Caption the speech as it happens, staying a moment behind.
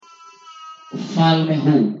ufalme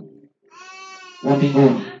huu wa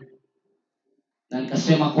mbinguni. Na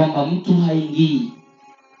nikasema kwamba mtu haingii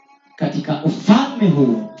katika ufalme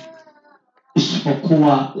huu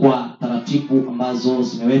isipokuwa kwa taratibu ambazo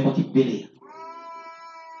zimewekwa kiBiblia.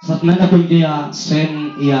 Sasa tunaenda kuingia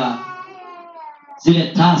sehemu ya zile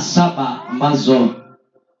taa 7 ambazo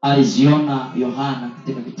aliziona Yohana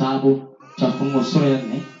katika kitabu cha Ufunuo sura ya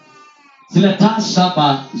 4. Zile taa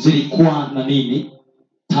 7 zilikuwa na nini?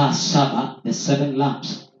 Taa 7, the 7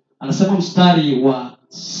 lamps. Anasema mstari wa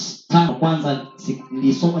 5 kwanza,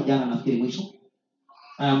 nilisoma jana nafikiri mwisho.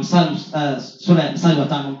 Mstari wa 5 sura ya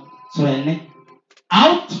 4.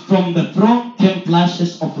 Out from the throne came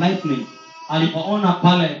flashes of lightning. Alipoona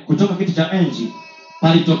pale kutoka kiti cha enzi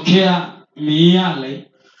palitokea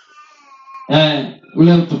miale,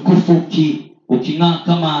 ule utukufu uking'aa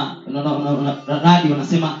kama radi.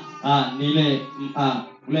 Wanasema ni ile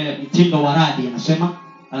ule mtindo wa radi.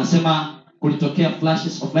 Anasema kulitokea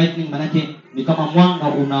flashes of lightning, manake ni kama mwanga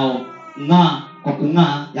unaong'aa kwa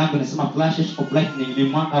kung'aa. Yangu inasema flashes of lightning ni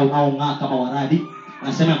mwanga unaong'aa kama waradi.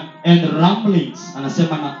 Anasema and rumblings,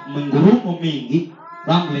 anasema na mungurumo mingi,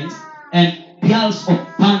 rumblings, and peals of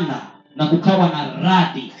thunder, na kukawa na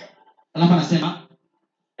radi. Alafu anasema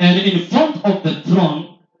and in front of the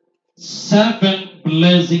throne 7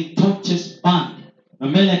 blazing torches burned. Na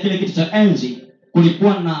mbele ya kile kiti cha enzi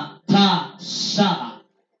kulikuwa na taa 7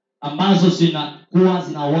 ambazo zinakuwa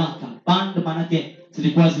zinawaka. Burned manake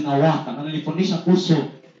zilikuwa zinawaka. Na nilifundisha kuhusu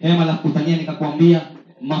hema la kukutania, nikakwambia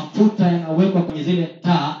mafuta yanawekwa kwenye zile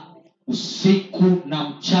taa usiku na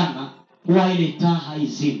mchana, huwa ile taa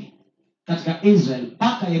haizimi. Katika Israel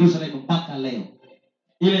mpaka Yerusalemu mpaka leo,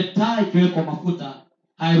 ile taa ikiwekwa mafuta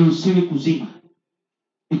hairuhusiwi kuzima.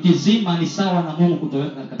 Ikizima ni sawa na Mungu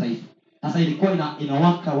kutoweka katika taifa. Sasa ilikuwa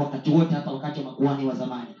inawaka wakati wote, hata wakati wa makuhani wa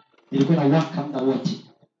zamani ilikuwa inawaka muda wote.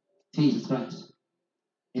 Jesus Christ,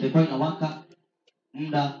 ilikuwa inawaka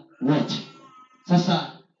muda wote.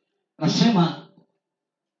 Sasa anasema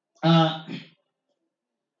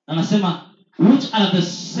which are the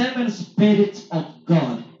 7 spirits of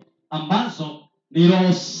God, ambazo ni roho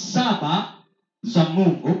 7 za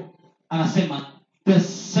Mungu. Anasema the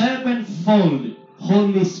 7-fold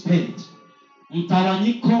Holy Spirit,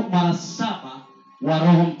 mtawanyiko mara 7 wa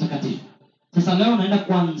Roho Mtakatifu. Sasa leo naenda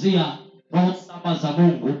kuanzia roho 7 za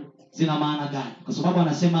Mungu zina maana gani, kwa sababu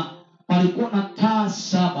anasema palikuwa na taa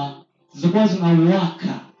 7 zilikuwa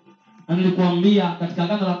zinawaka. Na nilikuambia katika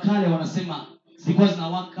Agano la Kale wanasema zilikuwa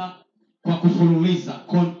zinawaka kwa kufululiza,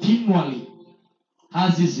 continually,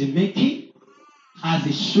 hazizimiki,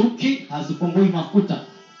 hazishuki, hazipungui mafuta.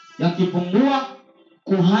 Yakipungua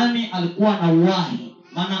kuhani alikuwa na wahi,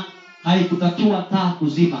 maana haikutakiwa taa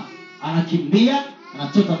kuzima. Anakimbia,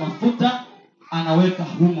 anachota mafuta, anaweka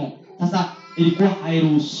humo. Sasa ilikuwa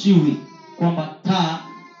hairuhusiwi kwamba taa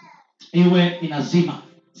iwe inazima.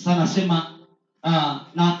 Sasa anasema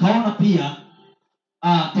na akaona pia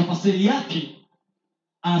tafsiri yake,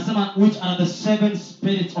 anasema which are the 7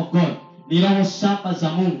 spirits of God, ni roho 7 za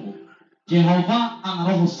Mungu. Jehova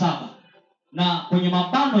ana roho 7, na kwenye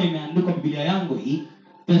mabano imeandikwa Biblia yangu hii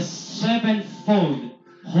the 7-fold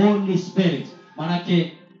Holy Spirit,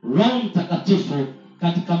 manake Roho Mtakatifu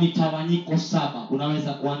katika mitawanyiko 7.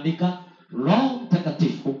 Unaweza kuandika Roho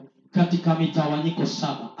Mtakatifu katika mitawanyiko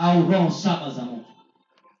 7 au roho 7 za Mungu,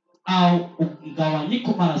 au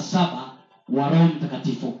mgawanyiko mara 7 wa Roho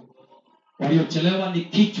Mtakatifu. Waliochelewa ni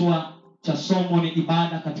kichwa cha somo, ni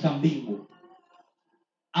ibada katika mbingu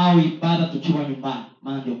au ibada tukiwa nyumbani,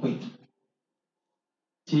 maana ndio kwetu.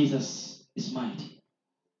 Jesus is mighty.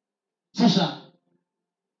 Sasa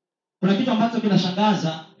kuna kitu ambacho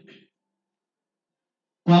kinashangaza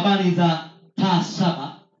kwa habari za taa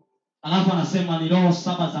 7. Alafu anasema ni roho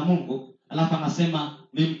 7 za Mungu. Alafu anasema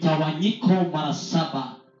ni mtawanyiko mara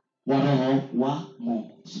 7 wa roho wa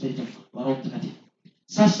Mungu, Spirit of God, wa Roho Mtakatifu.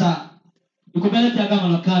 Sasa nikupeleke Agano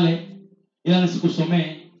la Kale, ila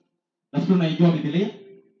nisikusomee, nafikiri unaijua Biblia.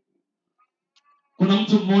 Kuna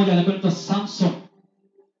mtu mmoja alikuwa anaitwa Samson.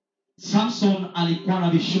 Samson alikuwa na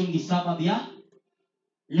vishungi 7 vya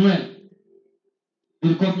nywele.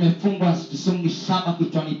 Vilikuwa vimefungwa vishungi 7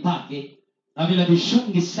 kichwani pake, na vile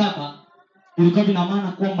vishungi 7 vilikuwa vina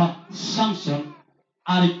maana kwamba Samson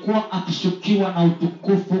alikuwa akishukiwa na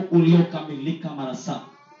utukufu uliokamilika mara 7.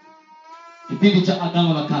 Kipindi cha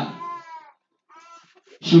Agano la Kale,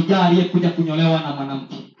 shujaa aliyekuja kunyolewa na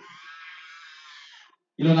mwanamke,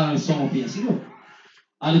 hilo nalo ni somo pia, sio?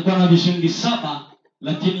 Alikuwa na vishungi 7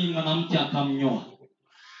 lakini mwanamke akamnyoa.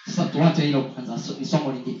 Sasa tuache hilo kwanza, ni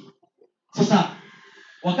somo lingine. Sasa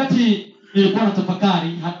wakati nilikuwa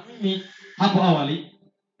natafakari, mimi hapo awali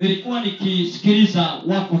nilikuwa nikisikiliza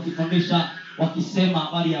watu wakifundisha wakisema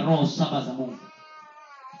habari ya roho 7 za Mungu.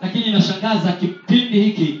 Lakini inashangaza kipindi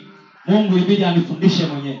hiki Mungu ilibidi anifundishe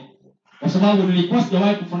mwenyewe. Kwa sababu nilikuwa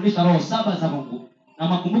sijawahi kufundisha roho 7 za Mungu. Na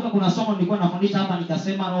makumbuka kuna somo nilikuwa nafundisha hapa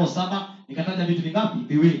nikasema roho 7, nikataja vitu vingapi?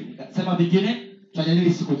 Viwili. Nikasema vingine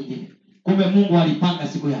tutajadili siku nyingine. Kumbe Mungu alipanga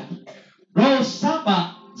siku yake. Roho 7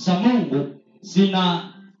 za Mungu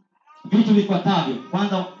zina vitu vifuatavyo.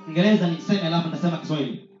 Kwanza Kiingereza niseme alafu nasema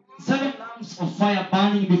Kiswahili. 7 lamps of fire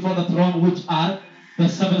burning before the throne, which are the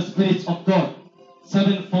 7 spirits of God.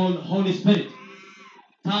 7-fold Holy Spirit.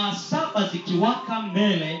 Taa 7 zikiwaka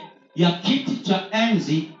mbele ya kiti cha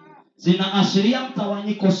enzi zinaashiria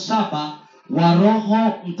mtawanyiko 7 wa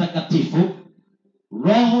Roho Mtakatifu,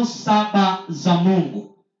 roho 7 za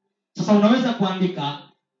Mungu. Sasa unaweza kuandika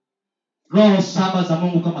roho 7 za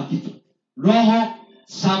Mungu kama kitu. Roho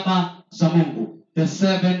 7 za Mungu, the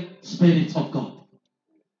 7 spirits of God.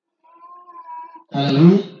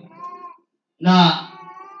 Hallelujah. Na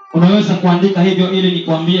unaweza kuandika hivyo ili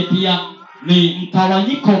nikwambie pia ni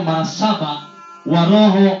mtawanyiko mara 7 wa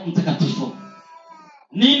Roho Mtakatifu.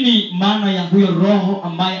 Nini maana ya huyo roho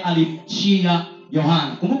ambaye alimjia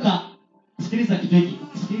Yohana? Kumbuka, sikiliza kitu hiki,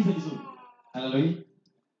 sikiliza vizuri. Hallelujah.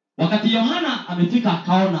 Wakati Yohana amefika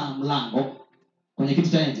akaona mlango kwenye kiti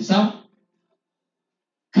cha enzi, sawa?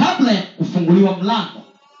 Kabla ya kufunguliwa mlango,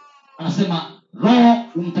 anasema Roho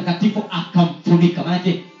Mtakatifu akamfunika. Maana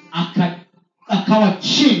yake akawa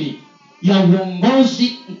chini ya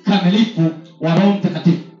uongozi mkamilifu wa Roho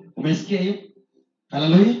Mtakatifu. Umesikia hiyo?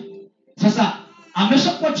 Hallelujah. Sasa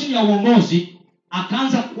ameshakuwa chini ya uongozi,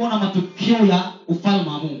 akaanza kuona matukio ya ufalme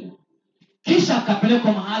wa Mungu. Kisha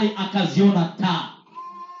akapelekwa mahali akaziona taa.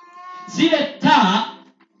 Zile taa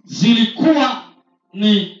zilikuwa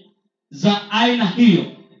ni za aina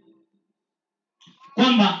hiyo,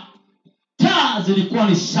 kwamba taa zilikuwa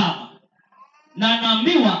ni 7 na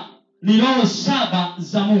naambiwa ni roho 7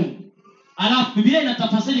 za Mungu. Alafu Biblia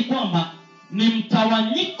inatafasiri kwamba ni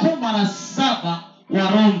mtawanyiko mara 7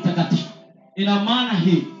 wa Roho Mtakatifu. Ina maana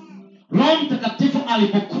hii, Roho Mtakatifu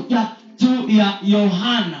alipokuja juu ya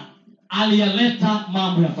Yohana aliyaleta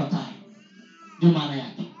mambo yafuatayo. Ndio maana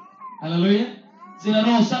yake. Haleluya. Zile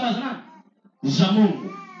roho 7 za nani? Za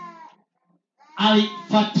Mungu.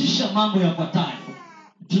 Alifuatisha mambo yafuatayo.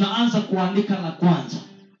 Tunaanza kuandika la kwanza.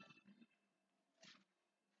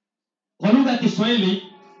 Kwa lugha ya Kiswahili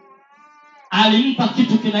alimpa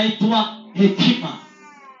kitu kinaitwa hekima.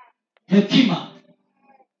 Hekima.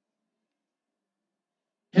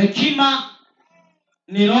 Hekima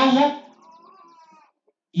ni roho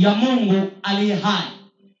ya Mungu aliye hai.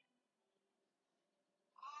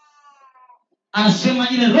 Anasema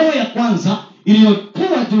ile roho ya kwanza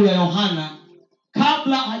iliyotua juu ya Yohana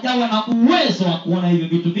kabla hajawa na uwezo wa kuona hivyo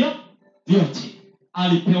vitu vyote,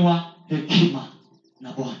 alipewa hekima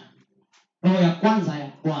na Bwana. Roho ya kwanza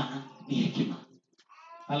ya Bwana ni hekima.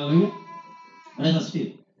 Haleluya. Unaweza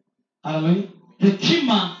sikia? Haleluya.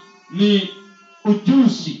 Hekima ni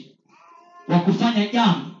ujuzi wa kufanya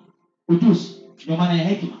jambo. Ujuzi ndio maana ya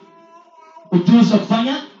hekima. Ujuzi wa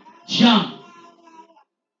kufanya jambo.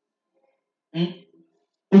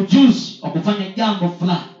 Ujuzi wa kufanya jambo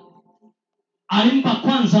fulani. Alimpa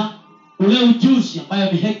kwanza ule ujuzi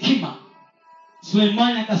ambayo ni hekima.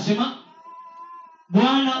 Sulemani akasema,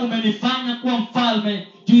 Bwana umenifanya kuwa mfalme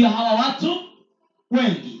juu ya hawa watu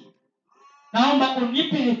wengi. Naomba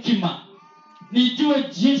unipe hekima, nijue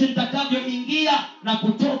jinsi nitakavyoingia na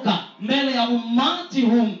kutoka mbele ya umati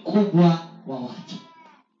huu mkubwa wa watu.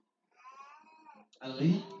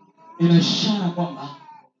 Haleluya. Ina ishara kwamba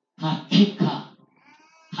hakika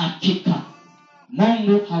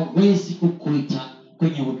Mungu hawezi kukuita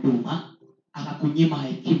kwenye huduma akakunyima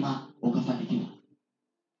hekima ukafanikiwa.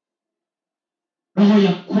 Roho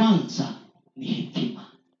ya kwanza ni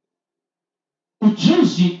hekima.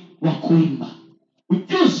 Ujuzi wa kuimba,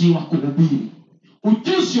 ujuzi wa kuhubiri,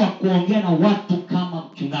 ujuzi wa kuongea na watu kama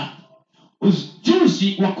mchungaji,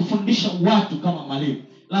 ujuzi wa kufundisha watu kama mwalimu.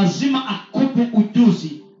 Lazima akupe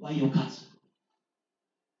ujuzi wa hiyo kazi.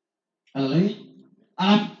 Haleluya.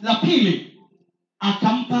 La pili,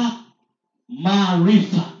 akampa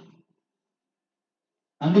maarifa.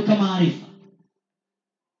 Andika maarifa.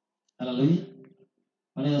 Haleluya.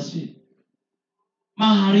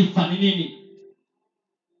 Maarifa ni nini?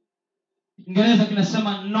 Kiingereza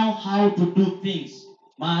kinasema know how to do things.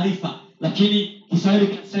 Maarifa. Lakini Kiswahili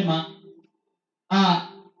kinasema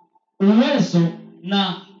uwezo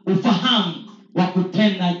na ufahamu wa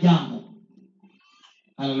kutenda jambo.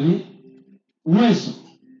 Haleluya. Uwezo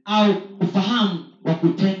au ufahamu wa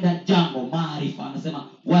kutenda jambo, maarifa. Anasema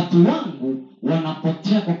watu wangu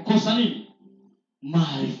wanapotea kwa kosa nini?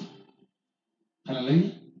 Maarifa.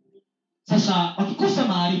 Haleluya. Sasa Sasa wakikosa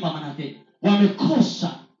maarifa, manake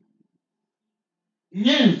wamekosa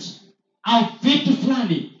nyenzo au vitu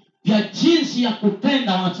fulani vya jinsi ya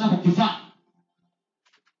kutenda wanataka kukifanya.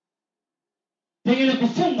 Pengine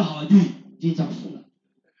kufunga hawajui jinsi ya kufunga.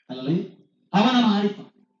 Haleluya. Hawana maarifa.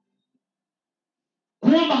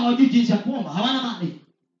 Kuomba hawajui jinsi ya kuomba, hawana maarifa.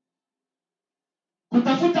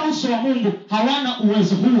 Kutafuta uso wa Mungu hawana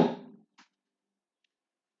uwezo huo.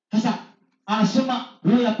 Sasa anasema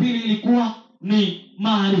roho ya pili ilikuwa ni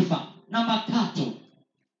maarifa. Namba 3.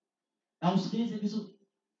 Na usikilize vizuri.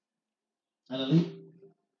 Haleluya.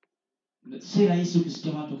 Si rahisi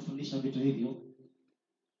ukisikia watu kufundisha vitu hivyo.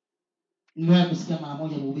 Niwahi kusikia mara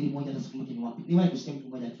moja mhubiri mmoja anasimulia ni wapi. Niwahi kusikia mtu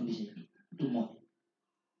mmoja akifundisha hivi. Mtu mmoja.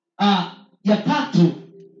 Ya 3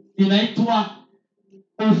 inaitwa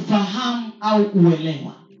ufahamu au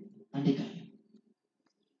uelewa. Andika hiyo.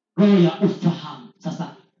 Roho ya ufahamu.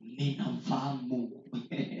 Sasa ninamfahamu Mungu.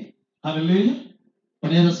 Haleluya.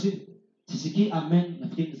 Bwana asifiwe. Sisikii amen,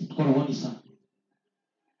 nafikiri tuko rohoni sana.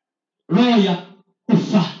 Roho ya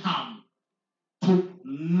ufahamu. To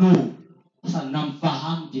know. Sasa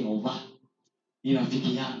namfahamu Jehova. Ni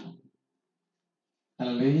rafiki yangu.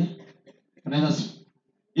 Haleluya. Bwana asifiwe.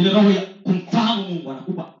 Ile roho ya kumfahamu Mungu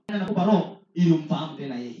anakupa roho ili umfahamu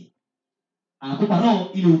tena yeye. Anakupa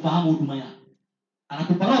roho ili ufahamu huduma yako.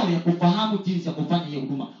 Anakupa roho ya kufahamu jinsi ya kufanya hiyo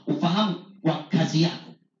huduma, ufahamu wa kazi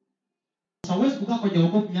yako. Sasa huwezi kukaa kwa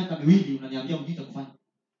Jehova miaka 2 unaniambia ujita kufanya.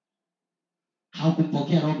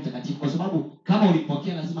 Haukumpokea Roho Mtakatifu, kwa sababu kama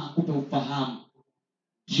ulimpokea lazima akupe ufahamu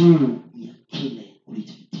juu ya kile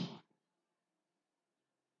ulichoitiwa.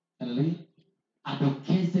 Haleluya.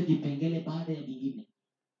 Adokeze vipengele baada ya vingine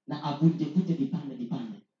na avunje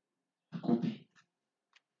vipande akupe.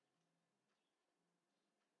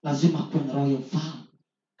 Lazima kuwe na roho ya ufahamu.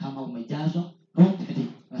 Kama umejazwa Roho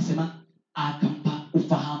Mtakatifu, nasema akampa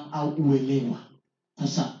ufahamu au uelewa.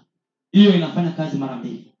 Sasa hiyo inafanya kazi mara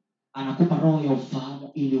 2. Anakupa roho ya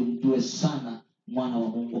ufahamu ili umjue sana mwana wa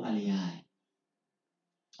Mungu aliye hai.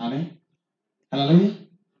 Amen. Haleluya.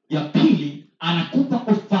 Ya pili, anakupa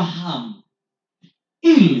ufahamu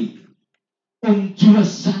ili umjue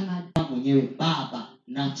sana mwenyewe Baba,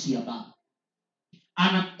 nafsi ya Baba.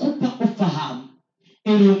 Anakupa ufahamu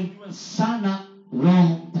ili umjue sana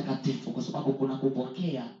Roho Mtakatifu, kwa sababu kuna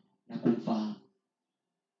kupokea na kumfahamu.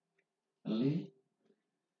 Haleluya.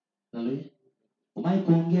 Haleluya. Umewahi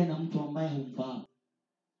kuongea na mtu ambaye humfahamu?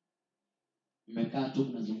 Mmekaa tu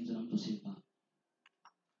mnazungumza na mtu usimfahamu.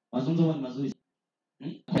 Mazungumzo huwa ni mazuri.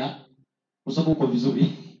 Kwa sababu uko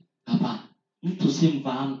vizuri. Hapana. Mtu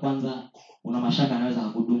usimfahamu kwanza una mashaka anaweza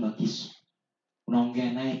kukudunga kisu.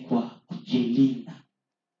 Unaongea naye kwa kujilinda.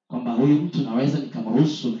 Kwamba huyu mtu naweza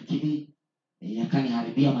nikamruhusu lakini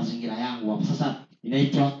yakaniharibia mazingira yangu hapo. Sasa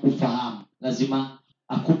inaitwa ufahamu. Lazima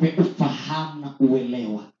akupe ufahamu na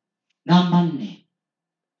uelewa. Namba 4.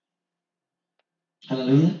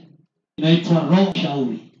 Haleluya. Inaitwa roho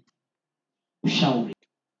ushauri.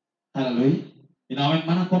 Haleluya. Ina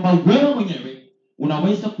maana kwamba wewe mwenyewe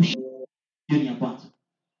unaweza kushauri. Hiyo ni ya kwanza.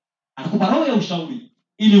 Anakupa roho ya ushauri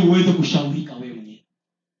ili uweze kushaurika wewe mwenyewe.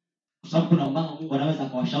 Kwa sababu kuna mambo Mungu anaweza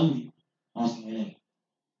akawashauri na wasimuelewe.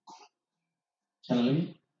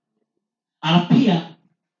 Haleluya. Pia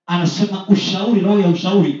anasema ushauri, roho ya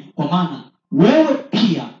ushauri, kwa maana wewe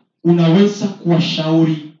pia unaweza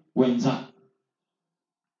kuwashauri wenzako.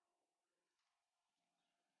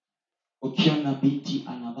 Ukiona binti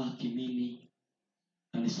anavaa kimini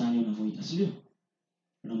kanisani unavoita, sio?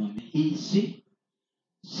 Unamwambia hii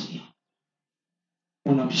sio.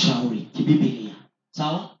 Unamshauri kibiblia.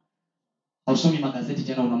 Sawa? Hausomi magazeti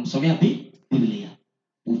tena, unamsomea Biblia.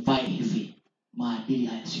 Uvae hivi. Maadili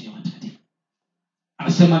haya sio ya watakatifu.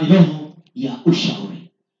 Anasema ni roho ya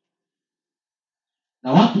ushauri.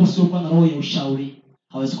 Na watu wasiokuwa na roho ya ushauri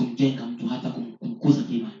hawezi kumjenga mtu hata kumkuza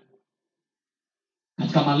kiimani.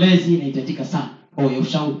 Katika malezi inahitajika sana roho ya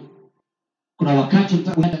ushauri. Kuna wakati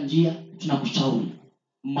mtakuacha njia, tunakushauri.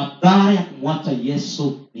 Madhara ya kumwacha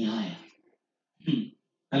Yesu ni haya.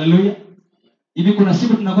 Haleluya. Hivi kuna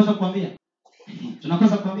siku tunakosa kuambia.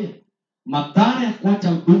 Madhara ya kuacha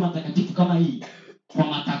huduma takatifu kama hii kwa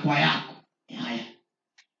matakwa yako ni haya.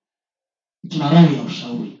 Tuna roho ya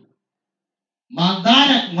ushauri.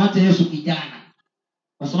 Madhara ya kumwacha Yesu kijana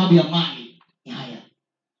kwa sababu ya mali ni haya.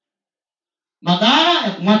 Madhara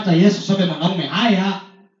ya kumwacha Yesu sababu mwanaume haya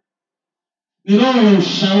ni roho ya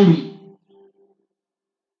ushauri.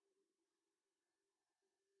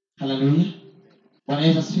 Haleluya. Bwana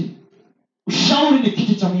Yesu asifiwe. Ushauri ni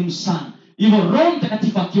kitu cha muhimu sana. Hivyo Roho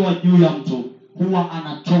Mtakatifu akiwa juu ya mtu huwa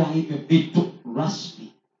anatoa hivyo vitu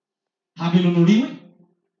rasmi. Havinunuliwi,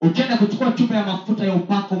 Ukienda kuchukua chupa ya mafuta ya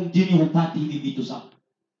upako mjini hupati hivi vitu sana.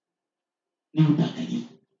 Ni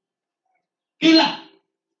udanganyifu. Ila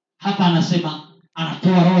hapa anasema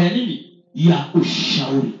anatoa roho ya nini? Ya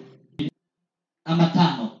ushauri. Namba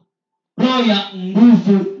 5, roho ya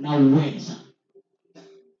nguvu na uweza.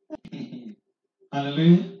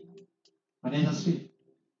 Haleluya. Wanaweza sikia?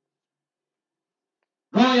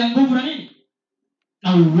 Roho ya nguvu na nini?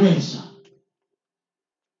 Na uweza.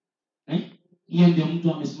 Hiyo ndio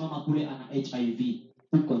mtu amesimama kule ana HIV,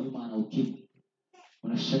 huko nyuma ana ukimwi.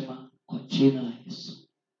 Unasema kwa jina la Yesu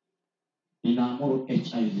ninaamuru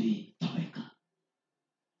HIV toweka.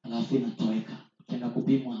 Alafu inatoweka. Ukienda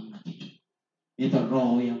kupimwa hamna kitu. Ita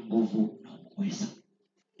roho ya nguvu na uweza.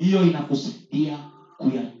 Hiyo inakusaidia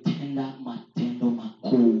kuyatenda matendo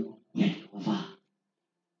makuu ya Yehova.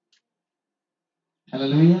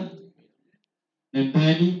 Haleluya.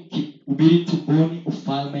 Nendeni mkihubiri, tubuni,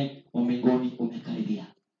 ufalme wa mbinguni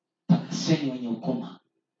umekaribia. Takaseni wenye ukoma,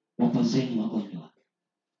 wapozeni wagonjwa.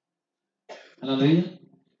 Haleluya.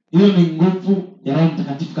 Hiyo ni nguvu ya Roho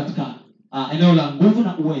Mtakatifu katika eneo la nguvu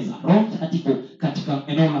na uweza. Roho Mtakatifu katika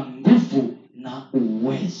eneo la nguvu na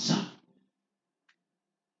uweza.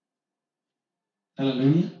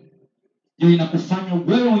 Haleluya. Hiyo inakufanya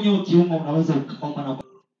wewe mwenyewe ukiuma unaweza ukaomba na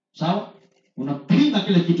sawa? Unapinga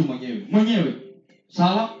kile kitu mwenyewe.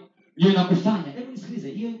 Sawa? Hiyo inakufanya. Hebu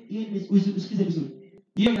nisikilize. Hiyo usikilize vizuri.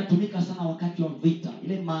 Hiyo inatumika sana wakati wa vita.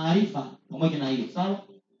 Ile maarifa pamoja na hiyo. Sawa?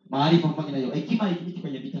 Maarifa pamoja na hiyo. Hekima haitumiki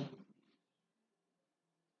kwenye vita.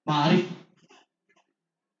 Maarifa.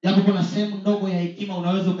 Japo kuna sehemu ndogo ya hekima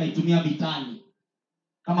unaweza ukaitumia vitani.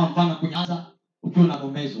 Kama mfano kunyaza ukiwa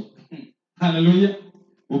unagombezwa. Haleluya.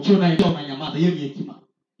 Ukiwa unaitoa unanyamaza, hiyo ni hekima.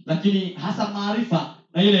 Lakini hasa maarifa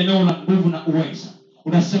na ile eneo la nguvu na uweza.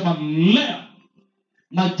 Unasema leo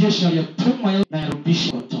majeshi yaliyotumwa na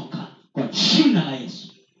yarudishwe kutoka kwa jina la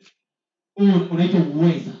Yesu. Unaitwa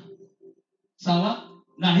uweza. Sawa?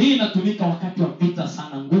 Na hii inatumika wakati wa vita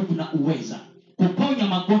sana, nguvu na uweza. Kuponya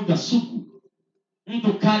magonjwa sugu.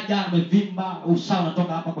 Mtu kaja amevimba, usawa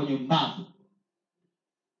unatoka hapa kwenye mbavu.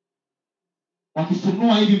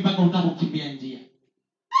 Wakifunua hivi mpaka unataka kukimbia njia.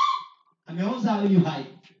 Ameoza au yu hai?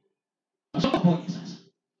 Nasoma ponye sasa.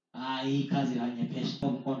 Hii kazi la nyepesi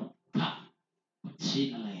kwa mkono. Kwa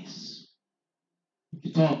jina la Yesu.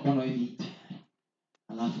 Ukitoa mkono hivi,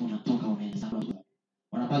 alafu unatoka unaenda.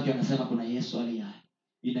 Wanabaki wanasema kuna Yesu aliye hai.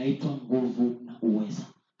 Inaitwa nguvu na uweza.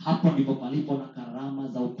 Hapo ndipo palipo na karama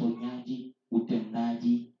za uponyaji,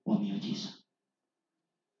 utendaji wa miujiza.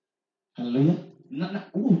 Haleluya.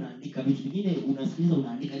 Na unaandika vitu vingine, unasikiliza,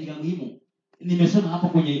 unaandika ni muhimu. Nimesema hapo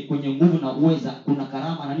kwenye nguvu na uweza kuna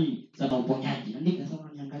karama na nini za uponyaji. Andika sasa,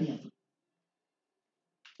 unaniangalia tu.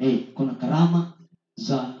 Kuna karama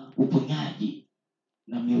za uponyaji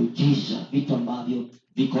na miujiza, vitu ambavyo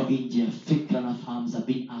viko nje ya fikra na fahamu za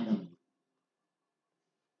binadamu.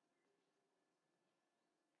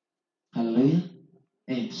 Haleluya.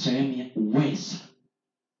 Sehemu ya uweza.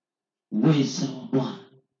 Uweza wa Bwana.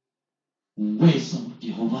 Uweza wa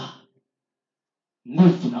Jehova.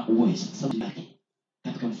 Nguvu na uweza. Sababu yake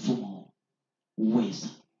katika mfumo uweza.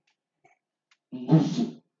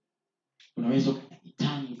 Nguvu. Unaweza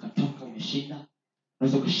ukitani ukatoka umeshinda.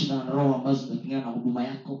 Unaweza ukashinda na roho ambazo zinapingana na huduma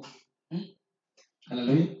yako.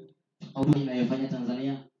 Haleluya. Huduma inayofanya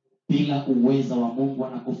Tanzania bila uweza wa Mungu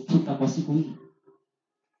anakufuta kwa siku hii.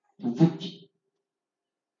 Uvuki.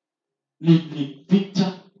 Ni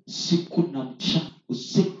vita siku na mchana,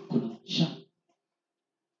 usiku na mchana.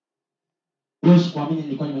 Wewe kuamini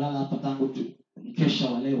nilikuwa nimelala hapa tangu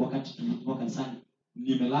mkesha wa leo wakati tulikuwa kanisani.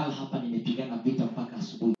 Nimelala hapa nimepigana vita mpaka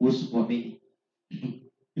asubuhi. Wewe kuamini.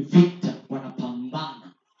 Vita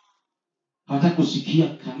wanapambana. Hawataka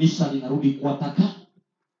kusikia kanisa linarudi kuwa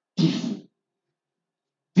takatifu.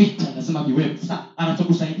 Vita lazima viwe. Sasa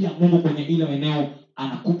anachokusaidia Mungu kwenye ile eneo,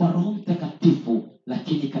 anakupa Roho Mtakatifu,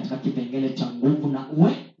 lakini katika kipengele cha nguvu na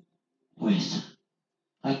uweza.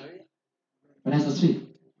 Haleluya. Unaweza sisi.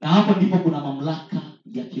 Na hapo ndipo kuna mamlaka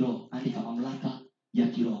ya kiroho. Andika mamlaka ya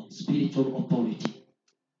kiroho. Spiritual authority.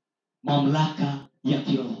 Mamlaka ya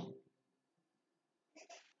kiroho.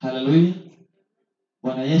 Haleluya.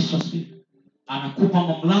 Bwana Yesu asifiwe. Anakupa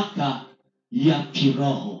mamlaka ya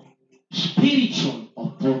kiroho. Spiritual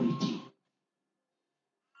authority.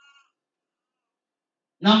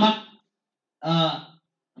 Namba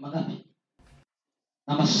ngapi?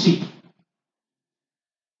 Namba 6.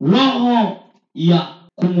 Roho ya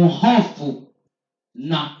kumhofu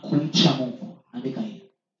na kumcha Mungu. Andika hiyo.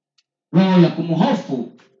 Roho ya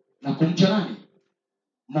kumhofu na kumcha nani?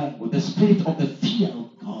 Mungu. The spirit of the fear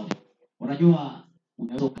of God. Unajua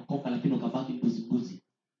unaweza ukakoka lakini ukabaki mbuzi.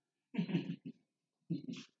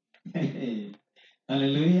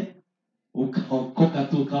 Haleluya. Ukaokoka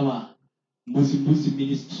tu kama mbuzi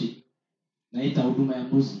ministry. Naita huduma ya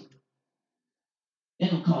mbuzi.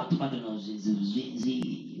 Yaani ukawa tu bado na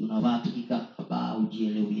uzinzi, unavaa tu kikaba,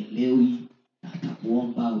 ujielewi, hata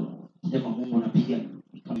kuomba, kwa Mungu unapiga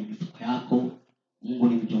kama mifuko yako. Mungu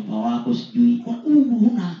ni mjomba wako, sijui.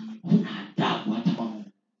 Huna adabu hata kwa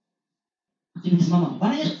Mungu. Ukisimama,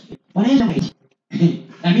 Bwana Yesu.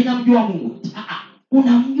 Na mimi namjua Mungu.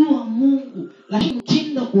 Unamjua Mungu, lakini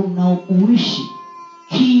mtindo unaoishi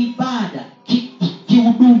kiibada,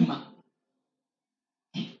 kihuduma.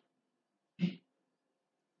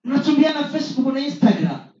 Unatumia Facebook na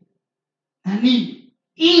Instagram na nini?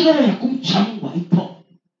 Hii roho ya kumcha Mungu haipo.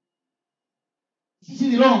 Sisi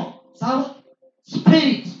ni roho, sawa?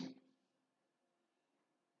 Spirit.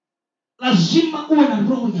 Lazima uwe na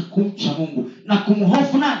roho ya kumcha Mungu na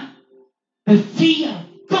kumhofu nani? The fear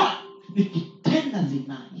of God. Nikitenda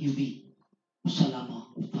zina hivi, usalama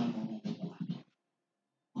ufalme wa Mungu kwa wapi?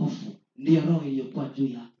 Hofu ndiyo roho iliyokuwa juu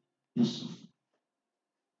ya Yusufu.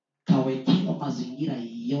 Kawekewa mazingira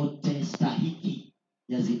yote stahiki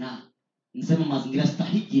ya zinaa. Nisema mazingira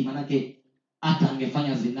stahiki manake hata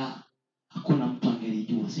angefanya zinaa hakuna mtu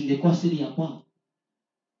angelijua. Singekuwa siri ya kwao.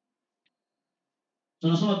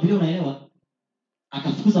 Tunasoma Biblia, unaelewa?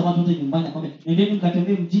 Akafukuza watu wote nyumbani, akamwambia nendeni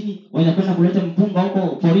mkatembee mjini, waenda kwenda kuleta mpunga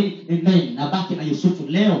huko porini, nendeni na baki na Yusufu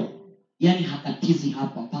leo. Yaani hakatizi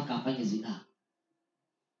hapa mpaka afanye zinaa.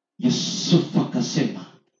 Yusufu akasema,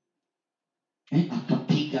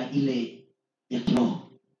 akapiga ile ya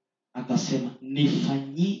kiroho. Akasema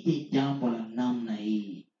nifanyie jambo la namna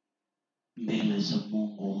hii mbele za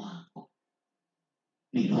Mungu wangu.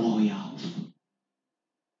 Ni roho ya hofu.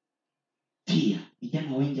 Pia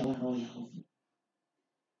vijana wengi hawana roho ya hofu.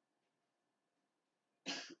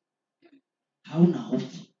 Hauna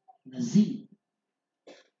hofu. Unazini.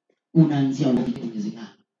 Unaanzia wapi kwenye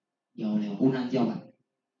zinaa? Yaolewa. Unaanzia wapi?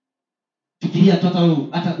 Fikiria tu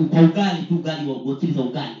hata kwa ugali tu, ugali wa wakili za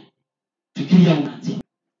ugali. Fikiria unaanzia.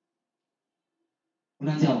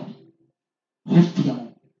 Unaanzia wapi? Hofu ya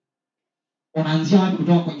Mungu. Unaanzia wapi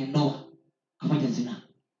kutoka kwenye ndoa kufanya zinaa?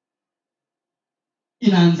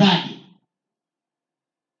 Inaanzaje?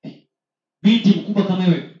 Binti mkubwa kama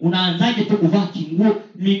wewe, unaanzaje tu kuvaa kinguo,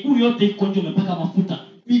 miguu yote iko nje, umepaka mafuta,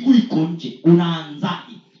 miguu iko nje,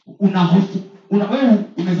 unaanzaje? Una hofu. Wewe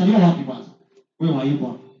umezaliwa wapi kwanza? Wewe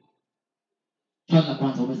hayupo. Swali la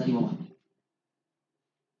kwanza, umezaliwa wapi?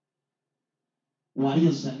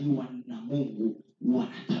 Waliozaliwa na Mungu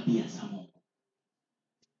wana tabia za Mungu.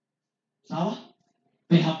 Sawa?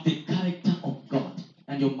 They have the character of God.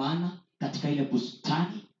 Na ndio maana katika ile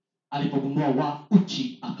bustani alipogundua wa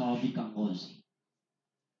uchi akawavika ngozi.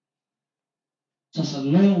 Sasa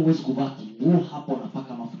leo huwezi kuvaa nguo hapo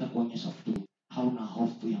unapaka mafuta kuonyesha tu hauna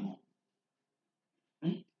hofu ya Mungu.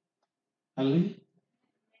 Haleluya.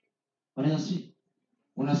 Bwana si.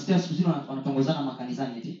 Unasikia siku hizi wanatongozana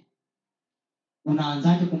makanisani eti.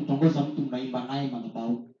 Unaanzaje kumtongoza mtu mnaimba naye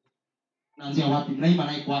madhabahu? Unaanzia wapi? Mnaimba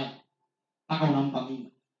naye kwaya mpaka unampa mimba.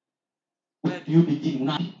 Where do you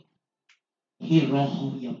begin? Hii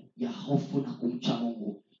roho ya hofu na kumcha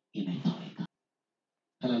Mungu imetoweka.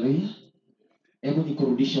 Haleluya. Hebu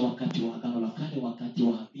nikurudishe wakati wa Agano la Kale, wakati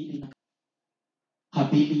wa Habili.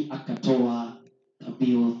 Habili akatoa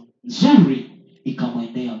dhabihu nzuri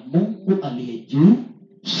ikamwendea Mungu aliye juu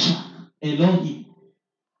sana. Elohim.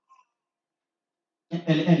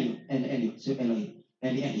 Elio, sio Elohim.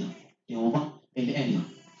 Elio. Yehova, Elio.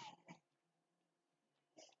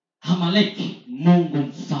 Hamaleki, Mungu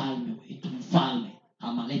mfalme wetu, mfalme.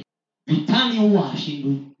 Hamaleki vitani huwa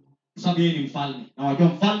hashindwi, sababu yeye ni mfalme. Na wajua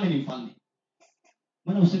mfalme ni mfalme.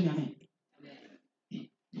 Mbona usemi amen?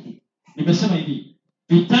 Nimesema hivi,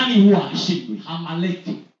 vitani huwa hashindwi.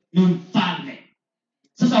 Hamaleki ni mfalme.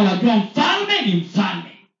 Sasa wajua mfalme ni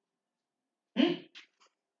mfalme.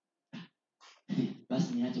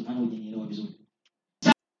 Basi niache maana hujanielewa vizuri.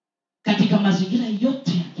 Katika mazingira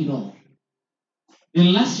yote ya kiroho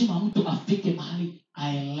ni lazima mtu afike mahali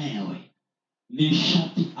aelewe ni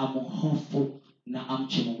sharti amhofu na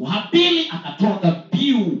amche Mungu. Habili akatoa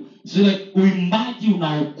dhabihu zile uimbaji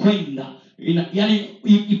unaokwenda, yaani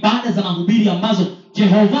ibada za mahubiri ambazo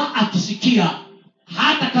Jehova akisikia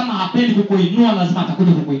hata kama hapendi kukuinua lazima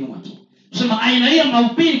atakuja kukuinua tu. Sema aina hii ya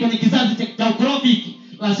mahubiri kwenye kizazi cha ukorofi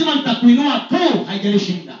lazima nitakuinua tu,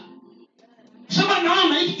 haijalishi muda. Sema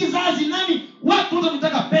naona hiki kizazi nani watu wote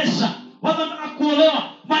wanataka pesa, watu wanataka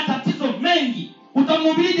kuolewa, matatizo mengi.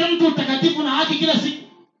 Utamhubiri mtu utakatifu na haki kila siku?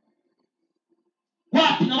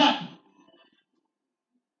 Wapi na wapi?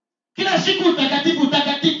 Kila siku utakatifu.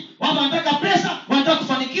 Watu wanataka pesa, wanataka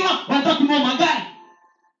kufanikiwa, wanataka kununua magari,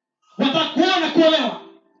 wanataka kuona kuolewa.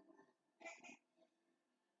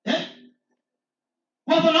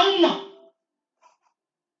 Watu wanaumwa.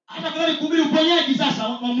 Hata kama kuhubiri uponyaji sasa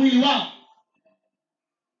wa mwili wao.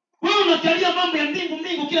 Wewe unakalia mambo ya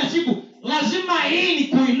mbingu kila siku. Lazima hii ni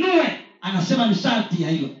kuinue. Anasema ni sharti ya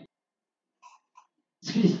hilo.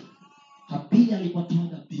 Sikiliza. Habili alipotoa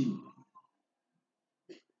dhabihu.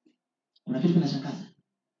 Kuna kitu kinashangaza.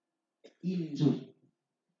 Hii ni nzuri.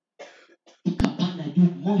 Ikapanda juu,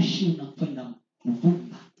 moshi unakwenda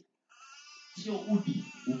uvumba. Sio udi,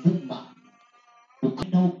 uvumba.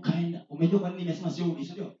 Ukaenda. Umejua kwa nini nimesema sio udi,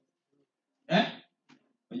 sio?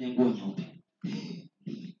 Kwenye nguo nyeupe.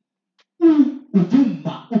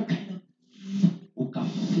 Uvumba ukaenda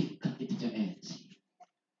ukafika kiti cha enzi.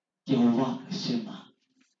 Yehova akasema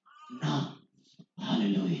na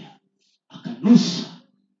haleluya. Akanusa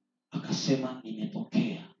akasema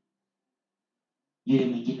nimepokea. Yule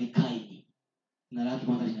mwingine Kaini na laki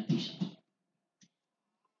kwanza linatisha.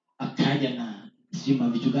 Akaja na sima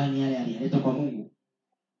vitu gani yale aliyaleta kwa Mungu?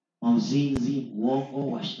 Mauzinzi, uongo,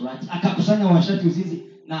 uasherati. Akakusanya uasherati, uzinzi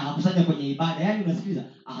na akakusanya kwenye ibada. Yaani unasikiliza,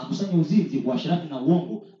 akakusanya uzinzi, uasherati na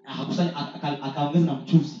uongo, akakusanya akaongeza na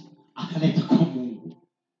mchuzi, akaleta kwa Mungu.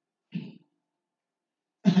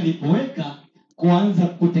 Alipoweka kuanza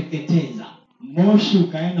kuteketeza, moshi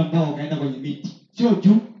ukaenda mbao, ukaenda kwenye miti. Sio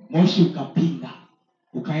juu, moshi ukapinda,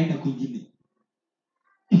 ukaenda kwingine.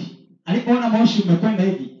 Alipoona moshi umekwenda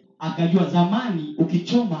hivi, akajua zamani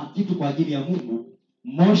ukichoma kitu kwa ajili ya Mungu,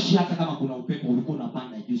 moshi hata kama kuna upepo ulikuwa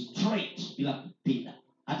unapanda juu straight bila kupinda.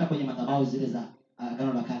 Hata kwenye madhabahu zile za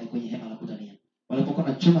Agano la Kale kwenye hema la kutania, walipokuwa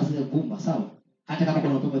wanachoma zile gumba, sawa, hata kama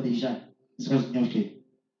kuna upepo dirishani zisinyoke.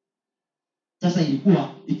 Sasa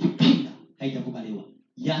ilikuwa ikipinda haijakubaliwa,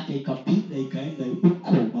 yake ikapinda ikaenda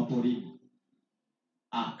huko maporini,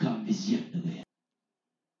 akamvizia ndoa.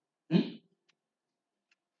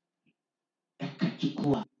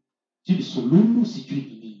 Akachukua sijui sululu sijui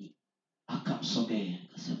nini, akamsogea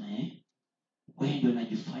akasema wewe ndio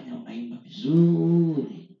unajifanya unaimba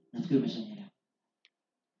vizuri, nafikiri umeshanielewa.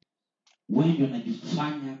 Wewe ndio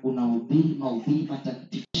unajifanya unahubiri mahubiri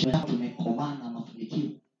matakatifu, tumekomana mafanikio.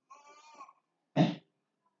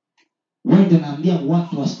 Wewe ndio unaambia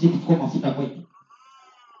watu wasije kuchukua mafuta kwetu.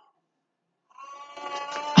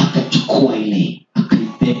 Akachukua ile,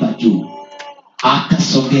 akaibeba juu,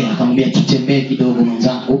 akasogea, akamwambia tutembee kidogo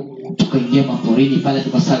mwenzangu, tukaingia maporini pale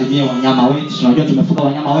tukasalimia wanyama wetu. Tunajua tumefuga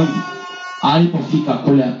wanyama wengi. Alipofika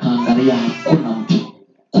kule akaangalia hakuna mtu,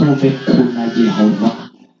 kumbe kuna Jehova.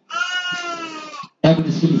 Hebu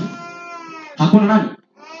nisikilize. Hakuna nani?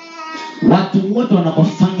 Watu wote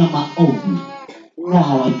wanapofanya maovu wao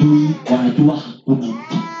hawajui, wanajua hakuna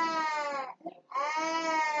mtu.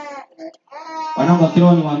 Wanangu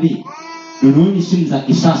akiwa niwaambie, nunueni simu za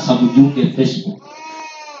kisasa mjiunge Facebook.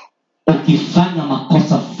 Ukifanya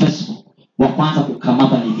makosa Facebook, wa kwanza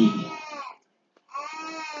kukamata ni mimi.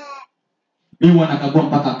 Mimi wanakagua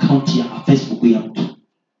mpaka account ya Facebook ya mtu.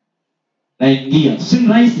 Naingia,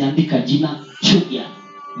 simu rahisi, andika jina Chugia.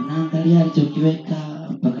 Naangalia alichokiweka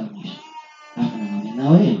mpaka mwisho. Hapo naambia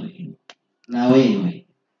na wewe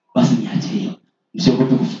basi niache hiyo.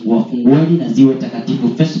 Msiogope fungueni na ziwe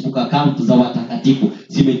takatifu. Facebook account za watakatifu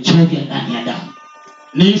zimechovya ndani ya damu.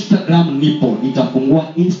 Ni Instagram nipo,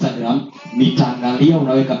 nitafungua Instagram, nitaangalia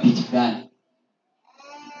unaweka picha gani.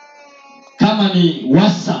 Kama ni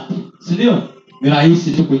WhatsApp, si ndio? Ni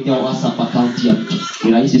rahisi tu kuingia WhatsApp account ya mtu.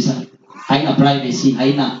 Ni rahisi sana. Haina privacy,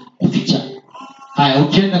 haina kuficha. Haya,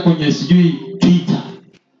 ukienda kwenye sijui Twitter,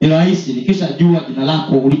 ni rahisi, nikishajua jina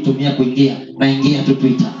lako ulitumia kuingia, naingia tu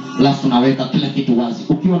Twitter, alafu naweka kila kitu wazi.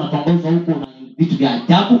 Ukiwa unatongoza huko na vitu vya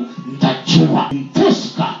ajabu, nitajua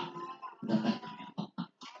mfuska.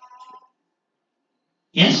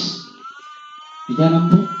 Yes. Vijana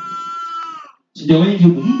mpo? Ndio wengi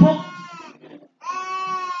huko mpo?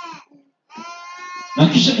 Na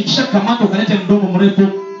kisha kamata ukalete mdomo mrefu,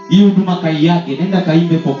 hii huduma kai yake, nenda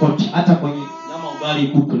kaimbe kokote, hata kwenye nyama ugali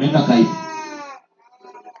kuku, nenda kaimbe.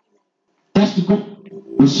 Just go.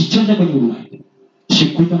 Usicheze kwenye huduma.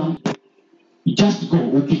 Shikuta na mtu. Just go.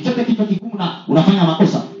 Ukicheza kitu kigumu na unafanya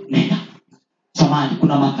makosa, nenda. Samahani,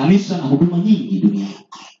 kuna makanisa na huduma nyingi duniani.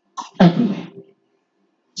 Everywhere.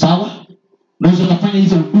 Sawa? Unaweza kufanya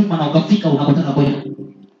hizo huduma na ukafika unakotaka kwenda.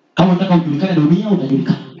 Kama unataka ujulikane dunia,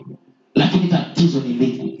 utajulikana. Lakini tatizo ni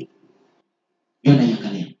mbingu. Yona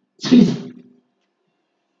yangalia. Sikiliza.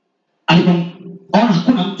 Alipoona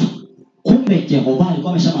hakuna mtu, kumbe Jehova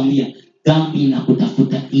alikuwa ameshamwambia dhambi na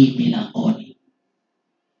kutafuta hii milangoni.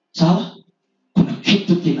 Sawa? Kuna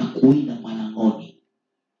kitu kinakuinda mlangoni.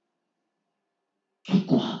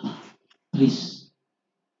 Kiko hapa. Please.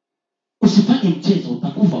 Usifanye mchezo,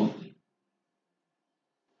 utakufa wewe.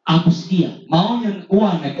 akusikia. Maonyo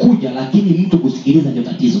huwa yanakuja, lakini mtu kusikiliza ndio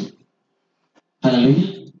tatizo. Haleluya.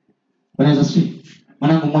 Bwana asifiwe.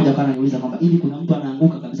 Mwanangu mmoja kana niuliza kwamba ili kuna mtu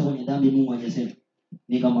anaanguka kabisa kwenye dhambi Mungu hajasema.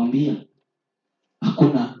 Nikamwambia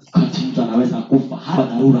hakuna kati mtu anaweza kufa hapa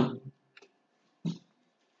dharura.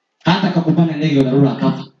 Hata kakupanda ndege ya dharura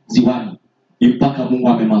akafa ziwani, mpaka Mungu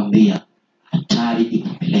amemwambia hatari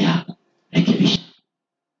ikapelea rekebisha.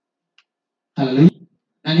 Haleluya.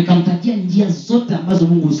 Na nikamtajia njia zote ambazo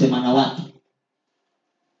Mungu husema na watu.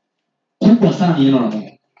 Kubwa sana ni neno la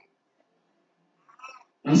Mungu.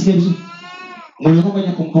 Nasikia vizuri. Mlikuwa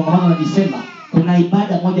kwenye kongamano la Disemba, kuna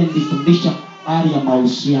ibada moja nilifundisha habari ya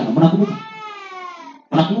mahusiano. Mnakumbuka?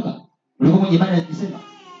 Mnakumbuka? Mlikuwa kwenye ibada ya Disemba.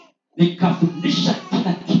 Nikafundisha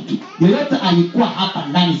kila kitu. Yeyote alikuwa hapa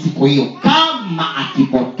ndani siku hiyo, kama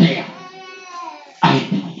akipotea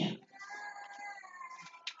aende mwenyewe.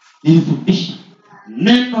 Nilifundisha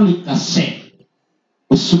neno likasema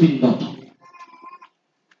usubiri ndoto.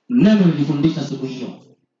 Neno nilifundisha siku hiyo.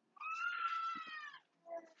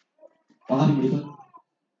 Wangapi mlikuwa?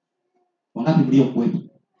 Wangapi mliokuwepo?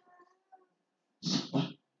 Sawa.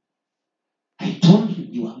 I told you,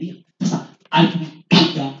 niwaambia. Sasa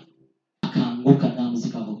alipompiga akaanguka, damu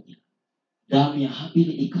zikavuja. Damu ya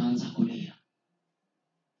Habili ikaanza kulia.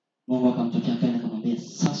 Mungu akamtokea akaenda akamwambia,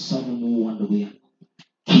 sasa umemuua ndugu yako.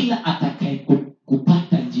 Kila atakaye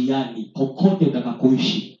kupata njiani kokote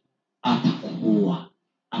utakakoishi atakuua,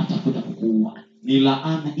 atafuta kukuua. Ni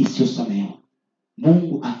laana isiyosamehewa.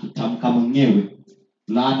 Mungu akitamka mwenyewe,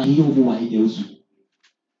 laana hiyo huwa haigeuzi.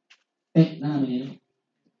 Nani amenielewa?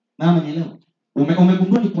 Nani amenielewa?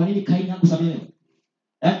 Umegundua ni kwa nini Kaini hakusamehewa?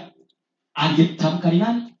 Aliyetamka ni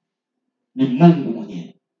nani? Ni Mungu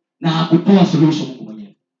mwenyewe. Na hakutoa suluhisho Mungu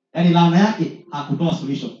mwenyewe. Yaani laana yake hakutoa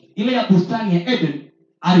suluhisho. Ile ya bustani ya Eden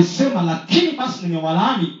alisema, lakini basi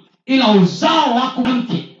nimewalaani ila uzao wako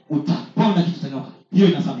mke utaponda kichwa cha nyoka. Hiyo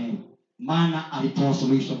inasamehewa. Maana alitoa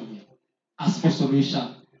suluhisho mwenyewe.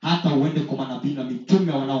 Asiposuluhisha hata uende kwa manabii na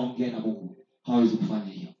mitume wanaoongea na Mungu, hawezi kufanya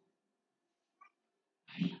hiyo.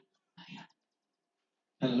 Haya.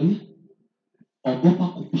 Haleluya. Ogopa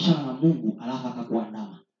kupishana na Mungu alafu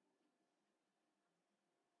akakuandama.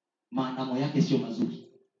 Maandamo yake sio mazuri.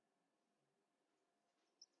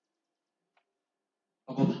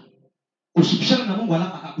 Ogopa. Usipishane na Mungu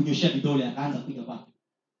alafu akakunyoshia vidole akaanza kupiga kwako.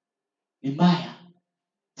 Ni mbaya.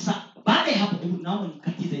 Sasa baada ya hapo, hebu naomba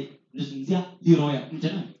nikatize nizungumzia hii roho ya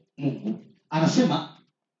mjana Mungu. Anasema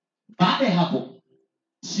baada ya hapo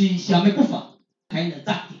si amekufa, kaenda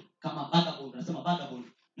zake kama vagabond. Anasema vagabond,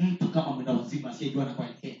 mtu kama mwenda wazimu asiyejua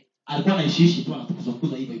anakoelekea. Alikuwa anaishi tu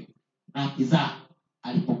anafukuza hivyo hivyo. Na kizaa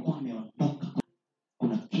alipokuwa ameondoka,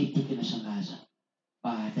 kuna kitu kinashangaza.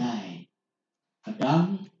 Baadaye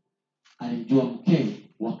Adamu alijua mkewe,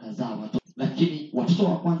 wakazaa watoto. Lakini watoto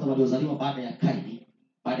wa kwanza waliozaliwa baada ya Kaini,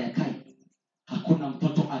 hakuna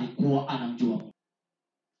mtoto alikuwa anamjua Mungu.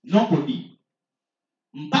 Nobody.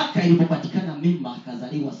 Mpaka ilipopatikana mimba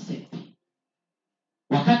akazaliwa Seti.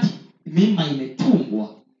 Wakati mimba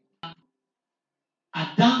imetungwa,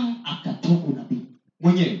 Adamu akatoa unabii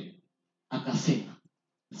mwenyewe. Akasema,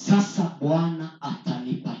 sasa Bwana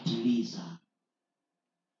atanipatiliza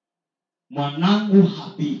mwanangu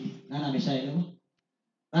Habili. Nani ameshaelewa?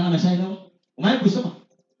 Umewahi kusoma?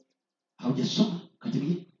 Haujasoma katika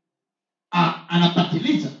hili?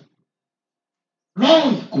 Anapatiliza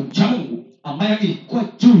roho ya kumcha Mungu ambayo ilikuwa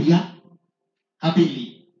juu ya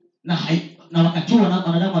Habili. Na wakati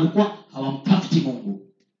wanadamu walikuwa hawamtafuti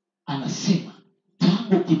Mungu. Anasema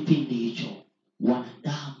tangu kipindi hicho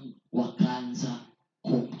wanadamu wakaanza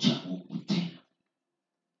kumcha Mungu tena.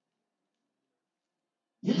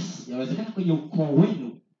 Yes, yawezekana kwenye ukoo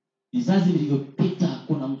wenu vizazi vilivyopita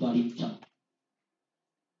hakuna mtu alimcha.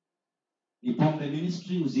 Ni pombe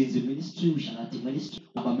ministry, uzinzi ministry, usharati ministry,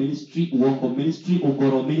 baba ministry, uongo ministry,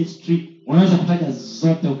 ugoro ministry. Unaweza kutaja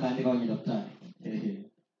zote ukaandika kwenye daftari.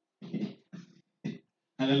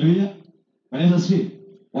 Haleluya. Bwana asifiwe.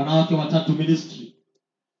 Wanawake watatu ministry.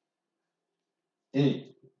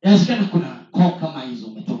 Inawezekana kuna koo kama hizo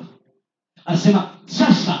umetoka. Anasema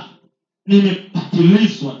sasa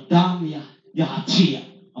nimepatilizwa damu ya hatia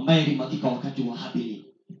ambaye ilimwagika wakati wa Habili.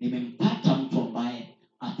 Nimempata mtu ambaye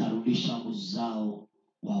atarudisha uzao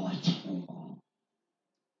wa wacha Mungu.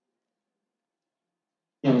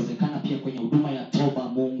 Yawezekana pia kwenye huduma ya toba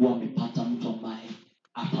Mungu amepata mtu ambaye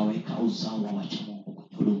ataweka uzao wa wacha Mungu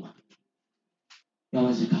kwenye huduma.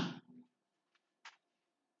 Yawezekana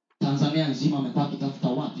Tanzania nzima amekuwa akitafuta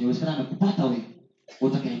watu. Yawezekana amekupata wewe,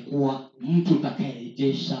 utakayekuwa mtu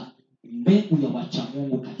utakayerejesha mbegu ya wacha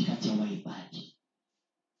Mungu katikati ya waimbaji.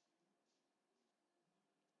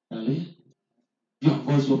 Haleluya.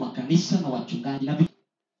 viongozi wa makanisa na wachungaji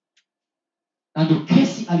na ndio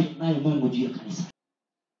kesi aliyonayo Mungu juu ya kanisa.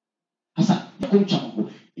 Sasa kumcha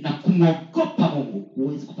Mungu inakumwogopa Mungu.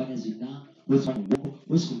 Huwezi kufanya zina, huwezi kufanya uongo,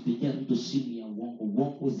 huwezi kumpigia mtu simu ya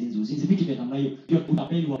uongo, uzinzi, vitu vya namna hiyo. Hiyo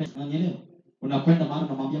utapeli wa pesa, unanielewa? Unakwenda mahali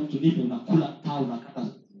unamwambia mtu nipe, unakula pao, unakata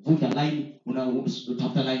vunja line,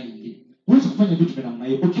 unatafuta line nyingine. Huwezi kufanya vitu vya namna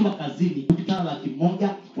hiyo. Ukiwa kazini, ukitaka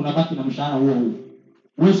 100,000 unabaki na mshahara huo.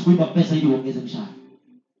 Huwezi kuiba pesa ili uongeze mshahara.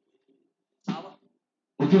 Sawa?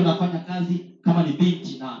 Ukiwa unafanya kazi kama ni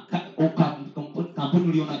binti na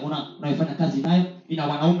kampuni unaifanya kazi nayo ina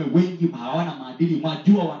wanaume wengi hawana maadili,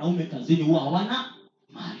 mwajua wanaume kazini huwa hawana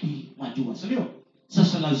maadili, mwajua, sio?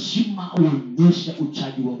 Sasa lazima uonyeshe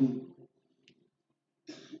uchaji wa Mungu.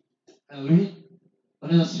 Haleluya.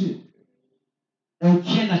 Bwana asifiwe. Na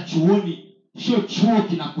ukienda chuoni, sio chuo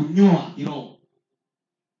kinakunyoa kiroho.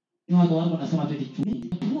 Ni watu wanasema tu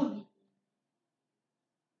chuoni.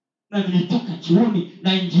 Na nilitoka chuoni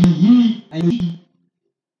na injili hii na hii.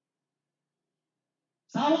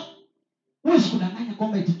 Sawa? Huwezi kudanganya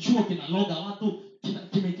kwamba eti chuo kinaloga watu,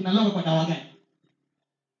 kinaloga kwa dawa gani?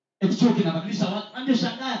 Eti chuo kinabadilisha watu. Ndio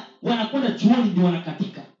shangaa wanakwenda chuoni ndio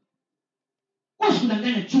wanakatika. Huwezi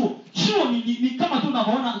kudanganya chuo. Chuo ni kama tu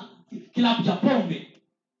unaona kilabu cha pombe.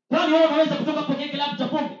 Kwani wewe unaweza kutoka hapo kwenye kilabu cha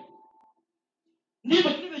pombe?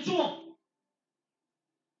 Ndivyo chuo.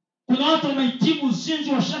 Kuna watu wamehitimu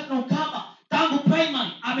uzinzi wa shati na ukaba tangu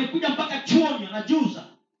primary, amekuja mpaka chuoni anajuza.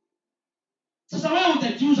 Sasa wewe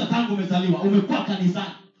utajiuza tangu umezaliwa, umekuwa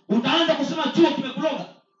kanisani. Utaanza kusema chuo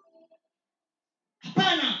kimekuloga?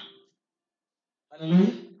 Hapana.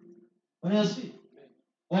 Haleluya. Bwana Yesu.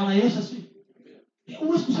 Bwana Yesu asifiwe.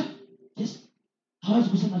 Huwezi kusema yes. Hawezi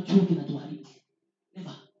kusema chuo kinatuharibu.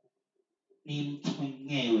 Never. Ni mtu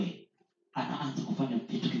mwenyewe anaanza kufanya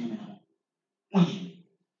vitu kinyume na Mungu. Mwenyewe.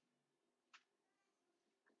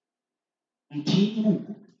 Mtiini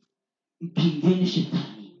Mungu. Mpingeni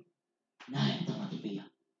shetani naye atawakimbia.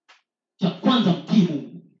 Cha kwanza mtii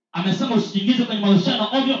Mungu. Amesema usiingize kwenye mahusiano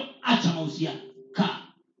ovyo, acha mahusiano.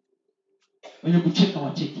 Kaa. Wenye kucheka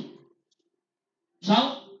wacheki.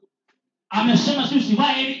 Sawa? Amesema si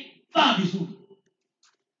usivae hivi, vaa vizuri.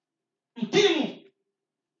 Mtii Mungu.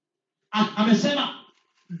 Amesema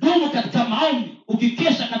dumu katika maombi,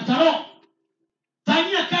 ukikesha katika roho.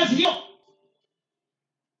 Fanyia kazi hiyo.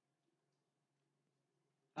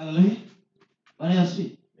 Haleluya. Bwana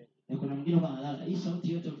Yesu. Kuna mwingine bwana analala, hii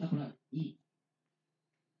sauti yote unataka kulala. Hii.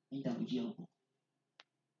 Nitakujia huko.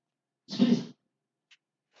 Sikiliza.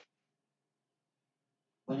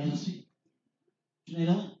 Bwana Yesu.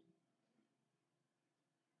 Tunaelewana?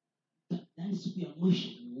 Yaani siku ya mwisho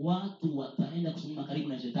watu wataenda kusimama karibu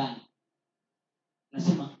na shetani.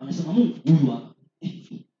 Wanasema Mungu huyu hapa.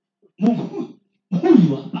 Mungu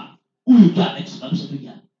huyu hapa. Huyu tu ametusababisha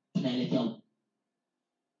tujana. Tunaelekea huko.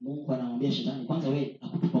 Mungu anamwambia shetani, kwanza wewe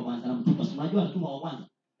akutupa kwanza na mtupa. Unajua atatupa wa kwanza.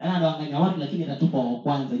 Yaani anaanganya watu lakini atatupa wa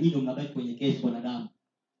kwanza. Nyinyi mnabaki kwenye kesi wanadamu.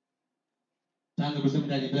 Tangu kusema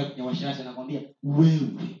ndio aliendelea kwenye washirati anakuambia,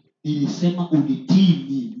 wewe nilisema unitii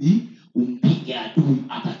mimi, umpige adui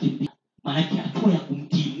atakimbia. Maana hatua ya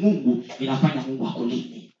kumtii Mungu inafanya Mungu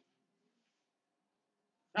akulinde.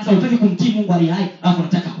 Sasa unataka kumtii Mungu ali hai, alafu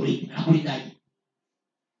unataka kulinde. Anakulindaje?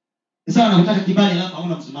 Sasa unataka kibali alafu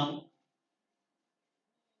hauna msimamo.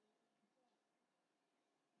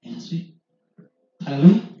 Yesu.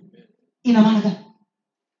 Haleluya. Ina maana gani?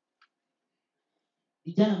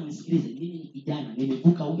 Vijana mnisikilize, mimi ni kijana,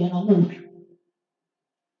 nimevuka ujana huo.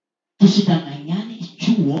 Tusidanganyane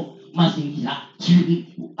chuo, mazingira,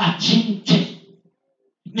 acheni mchezo.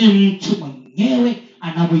 Ni mtu mwenyewe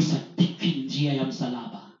anavyoisadiki njia ya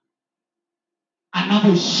msalaba.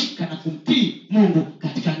 Anavyoshika na kumtii Mungu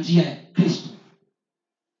katika njia ya Kristo.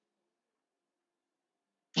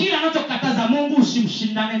 Kila anachokataza Mungu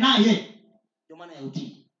usimshindane naye. Ndio maana ya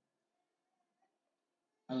utii.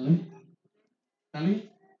 Haleluya. Haleluya.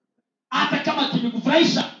 Hata kama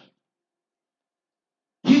kimekufurahisha,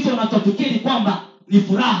 hicho unachofikiri kwamba ni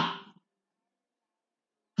furaha,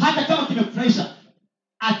 hata kama kimekufurahisha,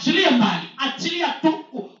 achilia mbali, achilia tu,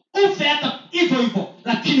 ufe hata hivyo hivyo,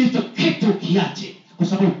 lakini hicho kitu kiache, kwa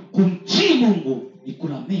sababu kumtii Mungu ni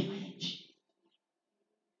kula mema ya nchi.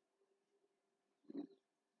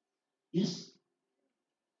 Yes.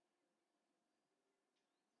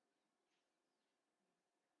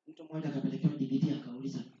 Mtu mmoja akapelekewa DVD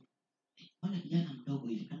akauliza, mbona kijana mdogo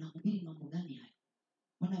hivi anahubiri mambo gani haya?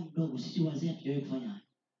 Mbona mdogo, sisi wazee hatujawahi kufanya haya.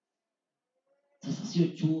 Sasa sio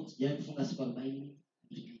chuo, sijawahi kufunga siku 40.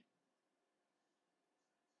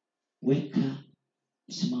 Weka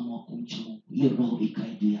msimamo wa kumcha Mungu. Hiyo roho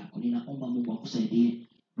ikae juu yako. Ninaomba Mungu akusaidie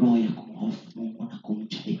roho ya kumhofu Mungu na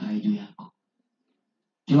kumcha ikae juu yako.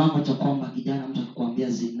 Kiwango cha kwamba kijana mtu akikwambia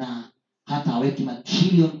zinaa hata aweki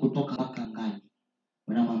matrilioni kutoka mpaka angani,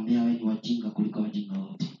 unamwambia wewe ni wajinga kuliko wajinga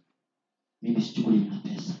wote. Mimi sichukuli na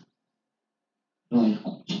pesa. Roho ya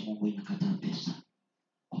kumcha Mungu inakataa pesa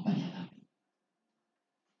kwa bali ya dhambi.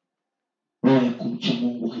 Roho ya kumcha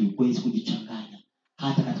Mungu haiwezi kujichanganya.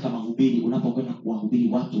 Hata katika mahubiri unapokwenda kuwahubiri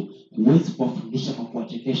watu, huwezi kuwafundisha kwa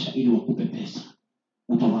kuwachekesha ili wakupe pesa.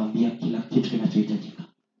 Utawaambia kila kitu kinachohitajika.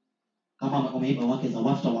 Kama umeiba wake za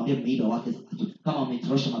watu, utawaambia umeiba wake za watu. Kama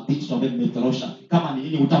umetorosha mabiti, utawaambia umetorosha. Kama ni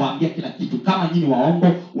nini, utawaambia kila kitu. Kama nyinyi waongo,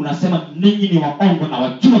 unasema ninyi ni waongo na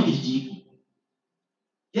wajua kijiji hiki.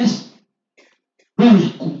 Yes. Roho ya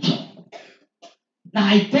kumcha Mungu. Na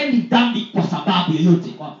haitendi dhambi kwa sababu yoyote.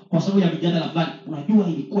 Kwa sababu ya mijadala fulani. Unajua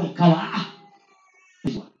ilikuwa ikawa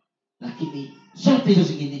lakini zote hizo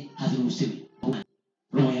zingine haziruhusiwi.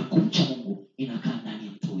 Roho ya kumcha Mungu inakaa ndani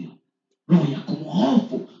ya mtu huyo. Roho ya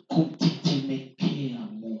kumhofu, kumtetemekea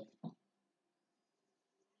Mungu.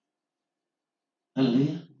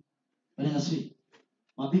 Haleluya. Bwana sisi.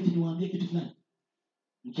 Mabinti niwaambie kitu fulani.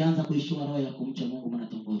 Mkianza kuishiwa roho ya kumcha Mungu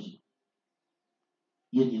mnatongozwa.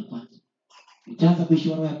 Hiyo ni ya kwanza. Mkianza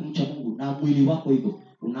kuishiwa roho ya kumcha Mungu na mwili wako hivyo,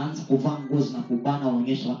 unaanza kuvaa nguo zinakubana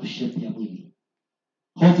uonyesha watu shape ya mwili.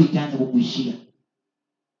 Hofu ikaanza kukuishia.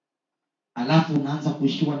 Alafu unaanza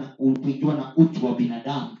kuishiwa na utu wa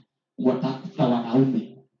binadamu, kuwatafuta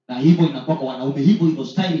wanaume. Na hivyo inakuwa kwa wanaume hivyo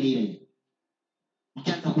style ile ile.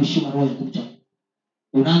 Ukianza kuishiwa roho ya kumcha Mungu,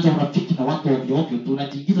 unaanza urafiki na watu ovyo ovyo,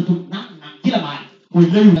 tunajiingiza tu na kila mahali.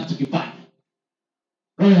 Uelewi unachokifanya.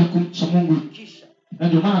 Roho ya kumcha Mungu ikisha. Na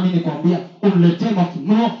ndio maana mimi nikwambia uniletee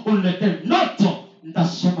mafunuo, uniletee ndoto,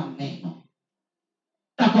 nitasoma neno.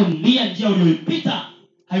 Takwambia njia uliyoipita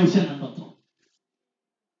haihusiani na ndoto.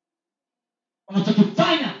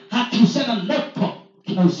 Unachokifanya hakihusiani na ndoto,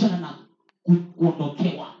 kinahusiana na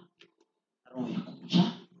kuondokewa roho ya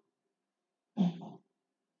kumcha Mungu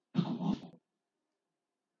na kumhofu.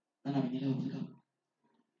 Nani amenielewa kufika hapo?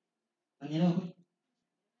 Unanielewa kweli?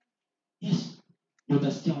 Yes. Ndio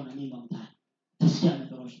utasikia wananyimba mtaani. Utasikia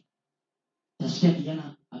ametorosha. Utasikia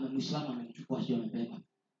kijana Muislamu amemchukua sio amebeba.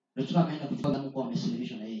 Ndio ameenda kuchukua Mungu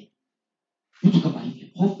amesilimisha na yeye. Vitu kama hivyo.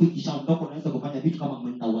 Hofu ikishaondoka unaweza kufanya vitu kama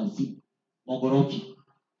mwenda wazimu. Mogoroki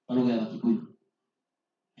kwa lugha ya Kikuyu.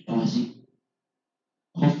 Mwenda wazimu.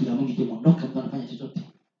 Hofu ya Mungu ikiondoka mtu anafanya chochote.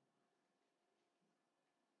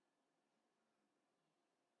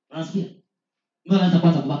 Unasikia? Mbona anaanza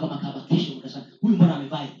kwanza kuvaa kama kesho mtasema huyu mbona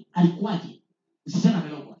amevaa hivi? Alikuwaje? Usiseme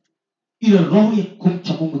amelogwa. Ile roho ya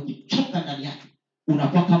kumcha Mungu ikichoka ndani yake,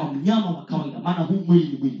 unakuwa kama mnyama wa kawaida. Maana huu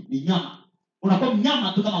mwili ni nyama. Unakuwa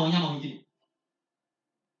mnyama tu kama wanyama wengine.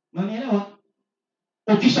 Unanielewa?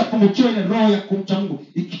 Ukishapungukiwa ile roho ya kumcha Mungu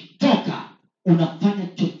ikitoka, unafanya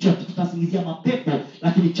chochote. Tutasingizia mapepo,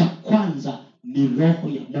 lakini cha kwanza ni roho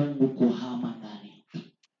ya Mungu kuhama ndani.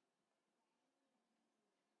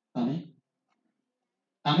 Amen.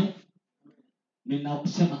 Amen.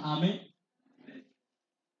 Ninaposema amen,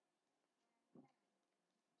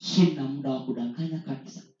 sina muda wa kudanganya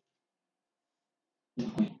kanisa.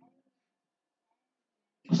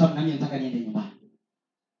 Kwa sababu nani anataka niende nyumbani?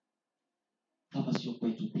 Hapa sio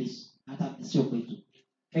kwetu, please. Hata sio kwetu.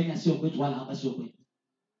 Kenya sio kwetu wala hapa sio kwetu.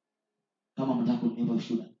 Kama mtaka kunipa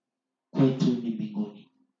ushuhuda, kwetu ni mbinguni.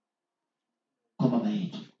 Kwa baba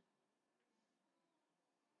yetu.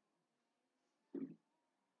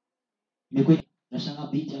 Nimekuja nashangaa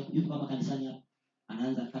binti yuko kama kanisani hapa.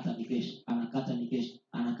 Anaanza kata nikeshi, anakata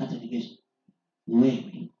nikeshi.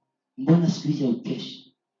 Wewe, mbona siku hizi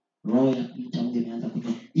ukeshi? Roho ya kumcha Mungu imeanza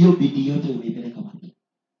kutoka. Hiyo bidii yote umeipeleka wapi?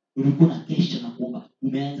 Ulikuwa na kesha na kuomba,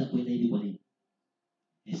 umeanza kwenda hivi kwa nini?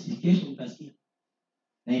 Kesho mtasikia.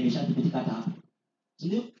 Na imeshathibitika hata hapa.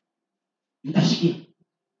 Ndio? Mtashikia.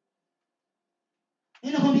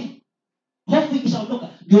 Ninakwambia, hofu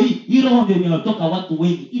ikishaondoka, ndio hii roho ndio inayotoka watu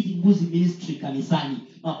wengi. Hizi mbuzi ministry kanisani,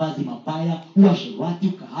 mavazi mabaya, uasherati,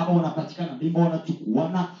 ukahaba wanapatikana mimba,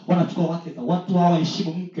 wanachukua wake za watu,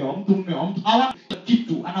 hawaheshimu mke wa mtu, mume wa mtu, hawa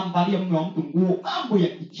kitu anamvalia mume wa mtu nguo, mambo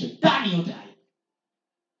ya kishetani yote haya.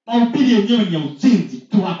 Mahubiri yenyewe ni ya uzinzi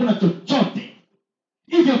tu, hakuna chochote.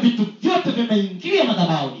 Hivyo vitu vyote vimeingia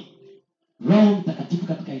madhabahuni. Roho Mtakatifu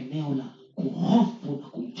katika eneo la kuhofu na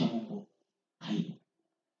kumcha Mungu haipo.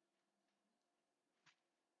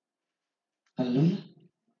 Haleluya.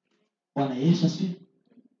 Bwana Yesu asifiwe.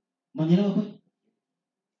 Mnaelewa kweli?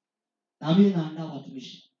 Na mimi naandaa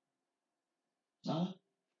watumishi. Sawa?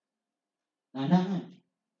 Naandaa nani?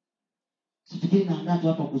 Sifikiri naandaa tu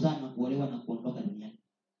hapa kuzaa na kuolewa na kuondoka duniani.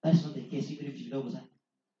 That is not the case. Hivi vitu vidogo sana.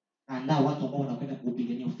 Naandaa watu ambao wanakwenda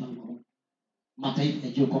kupigania ufalme wa Mungu. mataifa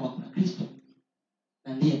yajue kwamba kuna Kristo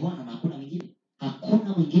na ndiye Bwana na hakuna mwingine.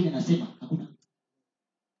 Hakuna mwingine, nasema hakuna.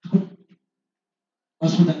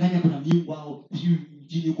 Wasikudanganya kuna miungu wao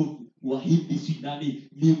mjini huko Wahindi, si nani,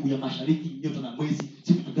 miungu ya mashariki, nyota na mwezi,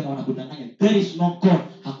 si vitu gani wanakudanganya. There is no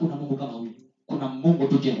God. Hakuna Mungu kama huyu. Kuna Mungu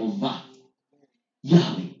tu, Jehova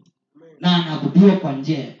Yahweh, na anaabudiwa kwa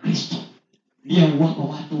njia ya Kristo. Ndiye huwapa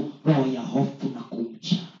watu roho ya hofu na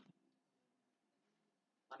kumcha.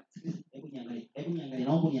 Hebu niangalie,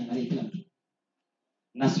 naomba niangalie kila mtu.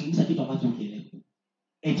 Nazungumza kitu ambacho ukielewa.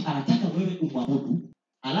 Anataka wewe umwabudu,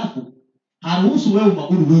 alafu haruhusu wewe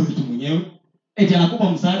umwabudu wewe tu mwenyewe.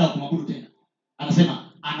 Anakupa msaada wa kumwabudu tena.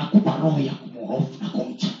 Anasema anakupa roho ya kumhofu na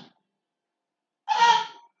kumcha.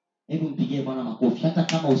 Hebu mpigie Bwana makofi hata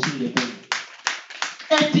kama usingependa.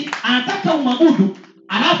 Anataka umwabudu,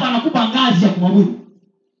 alafu anakupa ngazi ya kumwabudu.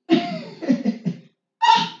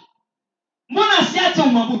 Mbona asiache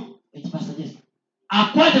umwabudu? Pastor Jesse,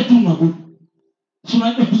 akwaje tu umwabudu.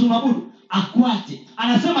 Tunajua umwabudu, akwaje.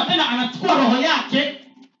 Anasema tena anachukua roho yake,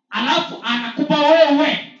 alafu anakupa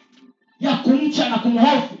wewe ya kumcha na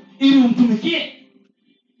kumhofu ili umtumikie.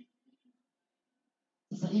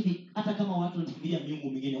 Sasa hivi hata kama watu wanafikiria miungu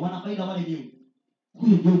mingine, wana faida wale miungu.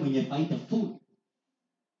 Huyo ndio mwenye faida full.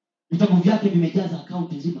 Vitabu vyake vimejaza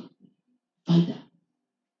akaunti nzima. Faida.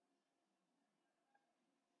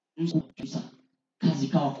 Kazi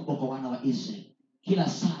kawa kubwa kwa wana wa Israeli. Kila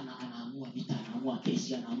sana anaamua vita, anaamua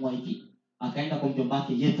kesi, anaamua hiki. Akaenda kwa mjomba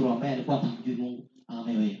wake Yethro ambaye alikuwa hatamjui Mungu.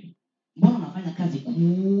 Wewe, mbona unafanya kazi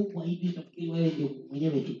kubwa hivi? Utafikiri wewe ndio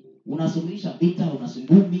mwenyewe tu. Unasuluhisha vita,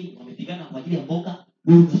 unasumbumi, wamepigana kwa ajili ya mboga,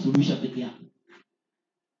 wewe unasuluhisha peke yako.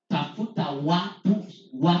 Tafuta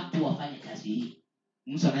watu wafanye kazi hii.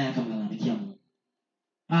 Musa naye akamlalamikia Mungu.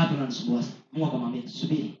 Tunanisumbua sana. Mungu akamwambia,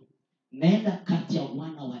 subiri. Nenda kati ya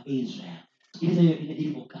wana wa Israeli. Sikiliza hiyo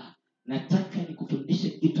ilivyokaa. Nataka nikufundishe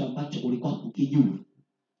kitu ambacho ulikuwa hukijua.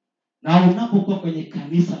 Na unapokuwa kwenye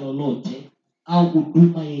kanisa lolote au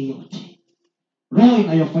huduma yeyote, roho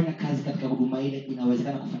inayofanya kazi katika huduma ile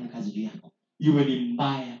inawezekana kufanya kazi juu yako, iwe ni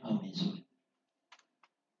mbaya au nzuri.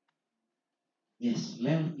 Yes,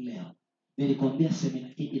 leo nilikwambia semina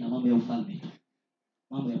hii ina mambo ya ufalme tu.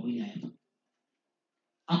 Mambo ya mwili hayapo.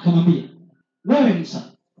 Akamwambia, wewe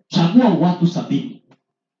Musa, chagua watu 70.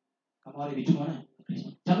 Kama wale mitume wana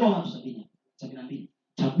Kristo. Chagua watu 70, 72.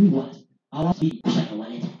 Chagua hao 70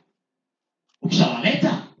 kushawaleta.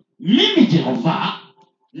 Ukishawaleta, mimi Jehova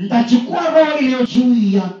nitachukua roho iliyo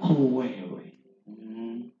juu yako wewe.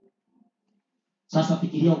 Sasa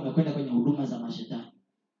fikiria umekwenda kwenye huduma za mashetani.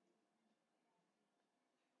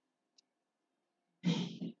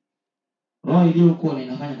 Roho iliyokuwa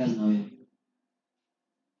inafanya kazi na wewe.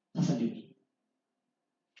 Sasa ndio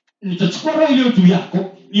nitachukua roho iliyo juu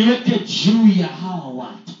yako niweke juu ya hawa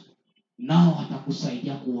watu, nao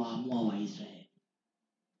watakusaidia kuwaamua Waisraeli.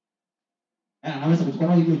 Anaweza kuchukua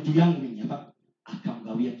roho iliyo juu yangu mimi hapa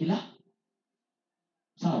akamgawia kila.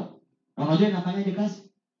 Sawa? Na unajua inafanyaje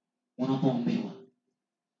kazi? Unapoombewa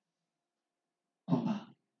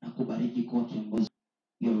kwamba nakubariki kuwa kiongozi,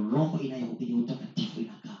 hiyo roho inayohubiri utakatifu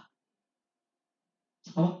inakaa.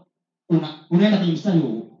 Sawa? Unaenda kwenye mstari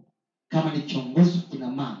huo kama ni kiongozi kina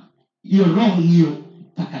mama, hiyo roho hiyo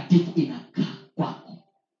takatifu inakaa kwako.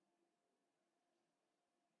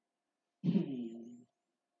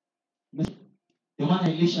 Ndio maana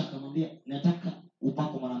Elisha akamwambia, nataka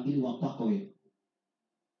upako mara 2 wa kwako wewe.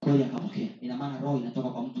 Kweli akapokea. Ina maana roho inatoka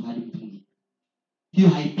kwa mtu hadi mtu mwingine. Hiyo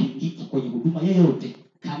haipingiki kwenye huduma yoyote,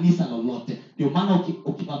 kanisa lolote. Ndio maana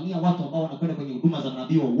ukivamia watu ambao wanakwenda kwenye huduma za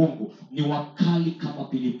nabii wa uongo, ni wakali kama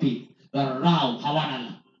pilipili. Dharau,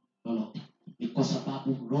 hawana lolote. Ni kwa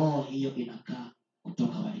sababu roho hiyo inakaa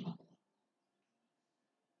kutoka waliko.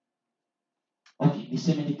 Okay,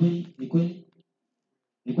 niseme ni kweli? Ni kweli?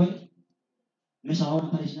 Ni kweli? Umeshaona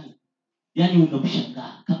pale shindani? Yaani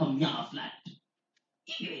unamshangaa kama mnyama fulani.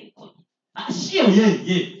 Sio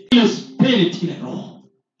yeye. Ile spirit, ile roho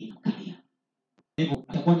inakalia. Hivyo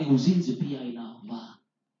itakuwa ni uzinzi pia inavaa.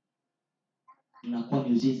 Inakuwa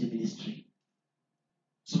ni uzinzi ministry.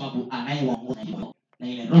 Sababu anayewaongoza na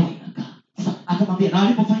ile roho inakaa. Sasa akamwambia, na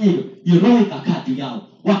alipofanya hivyo, hiyo roho ikakaa juu yao.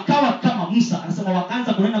 Wakawa kama Musa, anasema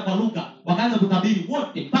wakaanza kunena kwa lugha, wakaanza kutabiri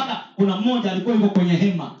wote, mpaka kuna mmoja alikuwa yuko kwenye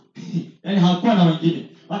hema. Yaani hakuwa na wengine.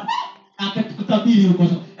 Akakutabiri huko.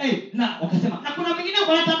 Na wakasema, na kuna wengine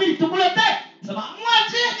wanatabiri tukulete. Sema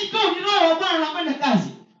mwacheni tu, ni roho wa Bwana anafanya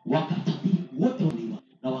kazi. Wakatabiri wote waliwa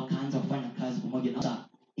na wakaanza kufanya kazi pamoja na Musa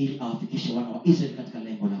ili awafikishe wana wa Israeli katika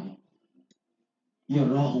lengo lao. Hiyo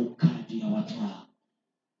roho kati ya watu hao.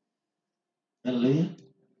 Haleluya.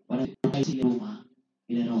 Wanapoisi ile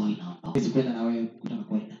roho inaomba. Huwezi kwenda na wewe kutaka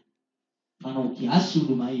kwenda. Maana ukiasi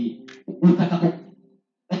huduma hii utakapo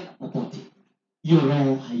popote, hiyo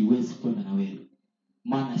roho haiwezi kwenda na wewe,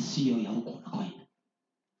 maana sio ya huko unakwenda,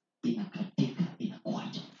 inakatika,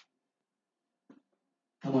 inakuacha.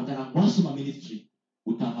 Kama unataka Ngwasuma ministry,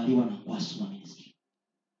 utavaliwa na Ngwasuma ministry.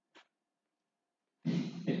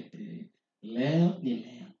 Leo ni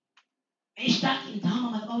leo. Ishtaki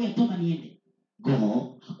nitahama madhabahu ya toba niende.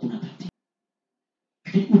 Go, hakuna tatizo.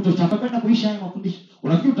 Utakwenda kuisha haya mafundisho.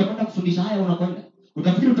 Unafikiri utakwenda kufundisha haya unakwenda?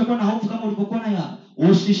 Utafikiri utakuwa na hofu kama ulivyokuwa nayo hapa?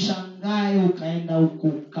 Usishangae ukaenda huko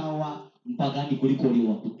ukawa mpagani kuliko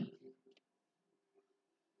uliowakuta.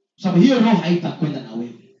 Sababu hiyo roho haitakwenda na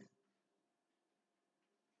wewe.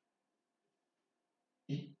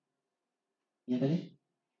 Niendelee?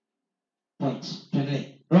 Point.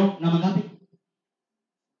 Tuendelee. Roho namba ngapi?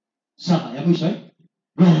 7 ya mwisho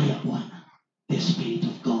roho ya Bwana, the Spirit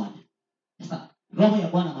of God. Sasa roho ya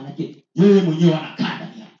Bwana maana yake yeye mwenyewe anakaa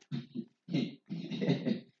ndani yako.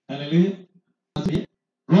 Haleluya.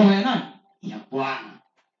 Roho ya nani? Ya Bwana,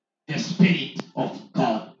 the Spirit of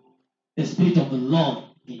God, the Spirit of the Lord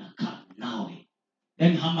inakaa nawe.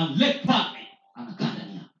 Yaani hamalek pale anakaa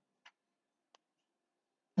ndani yako.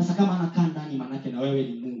 Sasa kama anakaa ndani maana yake na wewe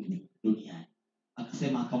ni Mungu duniani.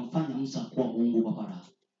 Akasema akamfanya Musa kuwa Mungu kwa Farao.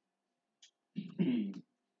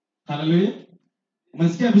 Haleluya.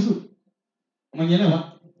 Umesikia vizuri?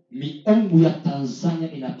 Umeelewa? Miungu ya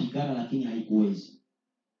Tanzania inapigana lakini haikuwezi.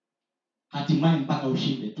 Hatimaye mpaka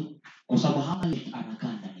ushinde tu, kwa sababu Hamalek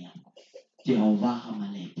anakaa ndani yako. Jehova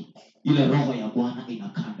Hamalek, ile roho ya Bwana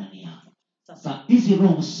inakaa ndani yako. Sasa hizi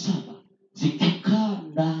roho 7 zikikaa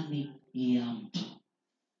ndani ya mtu,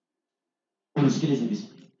 unasikiliza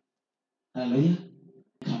vizuri. Haleluya.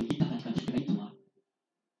 Kamita katika kinaitwa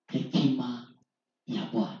hekima ya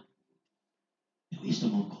Bwana.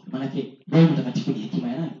 Wisdom of God. Maana yake Roho Mtakatifu ni hekima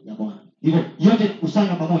ya nani? Ya Bwana. Hivyo yote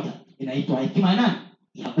kusanya pamoja inaitwa hekima ya nani?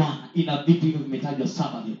 Ya Bwana. Ina vitu hivyo vimetajwa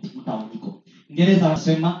 7 vyote mtaoniko. Kiingereza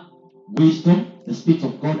wasema wisdom, the Spirit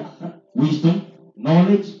of God, wisdom,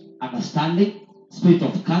 knowledge, understanding, spirit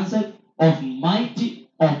of counsel, of mighty,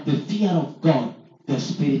 of the fear of God, the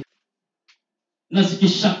Spirit. Na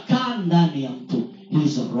zikishakaa ndani ya mtu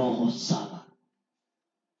hizo roho 7,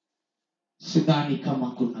 sidhani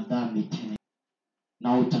kama kuna dhambi tena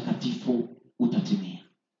na utakatifu utatimia.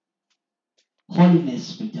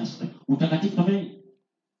 Holiness will just, utakatifu kama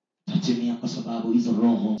utatimia, kwa sababu hizo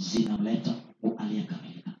roho zinamleta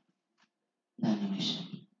aliyekamilika ndani ya maisha.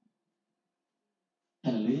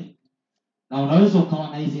 Haleluya. Na unaweza ukawa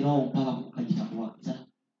na hizi roho mpaka ukajitambua sasa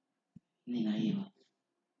nina hiyo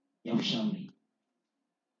ya ushauri.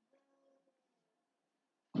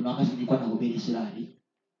 Kuna wakati nilikuwa nahubiri Israeli.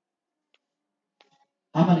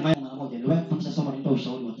 Hapa ni mara moja niliwahi kufundisha somo linaloitwa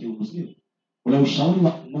ushauri wa kiungu, sio? Ule ushauri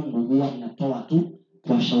wa Mungu huwa inatoa tu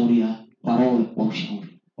kwa shauri ya roho wa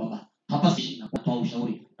ushauri. Kwamba hapa si na kutoa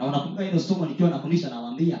ushauri. Na unakumbuka ile somo nikiwa nafundisha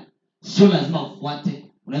nawaambia sio lazima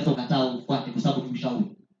ufuate, unaweza ukataa ufuate kwa sababu ni ushauri.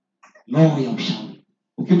 Roho ya ushauri.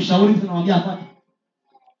 Ukimshauri mtu unamwambia afuate.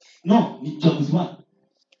 No, ni uchaguzi wako.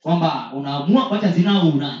 Kwamba unaamua kuacha zinao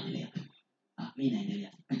unaendelea. Mimi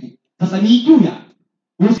naendelea. Sasa ni juu ya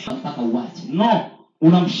usipataka uache. No.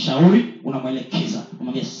 Unamshauri, unamwelekeza,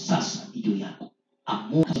 unamwambia sasa ni juu yako.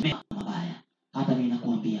 Amua mabaya. Hata mimi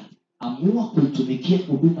nakuambia, amua kuitumikia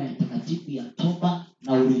huduma ya takatifu ya toba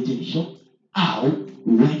na urejesho, au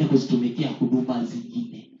uende kuzitumikia huduma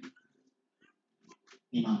zingine.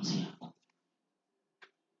 Ni maamuzi yako.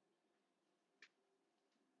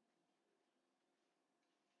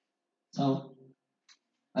 Sawa?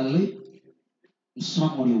 Haleluya.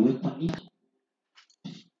 Msimamo uliowekwa ni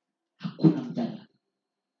hakuna mjadala.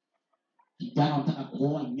 Kijana unataka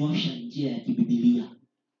kuoa, nyosha njia ya kibibilia.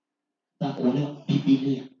 Unataka kuolewa,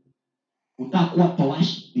 Biblia. Unataka kuwa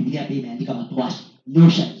towashi, Biblia pia imeandika matowashi.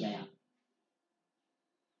 Nyosha njia yako.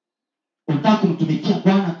 Unataka kumtumikia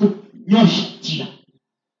Bwana tu, nyosha njia.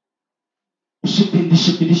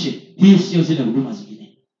 Usipindishe. Hii sio zile huduma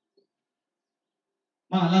zingine.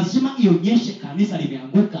 Maana lazima ionyeshe kanisa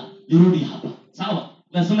limeanguka, lirudi hapa. Sawa?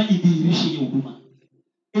 Lazima idhihirishe hiyo huduma.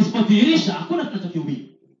 Isipodhihirisha hakuna tunachokihubiri.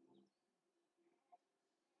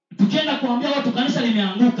 Tukienda kuambia watu kanisa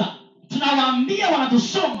limeanguka, tunawaambia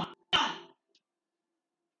wanatusoma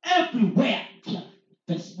everywhere.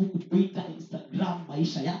 Facebook, Twitter, Instagram,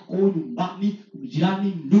 maisha yako nyumbani,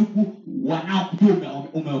 jirani, ndugu, wanaokujua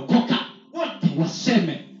umeokoka, wote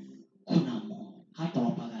waseme kuna Mungu. Hata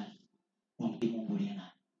wapagani wampe Mungu aliye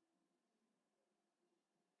naye.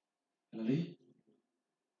 Haleluya.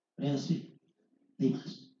 Leo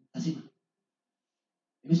lazima.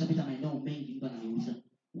 Nimeshapita maeneo mengi, mtu ananiuliza,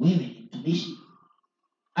 wewe ni mtumishi?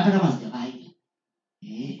 Hata kama sijawahi.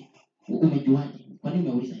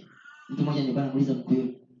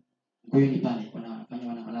 Mkuyuni pale wanafanya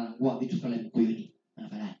wanalangua vitu pale Mkuyuni.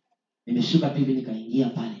 Wanafanya. Nimeshuka tu hivi nikaingia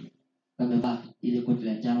pale. Kamevaa ile koti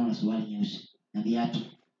la njano na suruali nyeusi na viatu.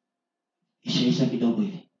 Ishaisha kidogo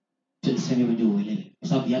hivi. Tuseme hivyo ndio uelewe. Kwa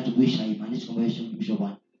sababu viatu kuisha hivi maanisha kwamba yeye sio mtumishi wa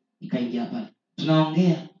Bwana. Nikaingia pale.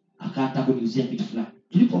 Tunaongea akaanza kuniuzia kitu fulani.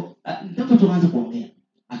 Ndipo tuanze kuongea.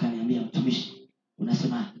 Akaniambia, mtumishi,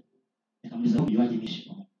 unasemaje? Nikamuuliza, unajuaje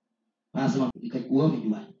mimi? Anasema nikakuwa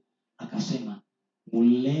umejuaje? Akasema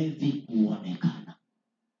mlevi huonekana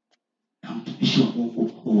na mtumishi wa Mungu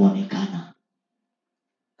huonekana.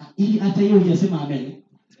 Ili hata hiyo hujasema amen.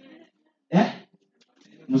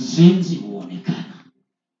 Mzinzi huonekana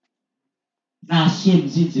na asiye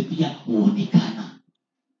mzinzi pia huonekana.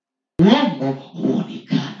 Uongo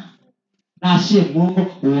huonekana na asiye mwongo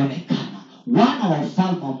huonekana. Wana wa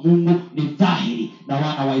ufalme wa Mungu ni dhahiri na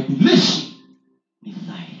wana wa ibilisi ni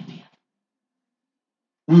dhahiri pia.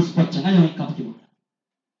 Usipochanganya weka hapo kimoja.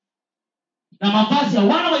 Na mavazi ya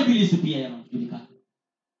wana wa ibilisi pia yanajulikana.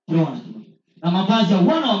 Kiona kimoja. Na mavazi ya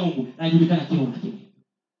wana wa Mungu yanajulikana kiona kimoja.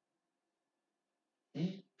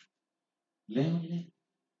 Leo ni leo.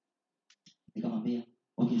 Nikamwambia,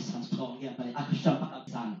 okay, sasa tutaongea pale. Akashapaka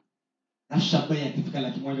sana. Akashapaya kifika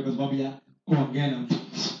laki moja kwa sababu ya kuongea na mtu.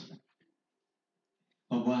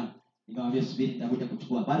 Bwana, nikamwambia subiri nitakuja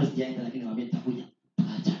kuchukua. Bado sijaenda lakini nikamwambia nitakuja.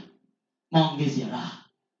 Acha. Maongezi ya raha.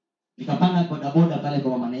 Nikapanda bodaboda pale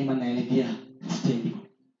kwa mama Neema naelekea stendi.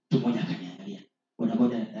 Mtu mmoja akaniangalia.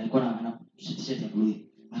 Bodaboda alikuwa ana t-shirt ya blue.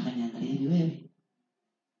 Akaniangalia hivi,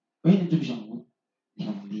 wewe ni mtumishi wa Mungu?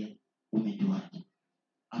 Nikamwambia, umejuaje?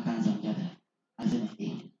 Akaanza mjadala. Anasema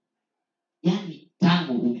yaani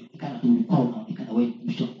tangu umekana tu ulikuwa unaonekana wewe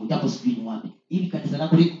mtumishi wa Mungu japo sijui ni wapi. Hivi kanisa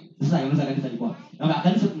lako liko sasa anaweza kanisa liko wapi? Na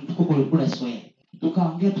kanisa tuko kule Soe.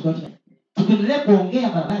 Tukaongea tukaendelea kuongea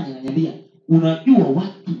barabarani ananiambia, unajua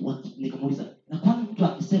watu nikamuuliza, na kwani mtu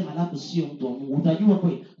akisema alafu sio mtu wa Mungu utajua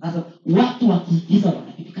kweli? Sasa watu wakiigiza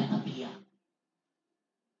wanajulikana pia.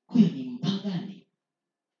 Huyo ni mpagani.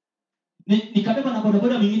 Nikabeba na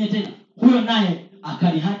bodaboda mwingine tena. Huyo naye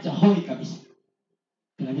akaniacha hoi kabisa.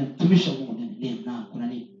 Kaniambia, mtumishi wa Mungu ndio na kuna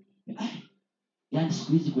nini? Yaani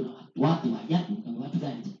siku hizi kuna watu wa ajabu. Kama watu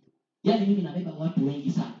gani? Yaani mimi nabeba watu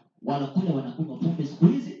wengi sana. Wala kule wanakunywa pombe siku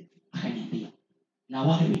hizi. Akaniambia, na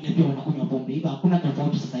wale wengine pia wanakunywa pombe. Hivi hakuna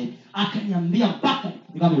tofauti sasa hivi. Akaniambia mpaka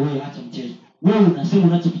nikamwambia, wewe acha mchezo. Wewe unasema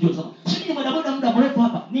unachokijua sasa. Sisi bodaboda muda mrefu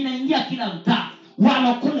hapa. Ninaingia kila mtaa.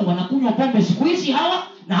 Wala kule wanakunywa pombe siku hizi hawa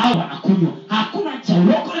na hao wanakunywa. Hakuna cha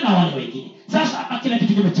ulokole na wale wengine. Sasa hapa kila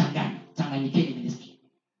kitu kimechanganya. Changanyikeni ministry.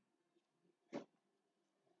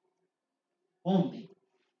 Pombe.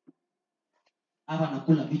 Hapa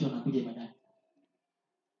nakula vitu anakuja ibadani.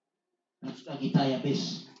 Nachukua gitaa ya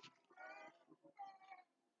bass.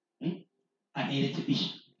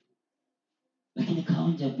 Anirekebisha. Lakini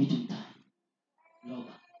kaonja vitu mtaani.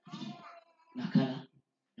 Loba. Nakala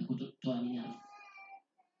na kutoa nini hapo.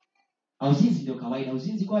 Uzinzi ndio kawaida.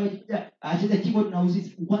 Uzinzi kwa acheza keyboard na uzinzi.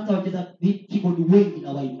 Kwanza wacheza keyboard wengi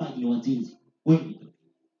na waimbaji ni wazinzi. Wengi.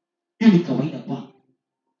 Hiyo ni kawaida kwa.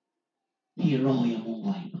 Hii roho ya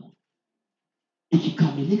Mungu haipo.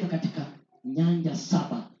 Ikikamilika katika nyanja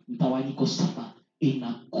 7, mtawanyiko 7,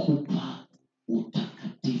 inakupa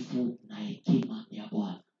utakatifu na hekima ya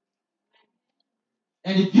Bwana.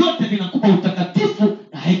 Yaani vyote vinakupa utakatifu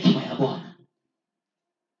na hekima ya Bwana.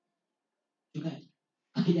 Tukaje?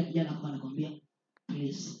 Akija kijana kwa anakuambia,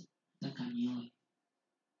 please nataka nioe.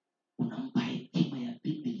 Unampa hekima ya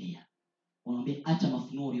Biblia. Unamwambia acha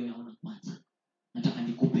mafunuo uliyoyaona kwanza. Nataka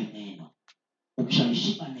nikupe neno.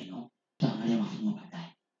 Ukishalishika neno, utaangalia mafunuo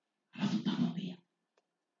baadaye. Alafu utamwambia.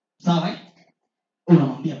 Sawa?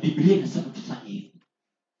 Unamwambia Biblia inasema tufanye hivi.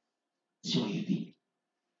 Sio hivi.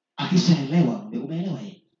 Akishaelewa, umeelewa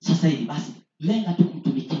yeye. Sasa hivi basi lenga tu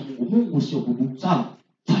kumtumikia Mungu. Mungu sio bubu. Sawa?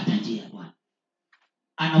 Fuata njia ya Bwana.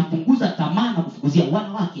 Anapunguza tamaa na kufukuzia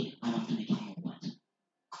wana wake, anamtumikia Mungu kwanza.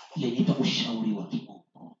 Ile inaitwa ushauri wa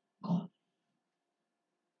kimungu. God.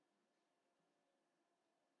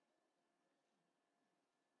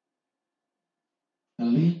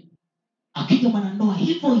 Haleluya. Akija mwanandoa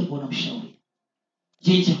hivyo hivyo na mshauri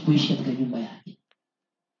jinsi ya kuishi katika nyumba yake.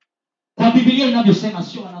 Kwa Biblia inavyosema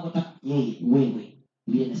sio anavyotaka yeye, wewe.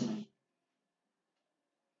 Biblia inasema nini?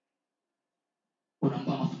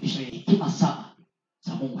 Unampa mafundisho ya hekima 7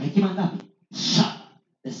 za Mungu. Hekima ngapi? 7.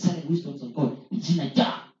 The 7 wisdoms of God.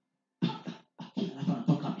 Zinajaa. Akina hapa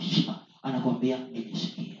anatoka ameshiba, anakuambia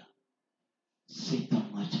nimesikia.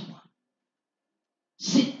 Sitamwacha Bwana.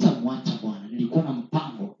 Sitamwacha Bwana. Nilikuwa na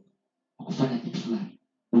mpango wa kufanya kitu fulani.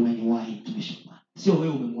 Umeniwahi mtumishi wa Bwana. Sio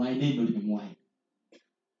wewe umemwahi, neno limemwahi.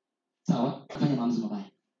 Sawa? Fanya maamuzi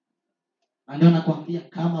mabaya. Na ndio nakwambia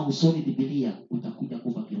kama usomi Biblia utakuja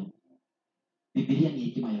kufa kiroho. Biblia ni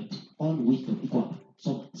hekima yote. All wisdom iko hapa.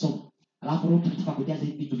 Soma. Alafu Roho Mtakatifu akujaze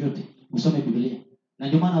hivi vitu vyote. Usome Biblia. Na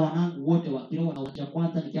ndio maana wanangu wote wa kiroho na wacha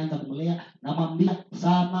kwanza nikianza kumlea namwambia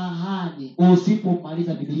samahani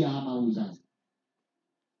usipomaliza Biblia hama uzazi.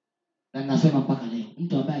 Na nasema mpaka leo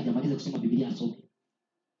mtu ambaye hajamaliza kusoma Biblia asome.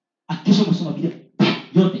 Akisha kusoma Biblia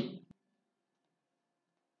yote.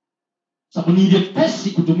 Sababu ni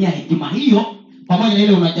vyepesi kutumia hekima hiyo pamoja na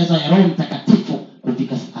ile unajaza ya Roho Mtakatifu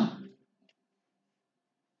kufika sana.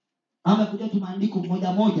 Ama kuja tu maandiko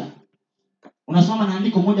moja. Unasoma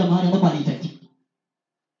maandiko moja mahali ambapo halihitajiki.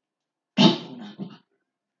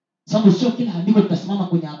 Sababu sio kila andiko litasimama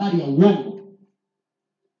kwenye habari ya uongo.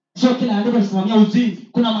 Sio kila andiko litasimamia uzinzi.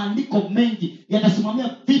 Kuna maandiko mengi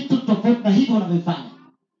yatasimamia vitu tofauti na hivyo unavyofanya.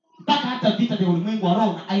 Mpaka hata vita vya ulimwengu wa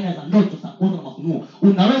roho na aina za ndoto za kuona na mafunuo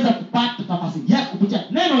unaweza kupata tafasiri yako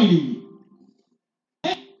kupitia neno hili.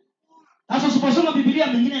 Sasa usiposoma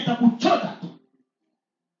Biblia mengine itakuchota tu.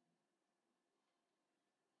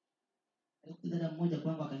 Dada mmoja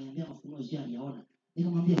kwangu akaniambia mafunuo sio aliyaona.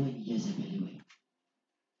 Nikamwambia wewe ni Jezebeli wewe.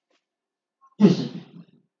 Jezebeli.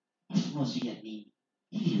 Mafunuo sio ya nini?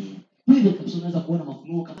 Hivi wewe kabisa unaweza kuona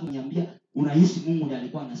mafunuo kama unaniambia unahisi Mungu ndiye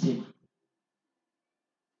alikuwa anasema.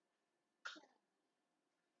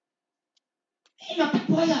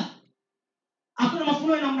 Inapokuwa hakuna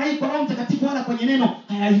mafunuo namna hii kwa Roho Mtakatifu wala kwenye neno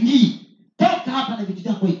hayaingii. Toka hapa na vitu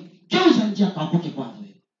vyako hivi. Geuza njia kaokoke kwanza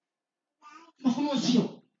wewe. Mafunuo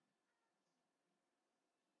sio.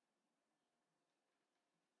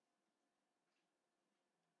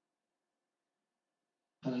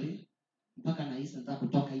 Haleluya. Mpaka na hisi nataka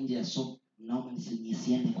kutoka nje ya somo. Naomba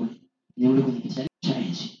nisiende kule. Ni ule kwenye kiti cha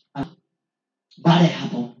enzi. Baada ya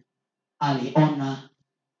hapo aliona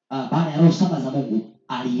baada ya roho saba za Mungu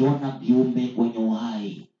aliona viumbe wenye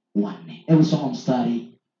uhai wanne. Hebu soma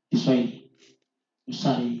mstari Kiswahili.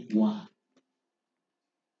 Mstari wa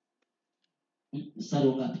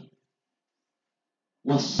ngapi?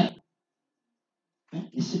 Wa sita.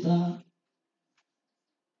 Ni sita.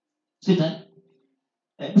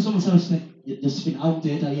 Hebu soma mstari wa sita. Josephine au mtu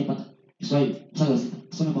yeyote aliyepata Kiswahili. Mstari wa sita.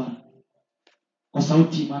 Soma bwana. Kwa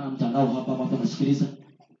sauti maana mtandao hapa watu wanasikiliza.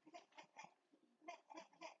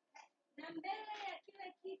 Na mbele ya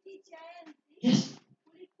kile kiti cha enzi. Yes.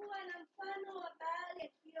 Kulikuwa na mfano wa bahari ya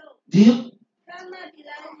kioo. Ndio. Kama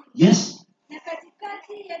bilauri. Yes. Na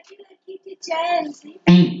katikati ya kile kiti cha enzi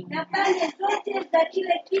na pande zote za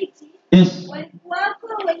kile kiti yes, walikuwako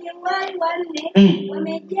wenye uhai wanne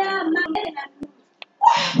wamejaa mambe na nuru.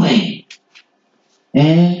 Wewe.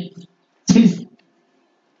 Sikiliza.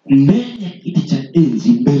 Mbele ya kiti cha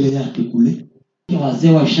enzi mbele yake kule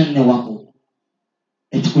wazee wa shane wako.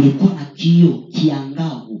 Kulikuwa na kioo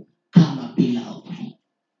kiangavu kama bilauri.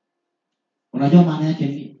 Unajua maana yake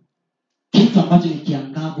nini? Kitu ambacho ni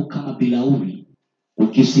kiangavu kama bilauri,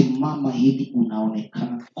 ukisimama hivi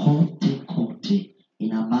unaonekana kote.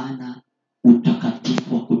 Ina maana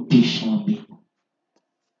utakatifu wa kutisha wa mbingu.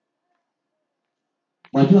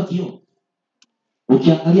 Unajua kioo?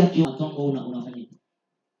 Ukiangalia kioo matongo unafanya.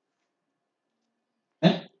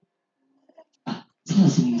 Sasa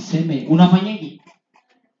simseme unafanyaje?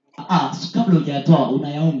 Kabla hujatoa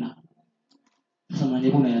unayaona. Sasa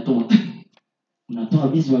unajaribu unayatoa. Unatoa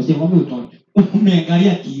bizi wazee wame utoe.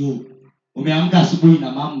 Umeangalia kioo. Umeamka asubuhi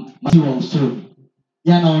na maziwa usoni.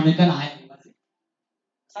 Yanaonekana haya.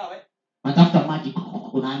 Sawa eh? Matafuta maji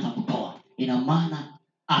unaanza kutoa. Ina maana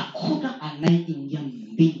hakuna anayeingia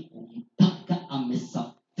mbingu mpaka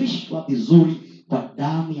amesafishwa vizuri kwa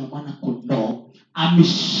damu ya mwana kondoo.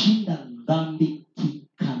 Ameshinda dhambi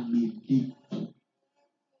kikamilifu.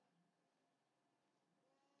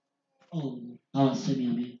 Hawasemi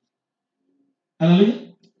amen. Haleluya.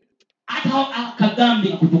 Hata akadhambi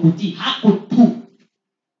kutukutii hako tu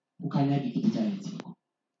ukanyagi kiti cha enzi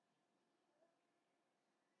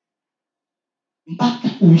mpaka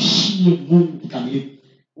uishie Mungu kikamilifu.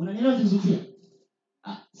 Unanielewa vizuri?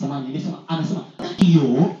 Samahani nimesema anasema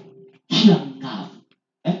hiyo kiangavu.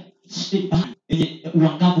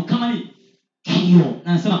 Uangavu kama ni kioo. Na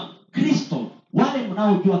anasema Kristo, wale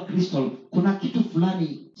mnaojua Kristo, kuna kitu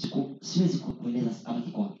fulani siwezi kukueleza ama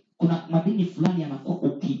kiko. Kuna madini fulani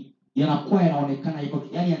yanakuwa yanaonekana iko,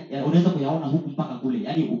 yani unaweza kuyaona huku mpaka kule.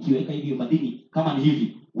 Yani ukiweka hivi madini kama ni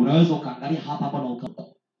hivi, unaweza ukaangalia hapa na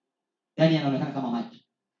ukao. Yani yanaonekana kama maji.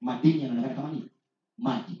 Madini yanaonekana kama ni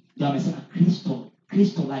maji. Ndio amesema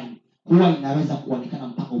Kristo line huwa inaweza kuonekana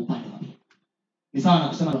mpaka upande wa pili. Ni sawa na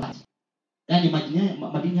kusema roho. Yani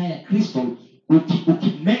madini haya ya Kristo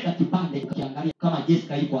ukimega kipande ukiangalia kama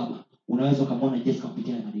Jessica yuko hapa, unaweza ukamwona Jessica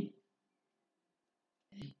kupitia madini.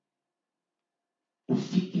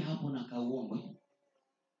 ufike hapo na kauongo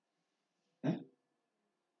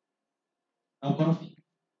au korofi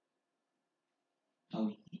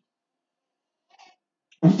au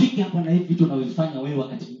ufike hapo na hivi vitu unavyofanya wewe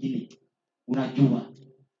wakati mwingine unajua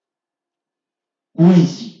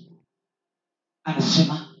huwezi.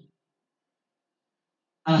 Anasema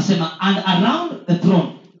and around the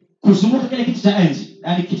throne, kuzunguka kile kiti cha enzi,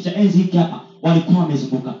 yani kiti cha enzi hiki hapa walikuwa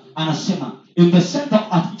wamezunguka. Anasema in the center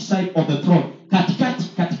at each side of the throne,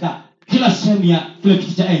 katika kila sehemu ya kile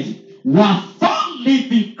kiti cha enzi were 4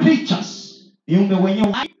 living creatures, viumbe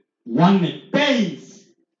wenyewe wanne, beings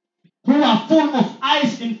who are full of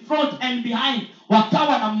eyes in front and behind,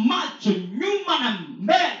 wakawa na macho nyuma na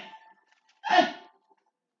mbele.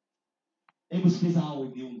 Hebu sikiliza hao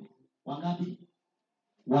viumbe wangapi?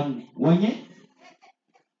 Wanne. Wenye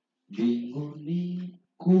mbinguni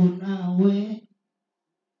kunawe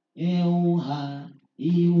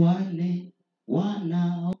uhai wanne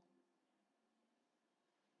wanao.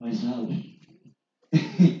 Wazao.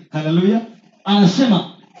 Hallelujah.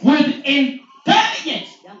 Anasema with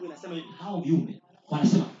intelligence. Yangu inasema hao viumbe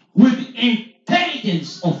wanasema with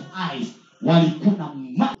intelligence of eyes, walikuwa na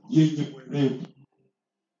macho yenye mwerevu.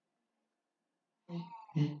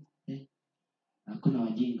 Hakuna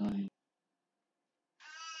wajinga wale.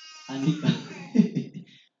 Andika.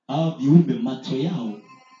 Hao viumbe macho yao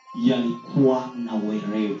yalikuwa na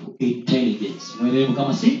werevu, intelligence. Werevu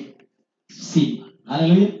kama simba.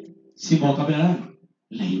 Hallelujah. Simba wa kabila nani?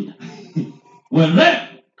 La Yuda.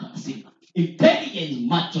 Werevu kama simba. Intelligence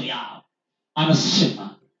macho yao.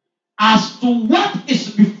 Anasema as to what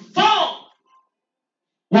is before.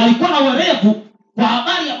 Walikuwa na werevu kwa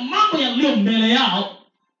habari ya mambo yaliyo mbele yao,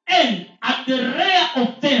 and at the rear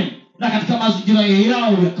of them, na katika mazingira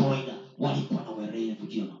yao ya kawaida walikuwa na werevu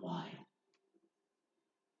juu ya mambo hayo.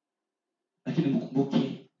 Lakini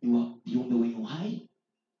mkumbuke ni wa viumbe wenye uhai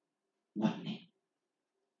wanne.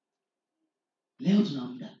 Leo tuna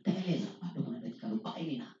muda tekeleza, bado kuna dakika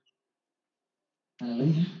 40 na.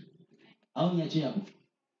 Haleluya. Au niache hapo.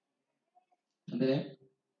 Endelee.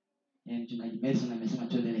 Mchungaji Mason amesema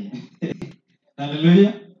tuendelee.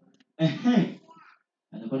 Haleluya.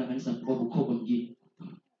 Atakuwa na kanisa kubwa Bukoba mjini.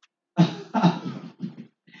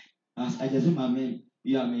 Hajasema amen.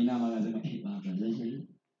 Pia ameinama akasema baba sasa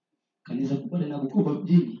kanisa kubwa na Bukoba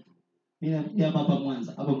mjini. Mimi napitia hapa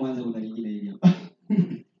Mwanza. Hapa Mwanza kuna lingine hili hapa.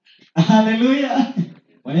 Haleluya.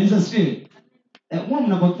 Wanaweza sisi. Mwa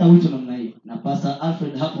mnapokea wito namna hiyo. Na Pastor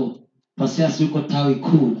Alfred hapo Pasiasi yuko tawi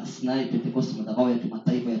kuu la Sinai Pentecost madhabahu ya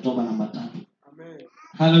kimataifa ya toba namba 3. Amen.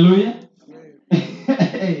 Haleluya.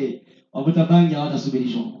 Amen. Wabuta bangi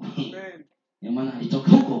hawatasubirishwa. Amen. Ya maana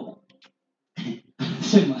alitoka huko.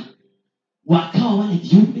 Sema wakawa wale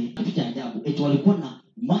viumbe katika ajabu eti walikuwa na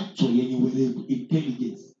macho yenye werevu,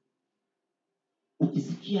 intelligence.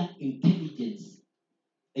 Ukisikia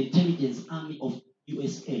intelligence army of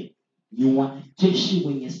USA ni wanajeshi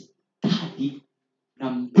wenye stadi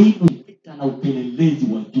na mbinu na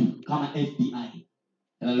upelelezi wa juu kama FBI.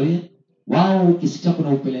 Haleluya. Wao ukisikia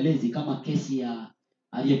kuna upelelezi kama kesi ya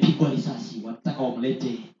aliyepigwa risasi, wanataka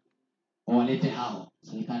wawalete hao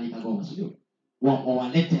serikali Kagoma, sio?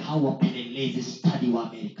 Wawalete hao wapelelezi stadi wa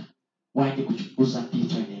Amerika waje kuchunguza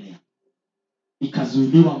kilichoendelea.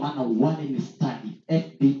 Ikazuiliwa maana wale ni stadi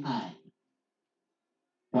FBI.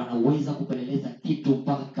 Wanaweza kupeleleza kitu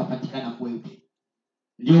mpaka kikapatikana kweupe.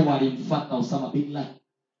 Ndio walimfuata Osama bin Laden.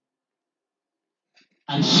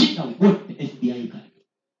 Alishika wote FBI kali.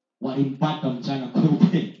 Walimpata mchana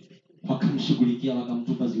kweupe. Wakamshughulikia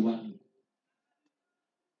wakamtupa ziwani.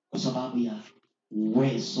 Kwa sababu ya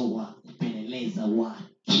uwezo wa kupeleleza wa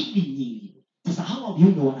akili nyingi. Sasa hawa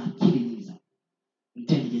viumbe wana akili nyingi sana.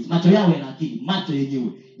 Intelligence. Macho yao yana akili. Macho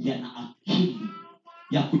yenyewe yana akili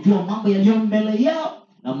ya kujua mambo yaliyo mbele yao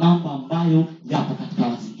na mambo ambayo yapo katika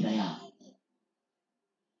mazingira yao.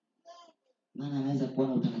 Nani anaweza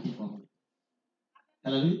kuona utakatifu wa Mungu?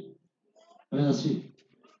 Haleluya. Bwana asifiwe.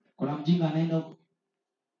 Kuna mjinga anaenda huko.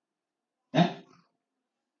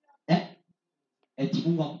 Eti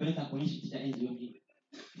Mungu akupeleka kwenye kiti cha enzi wewe mjinga.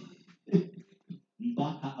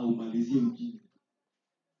 Mpaka aumalizie ujinga.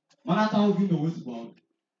 Maana hata hao viumbe huwezi kuwaona.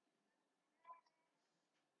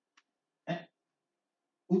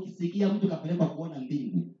 Ukisikia mtu kapelekwa kuona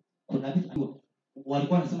mbingu, kuna vitu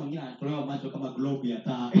walikuwa wanasema mimi anatolewa macho kama globe ya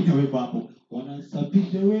taa inawekwa hapo.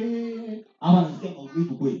 Wanasafisha wewe. Hawa wanasikia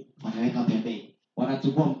maumivu kweli. Wanaweka pembeni.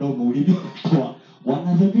 Wanachukua mdomo ulivyotoa.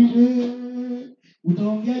 Wanasafisha.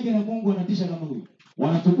 Utaongeaje na Mungu anatisha kama huyu?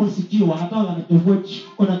 Wanachukua sikio,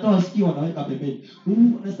 wanatoa sikio wanaweka pembeni.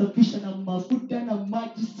 Wanasafisha na mafuta na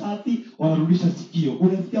maji safi, wanarudisha sikio.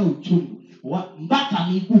 Unasikia uchungu. Mpaka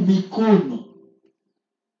miguu, mikono.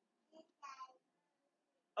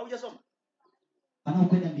 Haujasoma?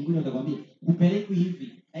 Wanaokwenda mbinguni watakwambia upelekwi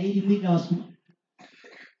hivi na ili mwili na wasukuma.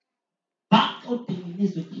 Mpaka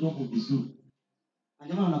utengenezwe kiroho vizuri.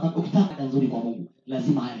 Ndio maana unakwambia ukitaka dada nzuri kwa Mungu,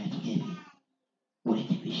 lazima haya yatokee pia.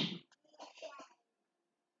 Urekebishe.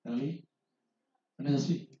 Ndio? Unaweza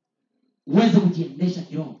sisi uweze kujiendesha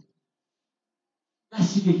kiroho. Na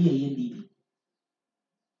sivyo hii haiendi hivi.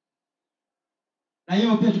 Na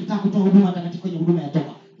hiyo pia tukitaka kutoa huduma takatifu kwenye huduma ya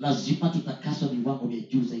toba, lazima tutakaswa viwango vya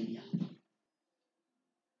juu zaidi hapo.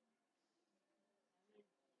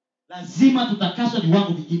 Lazima tutakaswa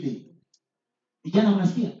viwango vingine. Vijana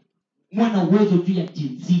mnasikia? Mwe na uwezo juu ya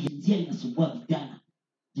jinsia. Jinsia inasumbua vijana.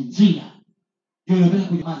 Jinsia. Ndio inataka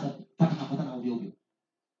kunyamaza patana ovyo ovyo.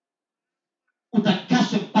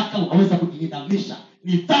 Utakaswe mpaka unaweza kujidhamisha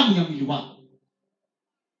nidhamu ya mwili wako.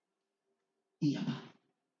 Hii hapa.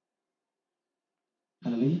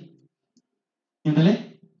 Haleluya.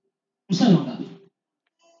 Endelee. Mstari wa ngapi?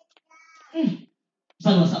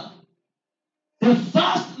 Mstari wa 7. The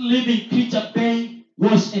first living creature being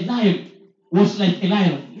was a lion. Was like a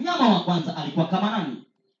lion. Mnyama wa kwanza alikuwa kama nani?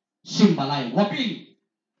 Simba, lion. Wa pili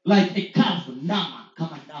like a calf, ndama,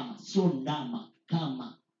 kama ndama, sio ndama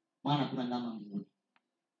kama, maana kuna ndama mbinguni.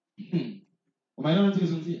 Umeelewa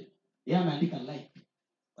ninachozungumzia? Yeye ameandika like.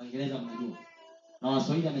 Kwa Kiingereza mnajua. Na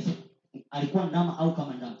Waswahili amesema alikuwa ndama au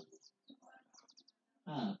kama ndama.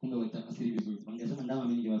 Kumbe watafasiri vizuri. Wangesema ndama,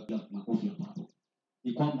 mimi ningewapiga makofi hapo.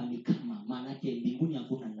 Ni kwamba ni kama, maana yake mbinguni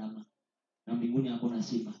hakuna ndama na mbinguni hakuna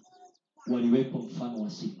simba. Waliwepo mfano wa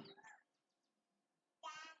simba.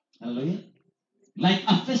 Haleluya. Like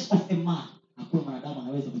a face of a man. Hakuna mwanadamu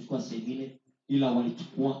anaweza kuchukua sehemu ile, ila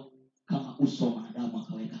walichukua kama uso wa mwanadamu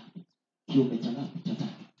akaweka hapo. Kiumbe cha ngapi? Cha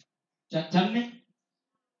tatu. Cha nne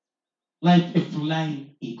like a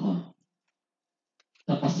flying eagle.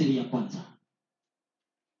 Tafsiri ya kwanza.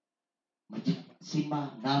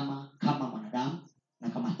 Simba, ndama, kama mwanadamu na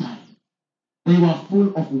kama tai. They were full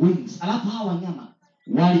of wings. Alafu hawa wanyama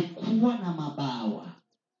walikuwa na mabawa.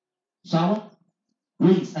 Sawa?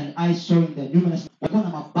 Wings and eyes showing the numerous. Walikuwa na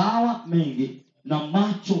mabawa mengi na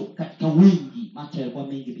macho katika wingi. Macho yalikuwa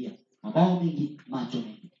mengi pia. Mabawa mengi, macho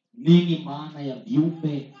mengi. Nini maana ya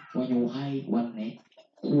viumbe wenye uhai wanne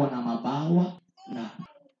kuwa na mabawa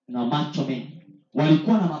na macho mengi?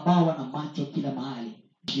 Walikuwa na mabawa na macho kila mahali.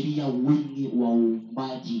 Kuashiria wingi wa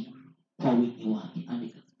uumbaji kwa wingi wake.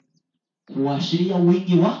 Andika. Kuashiria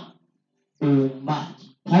wingi wa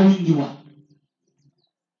uumbaji kwa wingi wake.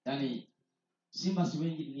 Yaani simba si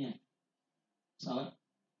wengi duniani. Sawa?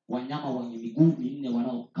 Wanyama wenye miguu minne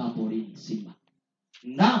wanaokaa porini, simba.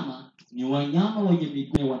 Ndama ni wanyama wenye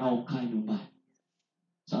miguu wanaokaa nyumbani.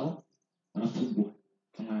 Sawa? Wanafugwa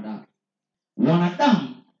kama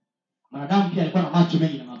wanadamu. Wanadamu pia alikuwa na macho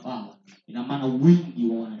mengi na mabawa. Ina maana wingi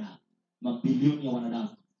wa wanadamu. Mabilioni ya wanadamu.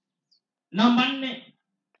 Namba 4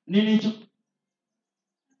 nini hicho?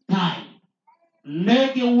 Tai.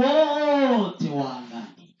 Ndege wote wa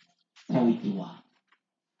angani kwa wingi wao.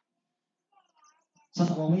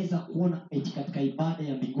 Sasa waweza kuona eti katika ibada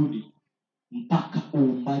ya mbinguni mpaka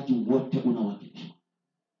uumbaji wote unawakilishwa.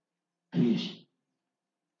 Creation.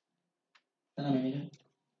 Sana mimi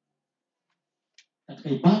katika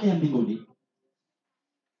ibada ya mbinguni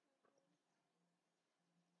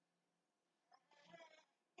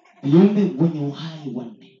viumbe wenye uhai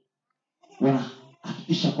wanne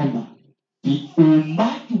wanahakikisha kwamba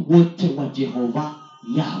uumbaji wote wa Jehova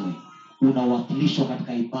Yawe unawakilishwa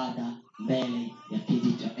katika ibada mbele ya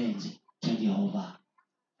kiti cha enzi cha Jehova.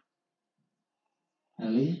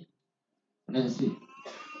 Haleluya. Unaweza si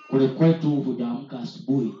kule kwetu hujaamka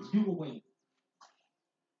asubuhi, sio kweli.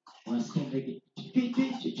 Unasikia ndege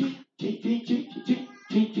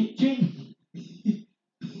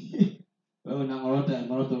wewe na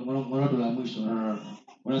ngoroto la mwisho.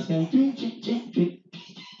 Unasikia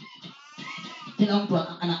kila mtu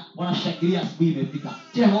wanashangilia asubuhi imefika.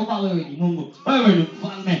 Jehova wewe ni Mungu. Wewe ni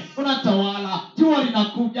mfalme. Unatawala. Jua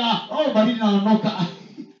linakuja. Baridi linaondoka.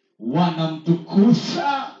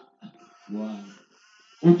 Wanamtukuza Bwana.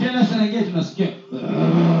 Ukienda Serengeti tunasikia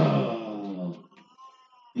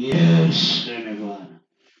yes, ni Bwana.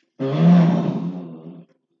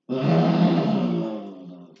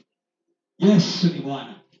 Yes, ni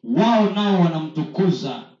Bwana. Wao nao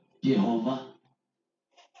wanamtukuza Jehova.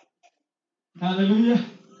 Haleluya.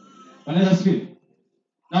 Wanaweza sikia.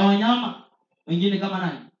 Na wanyama wengine kama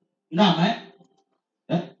nani? Ndama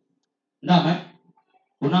Ndama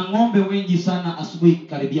Kuna ng'ombe wengi sana asubuhi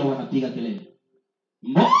karibia wanapiga kelele.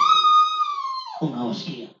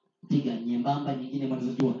 Unawasikia. Piga nyembamba, nyingine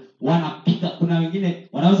mwanazojua. Wanapiga, kuna wengine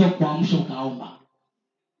wanaweza kuamsha ukaomba.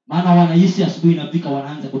 Maana wanahisi asubuhi inafika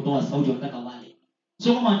wanaanza kutoa sauti wanataka wale.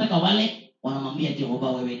 Sio kama wanataka wale wanamwambia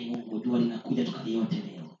Jehova wewe ni Mungu, jua linakuja tukaliote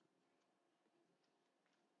leo.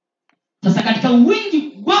 Sasa katika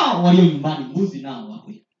wingi wao walio nyumbani, mbuzi nao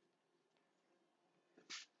wako.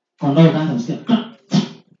 Kondoo utaanza kusikia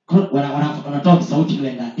wanatoa sauti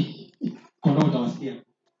ile ndani. Kondoo utawasikia.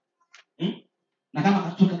 Na kama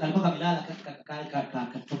katoka kalikuwa kamelala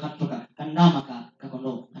katoka kandama ka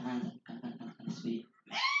kondoo anaanza kanasubiri.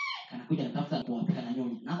 Kanakuja kutafuta kuwapika na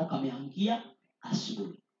nyonyi. Nako kameangia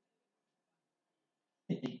asubuhi.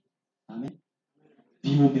 Amen.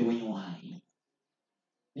 Viumbe wenye uhai.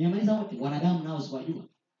 Nimemaliza wote, wanadamu nao siwajua.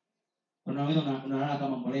 Unaweza unalala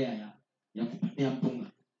kama mbolea ya kupatia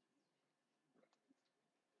mpunga.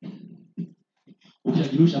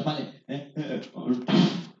 Ukijirusha pale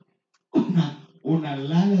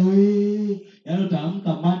unalala wewe, yaani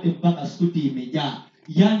utaamka mate mpaka suti imejaa,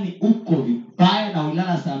 yaani uko vibaya. Na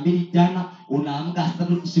ulala saa 2 jana, unaamka saa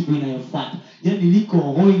 3 siku inayofuata, yaani liko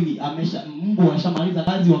hoili. Mbu washamaliza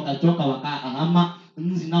kazi wakachoka wakaahama,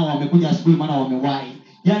 nzi nao wamekuja asubuhi maana wamewahi,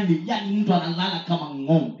 yaani mtu analala kama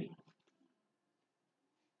ng'ombe.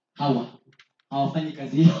 Hawafanyi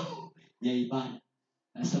kazi yao ya ibada.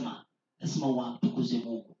 Nasema watukuze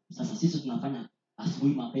Mungu. Sasa sisi tunafanya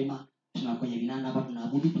asubuhi mapema, tuna kwenye vinanda hapa,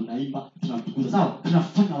 tunaabudu, tunaimba, tunamtukuza. Sawa?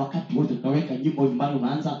 Tunafanya wakati wote, tunaweka nyimbo nyumbani,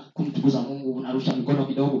 unaanza kumtukuza Mungu, unarusha mikono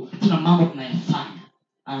kidogo. Tuna mambo tunayafanya.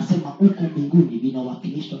 Anasema huko mbinguni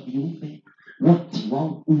vinawakilishwa viumbe wote,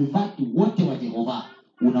 wao uumbaji wote wa Jehova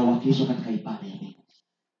unawakilishwa katika ibada ya Mungu.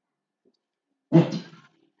 Wote.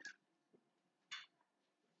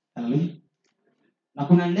 Haleluya. Na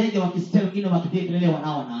kuna ndege wakisikia wengine wakipiga kelele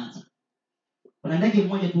wanaanza. Kuna ndege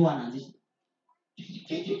mmoja tu anaanzisha.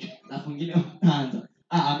 Na mwingine anaanza.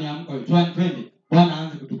 Ameamka twende. Bwana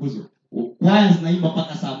aanze kutukuzwa. Kwaya zinaimba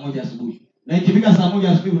mpaka saa 1 asubuhi. Na ikifika saa 1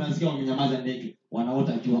 asubuhi unasikia wamenyamaza ndege,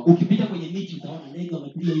 wanaota jua. Ukipita kwenye miti utaona ndege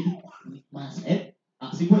wametulia hivi.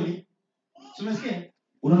 Si kweli? Unasikia?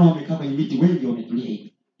 Unaona wamekaa kwenye miti wengi wametulia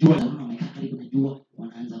hivi. Jua unaona wamekaa karibu na jua,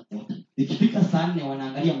 wanaanza kuota. Ikifika saa 4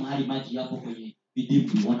 wanaangalia mahali maji yapo kwenye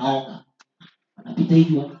vidimbwi, wanaoga. Wanapita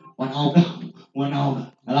hivi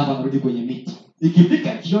wanaoga. Alafu wanarudi kwenye miti.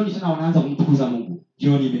 Ikifika jioni sana wanaanza kumtukuza Mungu.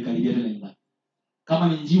 Jioni imekaribia tena nyumbani. Kama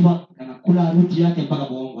ni njiwa anakula ruti yake mpaka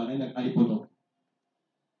Bongo anaenda alipotoka.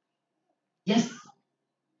 Yes.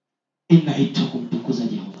 Inaitwa kumtukuza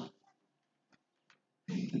Jehova.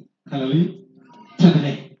 Haleluya.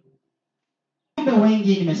 Tuendelee. Viumbe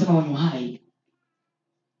wengi nimesema wenye uhai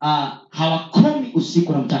hawakomi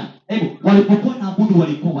usiku na mchana. Hebu walipokuwa na abudu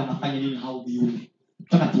walikuwa wanafanya nini hao viumbe?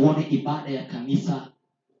 Tunataka tuone ibada ya kanisa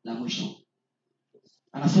la mwisho.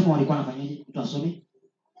 Anasema walikuwa wanafanyaje? Mtu asome.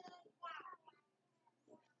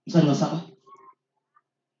 Mstari wa 7.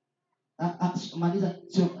 Maliza.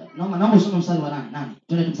 Sio, naomba usome mstari wa 8. Nani?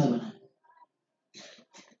 Twende tu mstari wa 8.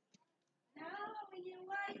 Na hao wenye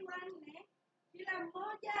uhai wanne, kila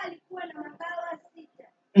mmoja alikuwa na mabawa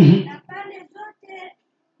 6. Na pande zote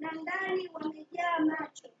na ndani wamejaa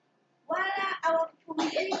macho, wala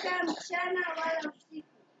hawakupumzika mchana wala usiku,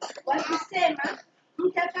 wakisema,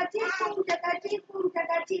 Mtakatifu, mtakatifu,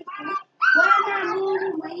 mtakatifu, Bwana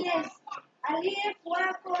Mungu Mwenyezi,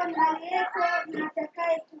 aliyekuwako na aliyeko na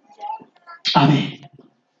atakayekuja. Amen.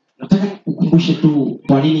 Nataka ukumbushe tu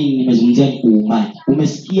kwa nini nimezungumzia ni uumbaji.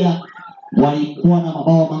 Umesikia walikuwa na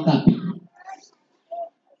mabawa mangapi?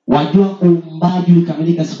 Wajua uumbaji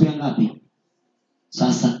ulikamilika siku ya ngapi?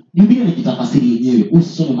 Sasa Biblia inajitafasiri yenyewe,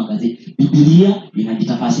 usisome magazeti. Biblia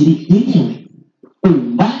inajitafasiri yenyewe.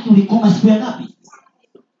 Uumbaji ulikoma siku ya ngapi?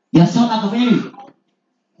 Ya 7 akafanya nini?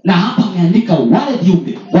 Na hapa ameandika wale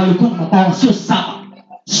viumbe walikuwa na mabawa sio 7,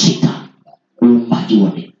 6. Uumbaji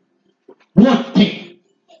wote.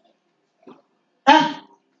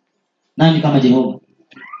 Nani kama Jehova?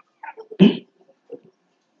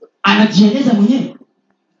 Anajieleza mwenyewe.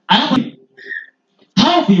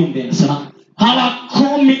 Hao viumbe anasema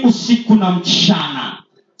hawakomi usiku na mchana.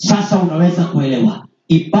 Sasa unaweza kuelewa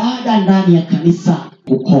ibada ndani ya kanisa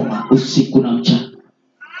kukoma usiku na mchana.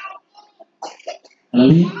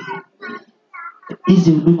 Haleluya.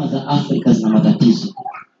 Hizi huduma za Afrika zina matatizo.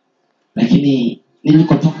 Lakini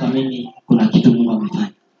nilikotoka mimi kuna kitu Mungu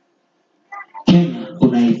amefanya. Kenya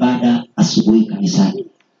kuna ibada asubuhi kanisani.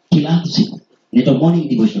 Kila siku. Inaitwa morning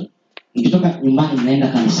devotion. Nikitoka nyumbani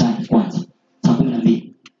naenda kanisani kwanza saa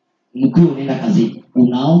 12. Mkuu unaenda kazini.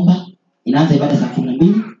 Unaomba, inaanza ibada saa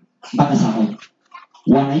 12 mpaka saa 1.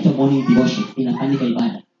 Wanaitwa morning devotion. Inafanyika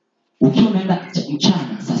ibada. Ukiwa unaenda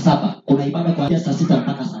mchana saa 7, kuna ibada kuanzia saa 6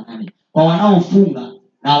 mpaka saa 8. Kwa wanaofunga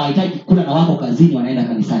na hawahitaji kula na wako kazini wanaenda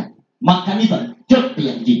kanisani. Makanisa yote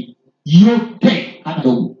ya mjini. Yote hata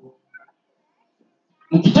dogo.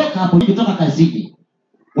 Mkitoka hapo, nikitoka kazini,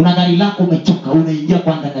 Una gari lako umechoka, unaingia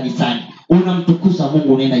kwanza kanisani, unamtukuza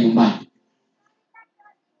Mungu, unaenda nyumbani.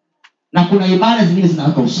 Na kuna ibada zingine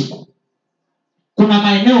zinaweka usiku. Kuna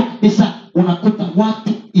maeneo kabisa unakuta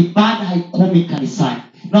watu ibada haikomi kanisani.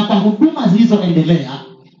 Na kwa huduma zilizoendelea,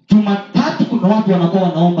 Jumatatu kuna watu wanakuwa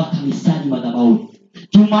wanaomba kanisani madhabahuni.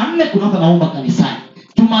 Jumanne kuna watu wanaomba kanisani.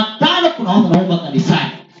 Jumatano kuna watu wanaomba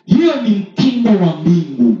kanisani. Hiyo ni mtindo wa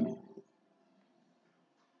mbingu.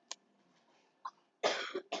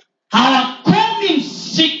 Hawakomi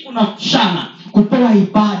usiku na mchana kutoa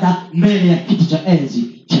ibada mbele ya kiti cha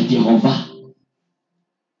enzi cha Jehova.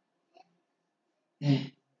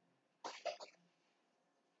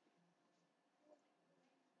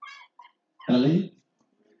 Haleluya.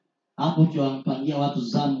 Hapo tuampangia watu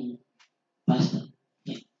zamu pastor.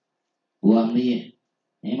 Uambie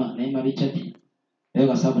Neema Richard. Leo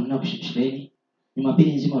kwa sababu nina kushiriki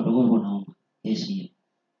Jumapili nzima utakuwa unaomba. Yes hiyo.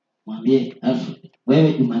 Mwambie Alfred,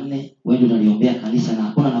 wewe Jumanne wewe ndio unaliombea kanisa na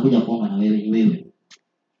hakuna anakuja kuomba na wewe, ni wewe.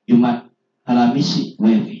 Alhamisi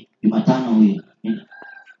wewe, Jumatano huyo.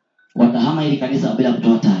 Watahama ili kanisa bila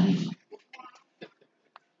kutoa taarifa.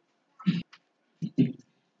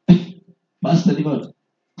 Pastor Divot,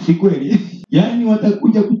 si kweli? Yaani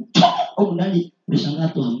watakuja kutoka huko ndani, umeshangaa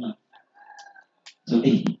tu hamna. So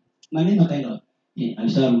maneno kaenda.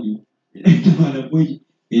 Alisharudi. Tunaona poji.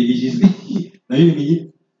 ABC. Na yule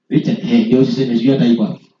mwingine Richard, yeye usiseme sijui hata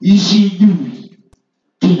iko. Isijui.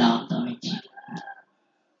 Kila mtu amechika.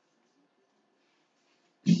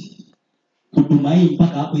 Huduma hii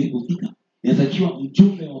mpaka hapo ilipofika, inatakiwa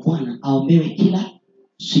mjumbe wa Bwana aombewe kila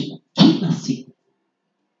siku. Kila siku.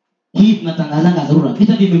 Hii tunatangazanga dharura.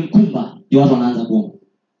 Vita vimemkumba, ndio watu wanaanza kuomba.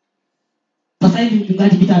 Sasa hivi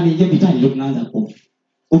mchungaji vita ameingia vitani, ndio tunaanza kuomba.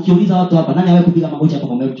 Ukiuliza watu hapa, nani hawahi kupiga magoti hapa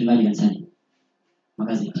kwa mchungaji kanisani?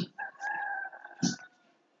 Magazeti.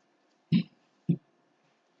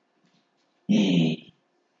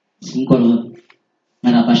 Simkolo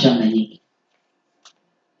na bashanda nyingi.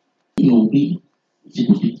 Hiyo ubii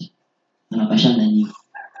sikupiti. Na bashanda nyingi.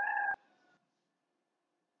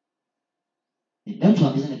 Leo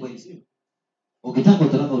tuambizane kweli sio? Ukitaka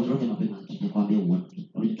utoroke mapema, nitakwambia uone.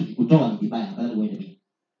 Ukikutoa ni vibaya, bali uende.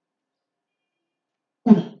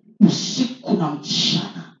 Kuna usiku na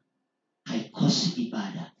mchana haikosi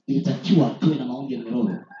ibada. Inatakiwa tuwe na maombi ya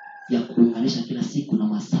kiroho ya kuunganisha kila siku na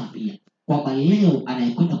masaa pia. Kwamba leo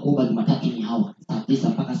anayekwenda kuomba Jumatatu ni hawa saa 9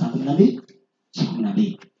 mpaka saa 12, saa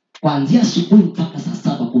 12. Kuanzia asubuhi mpaka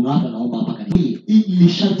saa 7 kuna watu wanaomba hapa kanisa. Hii ni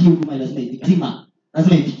sharti huduma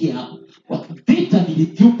lazima ifikie hapo. Vita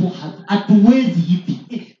vilivyopo hatuwezi hivi.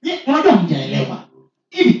 Unajua mjaelewa.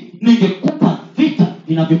 Hivi ningekupa vita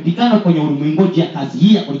vinavyopigana kwenye ulimwengu ya kazi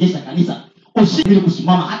hii ya kurejesha kanisa, usije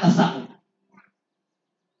kusimama hata saa.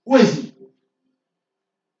 Uwezi.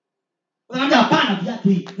 Unaambia hapana viatu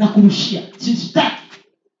hii na kurushia. Sitaki.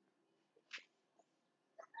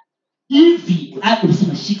 Hivi hapo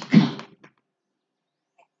unasema shika.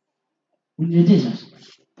 Unirejesha.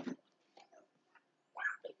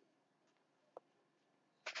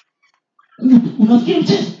 Unafikiri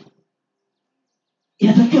mchezo?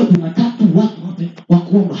 Inatakiwa Jumatatu watu wote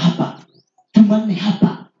wakuomba hapa. Jumanne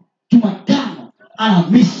hapa. Jumatano,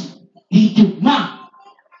 Alhamisi, Ijumaa.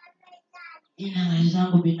 Ina kazi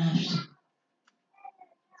zangu binafsi.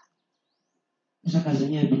 Sasa kazi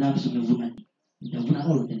yenyewe binafsi umevuna. Utavuna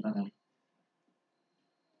roho mpaka.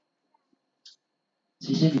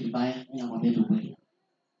 Sisemi vibaya, ninamwambia tu kweli.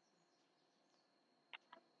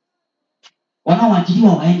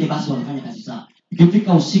 Wanaoajiriwa waende basi wanafanya kazi zao.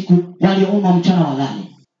 Ikifika usiku waliomba mchana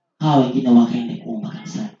walale. Hao wengine wakaende kuomba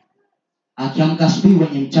kanisani. Akiamka asubuhi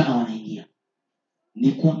wenye mchana wanaingia.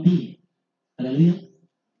 Nikwambie, haleluya.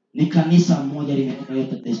 Ni kanisa moja limetoka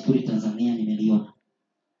yote desturi Tanzania nimeliona.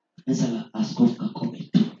 Kanisa la Askofu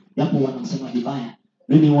Kakobe. Japo wanasema vibaya,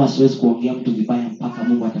 mimi huwa siwezi kuongea mtu vibaya mpaka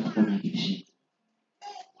Mungu atakaponihakikishia.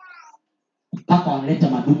 Mpaka wanaleta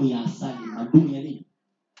madumu ya asali, madumu ya nini?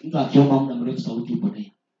 Mtu akiomba muda mrefu sauti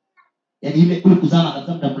ipotea. Yaani ile kule kuzama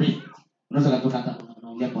kabisa muda mrefu. Unaweza kutoka hata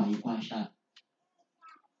unaongea kwa ishara.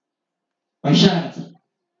 Kwa ishara kabisa.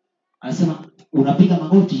 Anasema unapiga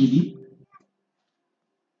magoti hivi.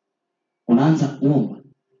 Unaanza kuomba.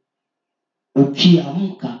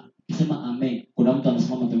 Ukiamka sema amen. Kuna mtu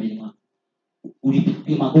anasimama pembeni mwako.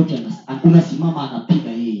 Ulipiga magoti unasimama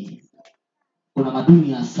anapiga yeye. Kuna madumu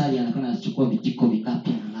ya asali anakwenda anachukua vijiko vingapi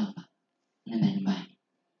na lamba. Nenda nyumbani.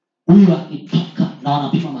 Huyu akitoka na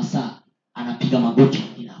wanapima masaa anapiga magoti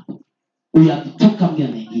kila hapo. Huyu akitoka mwingine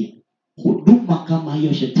anaingia. Huduma kama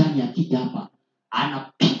hiyo shetani akija hapa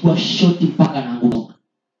anapigwa shoti mpaka anaanguka.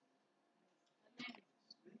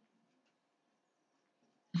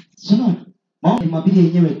 Sio? Maombi mabili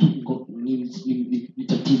yenyewe tu ni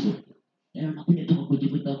tatizo. Leo anakuja tu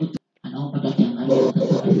kujivuta vuta, anaomba tu akiangalia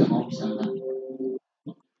atapata maombi sana.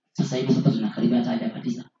 Sasa hivi sasa tunakaribia hata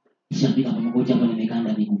hajakatiza. Nishapiga kwa magoti hapa,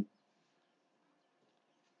 nimeganda miguu.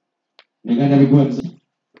 Nimeganda miguu mzee.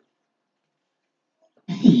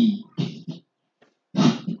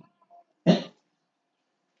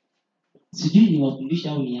 Sijui ni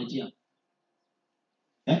wafundisha au niachia.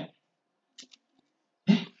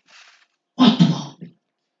 Watu waombe.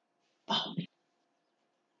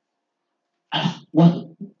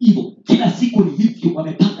 Watu hivyo kila siku ni hivyo,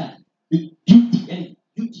 wamepanga duty, yani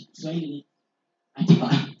duty Kiswahili ni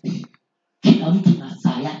atiba. Kila mtu na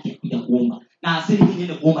saa yake kuja kuomba, na asili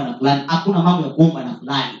nyingine kuomba na fulani. Hakuna mambo ya kuomba na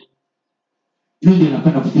fulani. Yule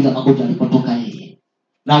anakwenda kupiga magoti alipotoka yeye,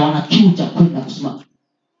 na wana kiu cha kwenda kusema.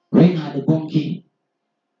 Reinhard Bonke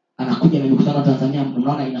anakuja na mikutano Tanzania,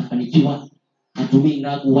 mnaona inafanikiwa, hatumii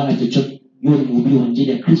ngagu wala chochote. Yule ni mhubiri wa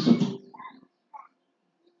injili ya Kristo tu.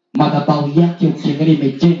 Madhabahu yake ukiangalia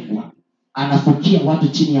imejengwa, anafukia watu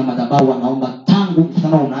chini ya madhabahu wanaomba. Tangu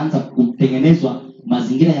mkutano unaanza kutengenezwa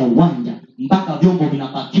mazingira ya uwanja mpaka vyombo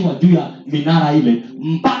vinapakiwa juu ya minara ile,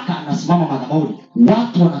 mpaka anasimama madhabahu,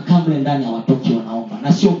 watu wanakaa mle ndani hawatoki, wanaomba,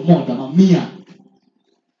 na sio mmoja, mamia.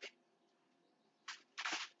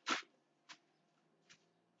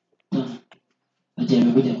 Aje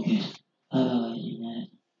amekuja mkesha.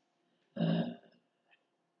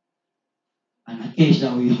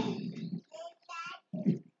 Anakesha huyo.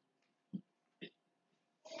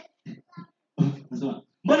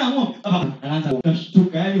 Mbona muombe? Anaanza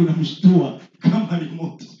kushtuka, yani unamshtua kama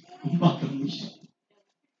remote mpaka mwisho.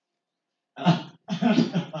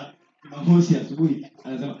 Jumamosi asubuhi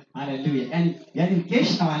anasema haleluya. Yani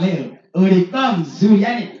mkesha wa leo ulikuwa mzuri.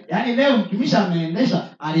 Yani leo mtumishi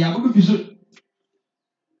ameendesha, aliabudu vizuri.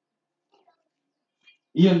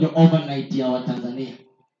 Hiyo ndio overnight ya Watanzania.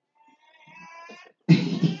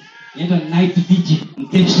 Ndio night vigil,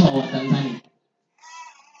 mkesha wa Tanzania.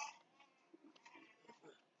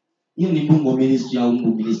 Hiyo ni Mungu ministry au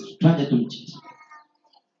Mungu ministry. Tuaje tumchiti.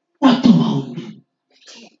 Watu waombe.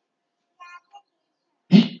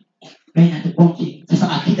 Reinhard Bonke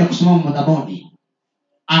sasa akija kusimama madhabahuni,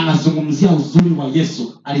 anazungumzia uzuri wa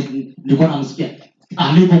Yesu. Nilikuwa namsikia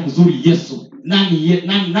alivyo mzuri Yesu. Nani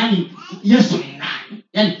Yesu ni nani?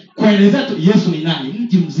 Yani kuelezea tu Yesu ni nani,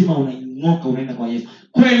 mji mzima unaingoka unaenda kwa Yesu.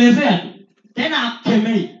 Kuelezea tu. Tena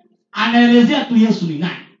akemei, anaelezea tu Yesu ni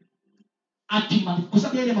nani. Kwa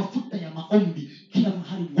sababu ile mafuta ya maombi kila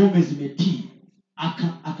mahali ngome zimetii.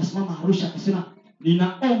 Akasimama Arusha akasema,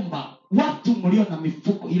 ninaomba watu mlio na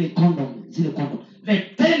mifuko ile condom, zile condom,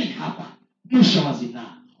 leteni hapa, mwisho wa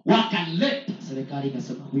zinaa. Wakaleta, serikali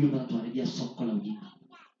ikasema huyu ndo anatuharibia soko la ujinga.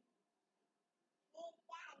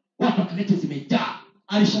 Watu wakaleta, zimejaa.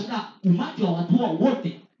 Alishangaa umati wa watu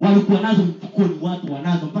wote walikuwa nazo mfukoni, watu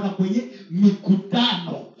wanazo mpaka kwenye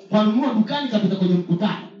mikutano. Wanunua dukani kapita kwenye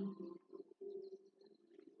mkutano.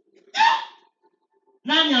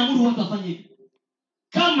 Nani amuru watu wafanye hivi?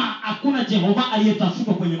 Kama hakuna Jehova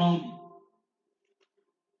aliyetafutwa kwenye maombi.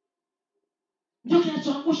 Ndio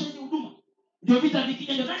kinachoangusha hizo huduma. Ndio vita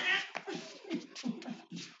vikija ndio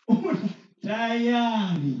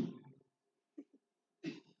tayari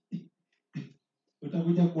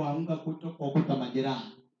utakuja kuamka kutoka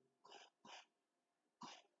majeraha.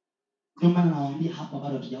 Ndio maana nawaambia hapa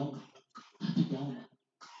bado hatujaomba.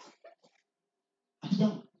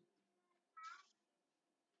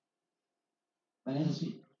 Bwana Yesu,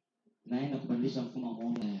 naenda kubadilisha mfumo wa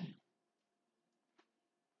maombi.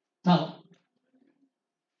 Sawa?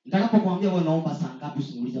 Nitakapokuambia wewe unaomba saa ngapi,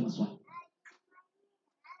 usimuulize maswali.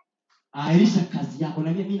 Airisha kazi yako.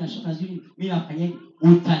 Naambia mimi nashoka zuri, mimi nafanya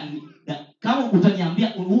kama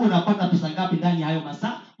utaniambia wewe unapata pesa ngapi ndani ya hayo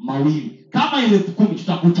masaa mawili. Kama ile 10,000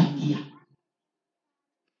 tutakuchangia.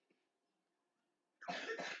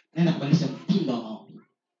 Nenda kubadilisha mtindo wa maombi.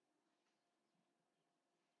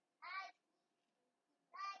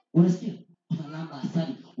 Unasikia? Unalamba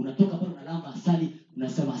asali, unatoka pale unalamba asali,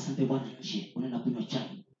 unasema asante Bwana nje, unaenda kunywa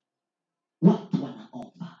chai. Watu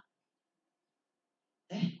wanaomba.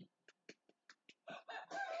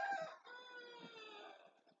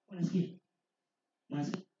 Unasikia?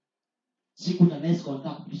 Siku TANESCO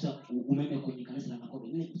wanataka kupisha umeme kwenye kanisa la Makobe.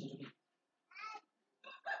 Nini kilichotokea?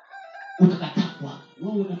 Ukakataa kwa.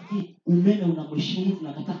 Wewe unafikiri umeme unamheshimu,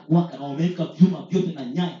 unakataa kuwaka na umeweka vyuma vyote na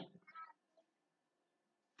nyaya.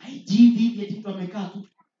 Hivi eti mtu amekaa tu.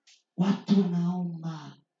 Watu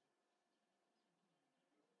wanaomba.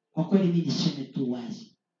 Kwa kweli mimi niseme tu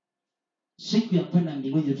wazi. Siku ya kwenda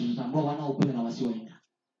mbinguni tutatambua wanaokwenda na wasioenda.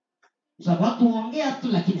 Sababu watu huongea tu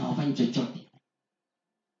lakini hawafanyi chochote.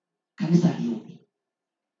 Kanisa lio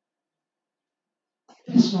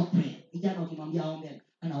personal prayer. Kijana ukimwambia aombe,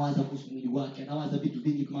 anawaza kuhusu mwili wake, anawaza vitu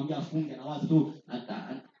vingi. Ukimwambia afunge, anawaza tu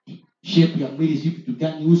shape ya mwili, sio kitu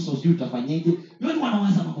gani, uso sio utafanyaje. Yeye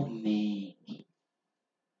wanawaza mambo mengi.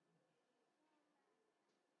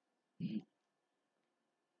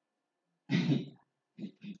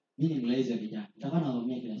 Mimi ni mlezi wa vijana. Nitakuwa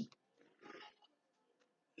nawaambia kila siku.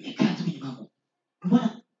 Nikaa tu kwenye mambo.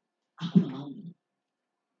 Mbona hakuna maombi?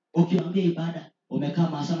 Ukiwaambia ibada, umekaa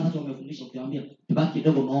masaa matatu umefundisha, ukiwaambia ibaki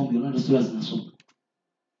kidogo maombi, unaona sura zinasoma.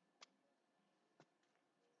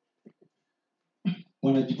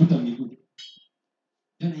 Wanajivuta miguu.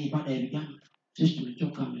 Tena ibada ya vijana, sisi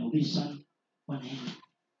tumechoka, mnahubiri sana. Wanaenda.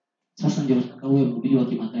 Sasa ndio nataka uwe mhubiri wa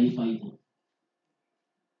kimataifa hivyo.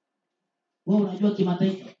 Wewe unajua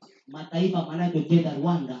kimataifa? Mataifa maana yake ukienda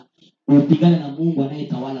Rwanda, upigane na Mungu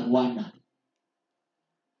anayetawala Rwanda.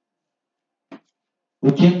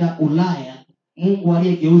 Ukienda Ulaya, Mungu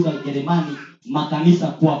aliyegeuza Ujerumani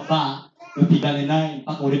makanisa kuwa baa, upigane naye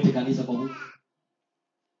mpaka ulete kanisa kwa Mungu.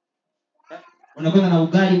 Unakwenda na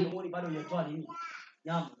ugali mdomoni bado hujatoa nini?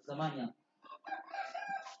 Nyama zamani hapo.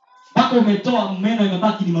 Mpaka umetoa meno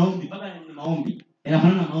imebaki ni maombi, mpaka ni maombi.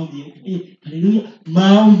 Inafanana na maombi. Haleluya.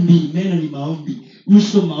 Maombi, meno ni maombi,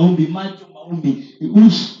 uso maombi, macho maombi,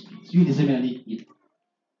 uso sijui niseme nini.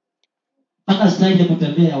 Mpaka style ya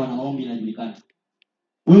kutembea wana maombi inajulikana.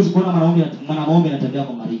 Huwezi kuona maombi anatembea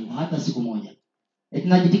kwa maringo hata siku moja.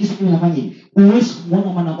 Tunajitikisa kama nafanya hivi. Huwezi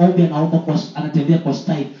kuona maombi anaomba anatembea kwa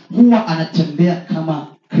style. Huwa anatembea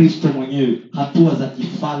kama Kristo mwenyewe, hatua za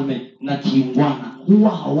kifalme na kiungwana.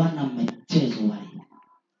 Huwa hawana mchezo wale.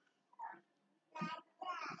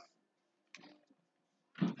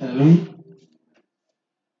 Haleluya.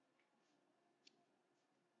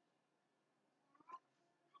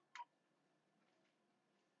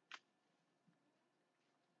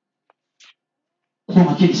 Kwa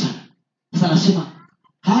makini sana. Sasa nasema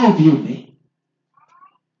hao viumbe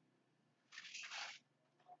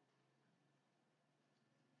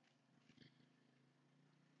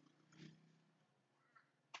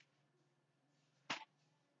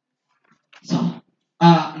sawa.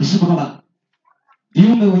 Nasema kwamba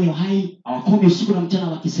viumbe wenye uhai hawakomi usiku na mchana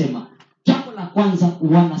wakisema. Jambo la kwanza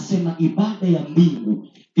wanasema ibada ya mbingu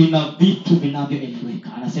ina vitu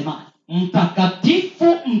vinavyoeleweka. Anasema mtakatifu,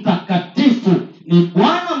 mtakatifu ni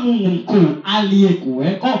Bwana Mungu mkuu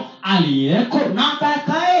aliyekuweko, aliyeko na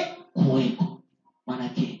atakaye kuweko. Maana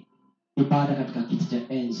yake ibada katika kiti cha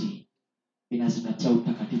enzi inazingatia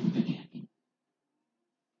utakatifu pekee yake.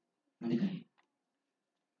 Andika hiyo.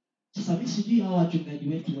 Sasa mimi sijui hao wachungaji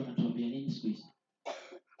wetu wanatuambia nini siku hizi.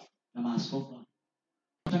 Na maaskofu.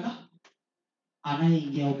 Nataka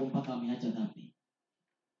anayeingia huko mpaka ameacha dhambi.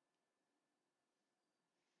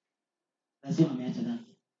 Lazima ameacha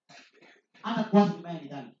dhambi. Hata kwanza mbaya ni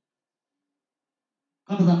dhambi.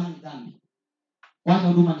 Kama zamani dhambi. Kwanza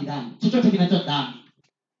huduma ni dhambi. Chochote kinaitwa dhambi.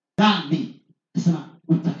 Dhambi. Nasema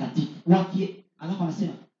utakatifu. Waki alafu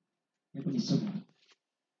anasema hebu nisome.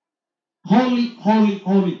 Holy, holy,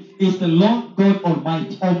 holy is the Lord God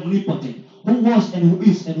Almighty, omnipotent, who was and who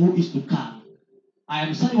is to come. I am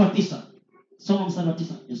mstari wa 9. Soma mstari wa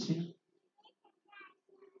 9, Josephine.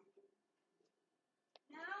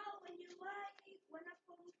 Nao wenye uhai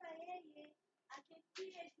wanapompa yeye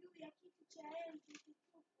aketie juu ya kiti cha enzi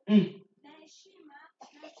tukufu na heshima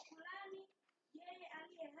na shukrani, yeye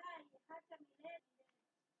aliye hai hata milele.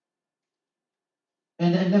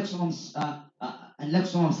 And kusoma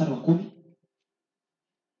mstari wa 10.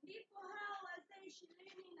 Ndipo hao wazee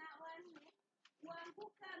 24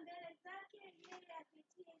 huanguka mbele zake yeye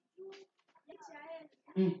aketie juu ya cha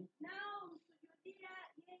enzi, nao msujudia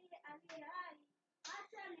yeye aliye hai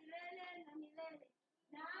hata milele na milele.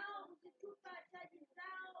 Nao huzitupa taji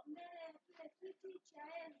zao mbele ya kile kiti cha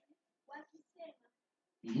enzi wakisema,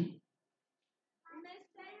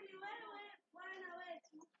 umestahili wewe Bwana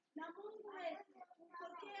wetu na Mungu wetu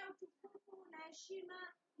kupokea utukufu na heshima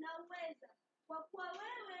na uweza, kwa kuwa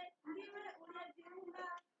wewe ndiwe uliyeviumba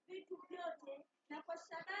vitu vyote, na kwa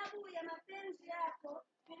sababu ya mapenzi yako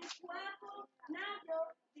vilikuwako navyo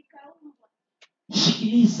vikaumbwa.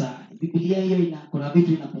 Sikiliza, Biblia hiyo kuna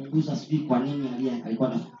vitu inapunguza, sijui kwa nini alikuwa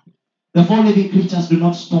na. The four living creatures do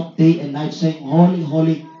not stop day and night saying, holy,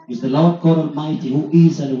 holy is the Lord God Almighty, who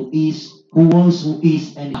is and who is, who was, who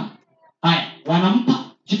is and is. Haya,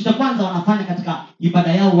 wanampa kitu cha kwanza wanafanya katika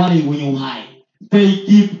ibada yao wale wenye uhai. They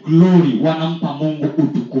give glory, wanampa Mungu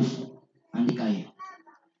utukufu. Andika hiyo.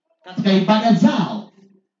 Katika ibada zao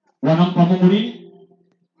wanampa Mungu nini?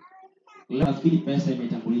 Leo nafikiri pesa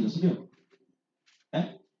imetangulizwa, sio?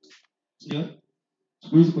 Sio?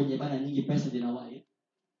 Siku hizi kwenye ibada nyingi pesa zinawahi.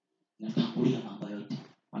 Natangulia mambo yote.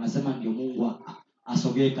 Wanasema ndio Mungu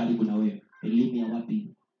asogee karibu na wewe. Elimu ya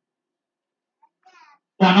wapi?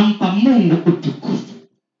 Wanampa Mungu utukufu,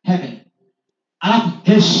 heaven, alafu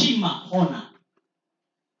heshima, honor,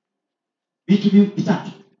 vitu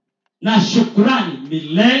vitatu, na shukrani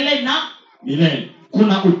milele na milele.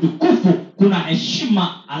 Kuna utukufu, kuna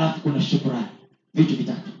heshima, alafu kuna shukrani, vitu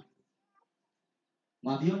vitatu.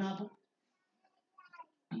 Mwaviona hapo?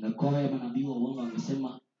 Angakoe manabii wa uongo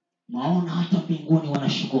wamesema, maona hata mbinguni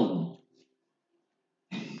wanashukuru.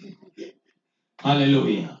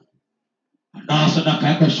 Haleluya. Andaa sadaka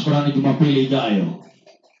yako ya shukrani Jumapili ijayo.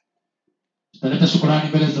 Tutaleta shukrani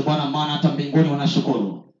mbele za Bwana, maana hata mbinguni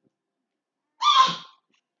wanashukuru.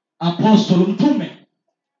 Apostle, mtume.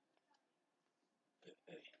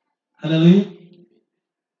 Haleluya.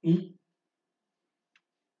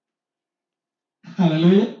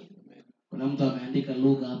 Haleluya. Kuna mtu ameandika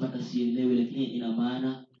lugha hapa tasielewi, lakini ina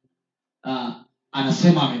maana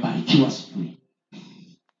anasema amebarikiwa sijui.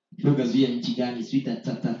 Lugha zia nchi gani? Sijui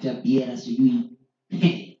tatatia biera sijui.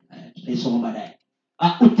 Tunaisoma baadaye.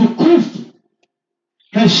 Utukufu,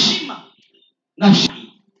 heshima na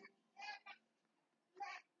shukrani.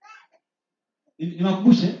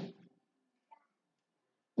 Niwakumbushe,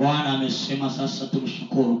 Bwana amesema sasa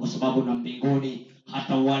tumshukuru kwa sababu na mbinguni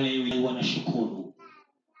hata wale wanashukuru.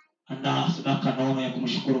 Andaa sadaka nono ya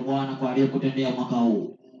kumshukuru Bwana kwa aliyokutendea mwaka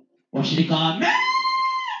huu. Washirika, amen.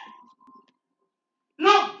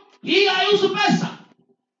 No, hii haihusu pesa.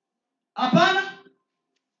 Hapana.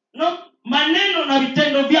 No, maneno na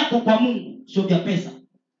vitendo vyako kwa Mungu sio vya pesa.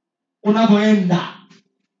 Unapoenda,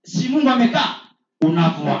 si Mungu amekaa,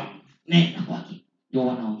 unaponenda kwake ndio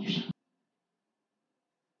wanaonyesha.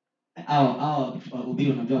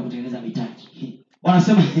 Ubiri unajua kutengeneza mitaji.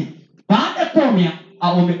 Wanasema baada ya kuomea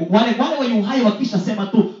wale wenye uhai wakisha sema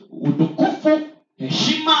tu utukufu,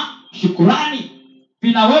 heshima, shukrani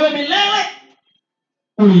vina wewe milele,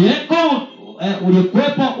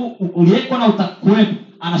 uliyeko na utakuwepo.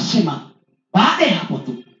 Anasema baada ya hapo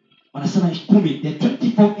tu wanasema 10, the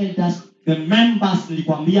 24 elders, the members,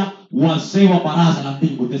 nilikwambia wazee wa baraza la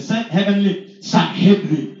mbingu, the heavenly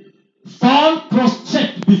Sanhedrin, fall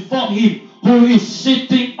prostrate before him who is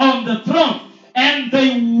sitting on the throne, and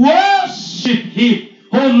they worship him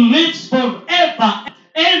who lives forever,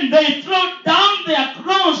 and they throw down their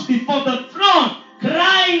crowns before the throne,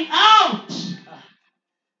 crying out.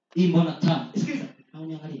 Mbona tamu? Sikiliza, na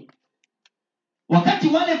uniangalie. Wakati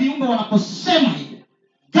wale viumbe wanaposema hivyo,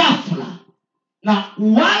 ghafla na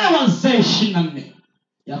wale wazee 24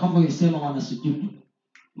 ya kwamba walisema wanasujudu,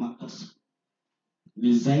 makosa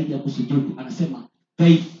ni zaidi ya kusujudu. Anasema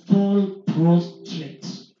they fall prostrate.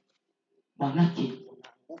 Manake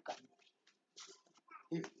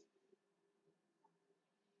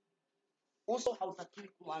uso hautakiwi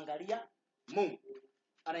kumwangalia Mungu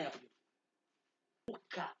anayeabudu.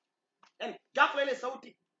 Ghafla ile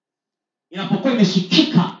sauti inapokuwa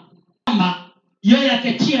imeshikika kwamba yeye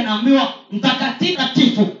aketia anaambiwa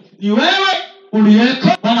mtakatifu ni wewe uliyeko,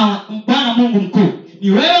 Bwana Mungu mkuu,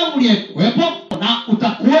 ni wewe uliyekuwepo na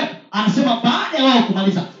utakuwepo. Anasema baada ya wao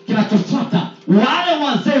kumaliza, kinachofuata wale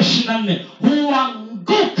wazee 24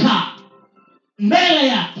 huanguka mbele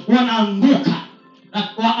yake, wanaanguka,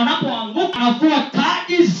 na wanapoanguka anavua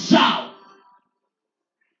taji zao.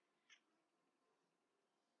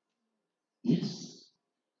 Yes.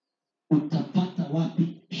 Utapata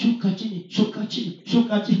wapi? Shuka chini, shuka chini,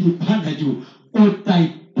 shuka chini, panda juu.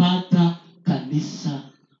 Utaipata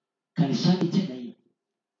kanisani tena hiyo.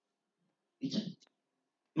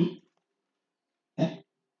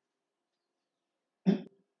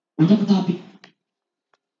 Utapata wapi?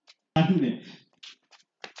 Adune.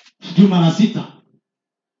 Juma na 6.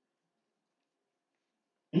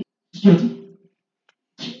 Sio tu.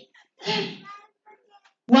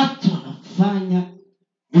 Watu wanafanya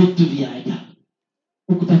vitu vya ajabu.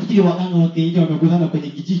 Ukutafikiri waganga wa kienyeji wamekutana kwenye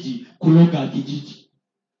kijiji kuloga kijiji.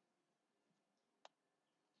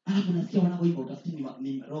 Alafu nasikia wanaoimba utafikiri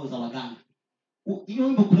ni roho za waganga. Hiyo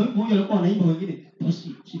wimbo, kuna wimbo mmoja alikuwa anaimba wengine,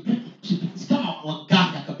 si kama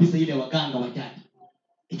waganga kabisa, ile waganga wa jadi.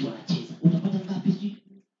 Eti wanacheza. Utapata ngapi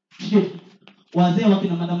sio? Wazee wa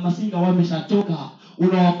kina Madam Masinga wameshachoka,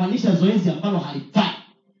 unawafanisha zoezi ambalo halifai.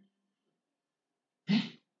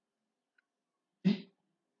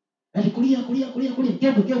 Kulia.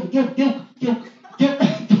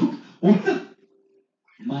 Geuka.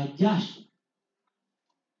 Majasho.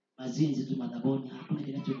 Mazinzi tu madhaboni, hakuna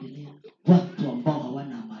kinachoendelea. Watu ambao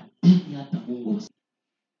hawana madini hata Mungu.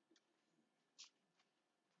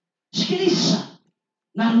 Sikiliza.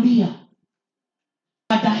 Narudia.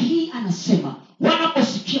 Baada hii anasema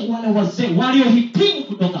wanaposikia wale wazee waliohitimu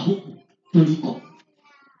kutoka huku tuliko,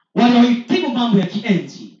 waliohitimu mambo ya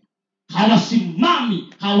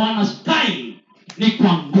hawasimami, hawana style, ni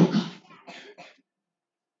kuanguka.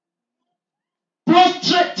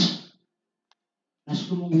 Prostrate.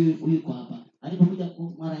 Nashukuru Mungu huyu kwa hapa. Alipokuja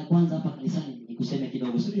mara ya kwanza hapa kanisani nikuseme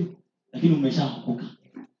kidogo, sio? Lakini umeshaokoka.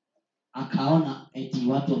 Akaona eti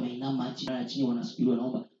watu wameinama chini wanasubiri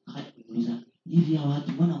wanaomba. Akaniuliza, hivi hawa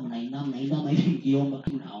watu mbona mnainama hivi mkiomba?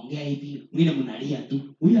 Mnaongea hivi, wengine mnalia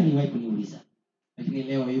tu. Huyu aliwahi kuniuliza. Lakini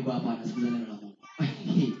leo yuko hapa anasikiza neno la Mungu.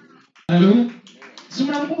 Haleluya. Si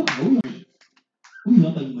mnakumbuka huyu? Huyu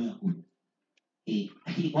hapa nyuma ya huyu.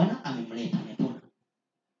 Lakini Bwana amemleta, amepona.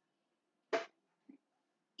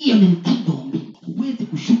 Hiyo ni mtindo wa mbingu. Huwezi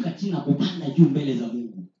kushuka chini na kupanda juu mbele za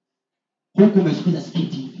Mungu. Huku umesogeza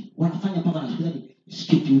sketi hivi. Wanafanya mpaka wanasogeza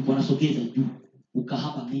sketi huku, wanasogeza juu.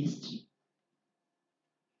 Ukahaba ministry.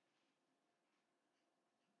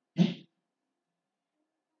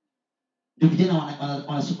 Ndio vijana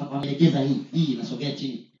wanalegeza hii inasogea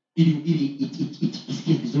chini ili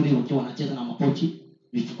isikie vizuri wakiwa wanacheza na mapochi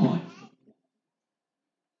mifukoni.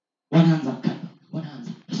 Wanaanza.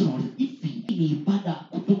 Sasa wanaanza hivi ni ibada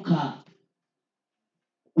kutoka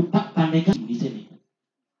upande gani niseme?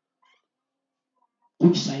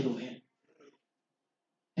 Which side of hell?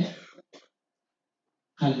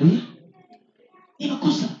 Hallelujah.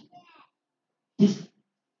 Inakosa. Yes.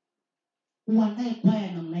 Uandae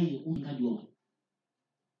kwaya namna hiyo ungaji wao.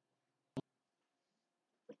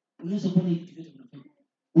 Unaweza kuona hivi vitu vinafanya.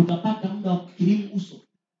 Utapata muda wa kukirimu uso.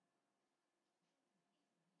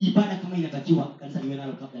 Ibada kama inatakiwa kanisa liwe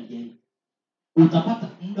nalo kabla hajaenda.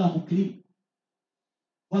 Utapata muda wa kukirimu.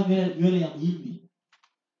 Kwa nywele ya muhindi.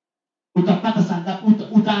 Utapata sanda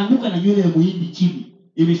utaanguka na nywele ya muhindi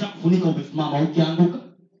chini. Imeshakufunika umesimama ukianguka.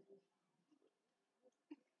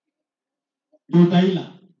 Ndio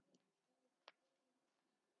utaila.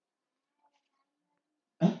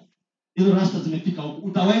 Hizo rasta zimefika huko.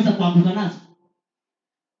 Utaweza kuanguka nazo?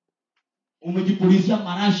 Umejipulizia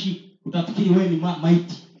marashi, utafikiri wewe ni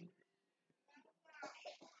maiti.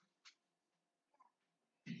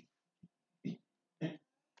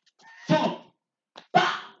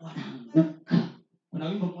 Wanaanguka. Kuna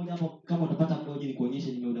wimbo mmoja hapo kama utapata muda uje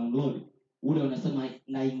nikuonyeshe, nimeudownload. Ule unasema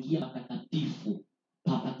naingia patakatifu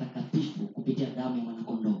kupitia damu ya mwana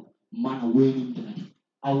kondoo. Maana wewe ni mtakatifu.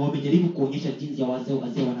 Au wamejaribu kuonyesha jinsi ya wazee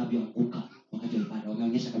wanavyoanguka wakati wa ibada.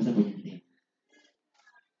 Wameonyesha kabisa kwenye video.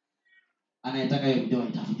 Anayetaka hiyo video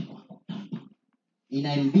itafute kwako.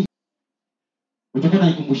 Ina MB. Utakuwa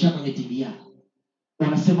unaikumbusha kwenye TV yako.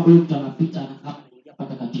 Unasema huyu mtu anapita anaingia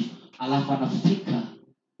patakatifu. Alafu anafika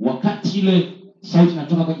wakati ile sauti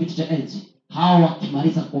inatoka kwenye kiti cha enzi. Hao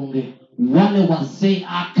wakimaliza kuongea, wale wazee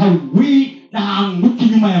akawi na anguki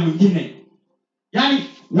nyuma ya mwingine. Yaani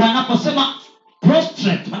wanaposema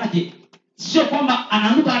prostrate, maana sio kwamba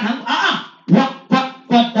anaanguka.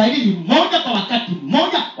 Kwa dalili moja kwa wakati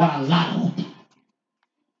mmoja wanalala wote.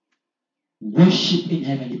 Worship in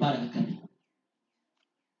heaven, ibada kabisa.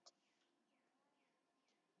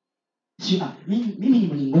 Sio mimi ni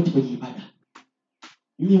mlingoti kwenye ibada.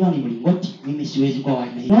 Mimi ni mlingoti, mimi siwezi kwa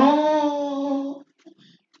waina hiyo.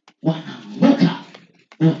 Wanaanguka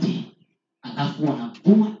wote. Alafu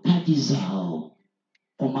wanavua taji zao.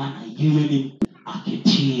 Kwa maana yeye ni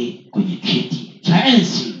aketie kwenye kiti cha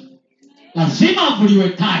enzi. Lazima avuliwe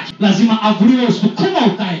taji, lazima avuliwe usukuma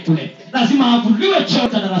ukae kule, lazima avuliwe cheo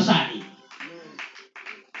cha darasani,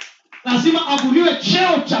 lazima avuliwe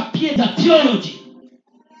cheo cha theology,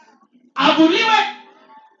 avuliwe.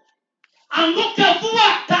 Anguka,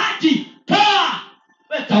 vua taji, toa,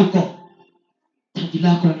 weka huko. Taji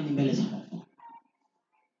lako ni mbele za Mungu.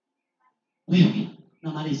 Wewe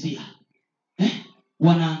namalizia.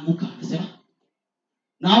 Wanaanguka anasema.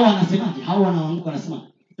 Na hao wanasemaje? Hao wanaanguka wanasema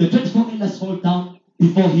the 24 elders fall down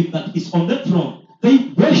before him that is on the throne. They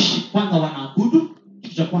worship. Kwanza wanaabudu.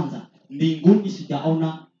 Kitu cha kwanza, mbinguni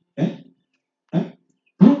sijaona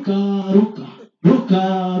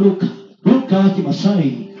ruka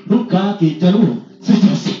Kimasai, ruka Kijaluo.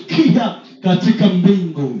 Sijasikia katika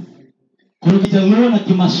mbingu kuna Kijaluo na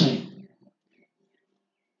Kimasai.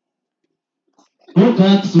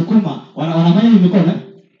 Ruka Kisukuma wanafanya hivi mikono.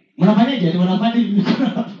 Mnafanyaje? Wanafanya hivi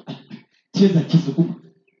mikono. Cheza Kisukuma.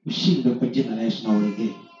 Ushinde kwa jina la Yesu na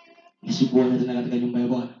ulegee. Nisikuone tena katika nyumba ya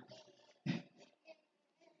Bwana.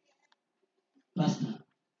 Pastor,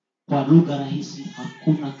 kwa lugha rahisi,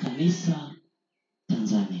 hakuna kanisa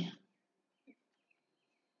Tanzania.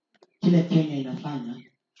 Kile Kenya inafanya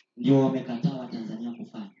ndio wamekataa wa Tanzania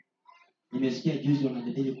kufanya. Nimesikia juzi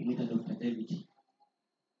wanajadili kumwita Dr. David.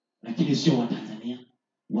 Lakini sio wa Tanzania,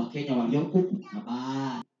 wa Kenya walioko na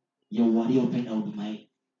baadhi ya waliopenda huduma hii.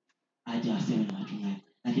 Aje aseme na wachungaji.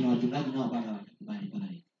 Lakini wachungaji nao bado hawajakubali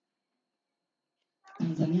pale.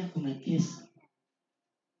 Tanzania kuna kesi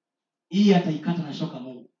hii, ataikata na shoka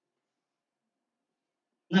Mungu,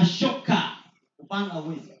 na shoka upanga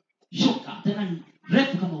uwezi, shoka tena ni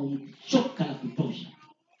refu kama shoka la kutosha.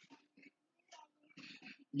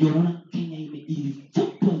 Ndio unaona Kenya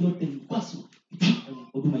ilifutwa yote, mpaswa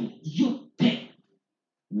huduma yote.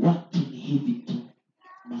 Watu ni hivi tu,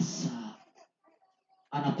 masaa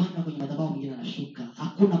anapanda kwenye madhabahu, mwingine anashuka,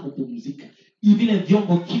 hakuna kupumzika. Vile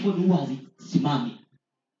vyombo keyboard huwa hazisimami,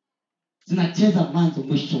 zinacheza mwanzo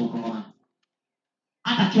mwisho wa kongamano.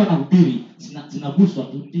 Hata akiwa na hubiri zinaguswa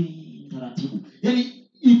tu taratibu. Yaani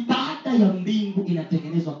ibada ya mbingu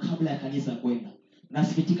inatengenezwa kabla ya kanisa kwenda.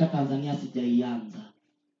 Nasikitika Tanzania sijaianza.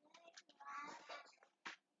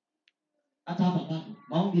 Hata hapa bado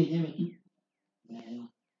maombi yenyewe tu. Unaelewa?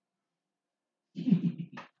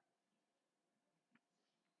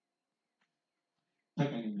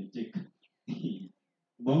 Taka nimecheka.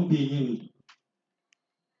 Maombi yenyewe tu.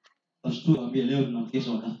 Pastor mwambie leo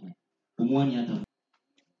tunamkesha wakafu. Umuone hata.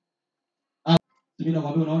 Mimi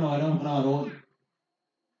nakwambia unaona wale kuna roho.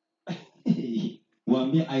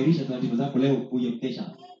 Waambie airisha taratibu zako leo uje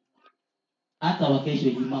mkesha. Hata wakesho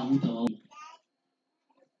Ijumaa hutawaona.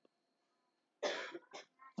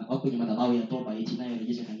 Wako kwenye madhabahu ya toba eti nayo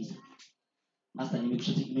rejesha kanisa. Sasa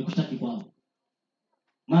nimekushtaki kwao.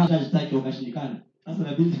 Maana hajitaki wakashindikana. Sasa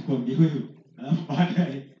inabidi kuambia wewe. Alafu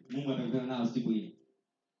baadaye Mungu atakutana nao siku ile.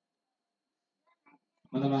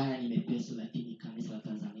 Madhabahu haya ni mepesi, lakini kanisa la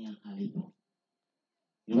Tanzania halipo.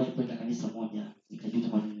 Niliwahi kwenda kanisa moja, nikajuta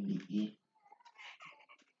kwa nini niliingia.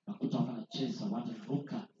 Nakuta watu wanacheza, watu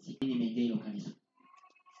wanaruka, sijui nimeingia hilo kanisa.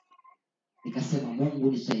 Nikasema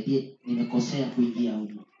Mungu nisaidie, nimekosea kuingia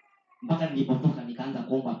huko. Mpaka nilipotoka nikaanza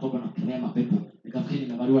kuomba toba na kukemea mapepo. Nikafikiri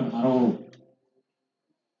nimebariwa na maroho.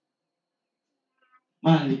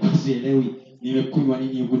 Maana nilikuwa sielewi nimekunywa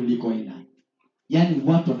nini huko nilikoenda. Yaani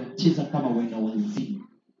watu wanacheza kama wenda wazimu.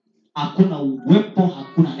 Hakuna uwepo,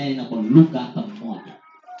 hakuna neno kwa lugha hata mmoja.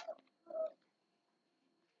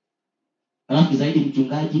 Alafu zaidi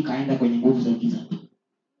mchungaji kaenda kwenye nguvu za giza.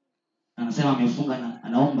 Anasema amefunga na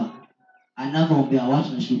anaomba. Anapoombea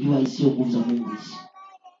watu nashuhudiwa isio nguvu za Mungu hizi.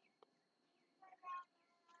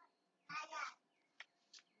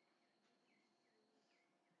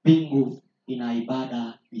 Mbingu ina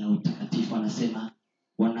ibada ya utakatifu, anasema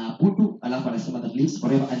wanaabudu, alafu anasema that lives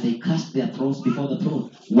forever and they cast their thrones before the throne.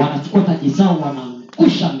 Wanachukua taji zao,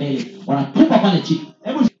 wanaangusha mbele, wanatupa pale chini.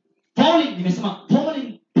 Hebu falling, nimesema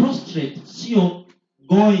falling prostrate, sio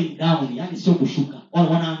going down, yani sio kushuka,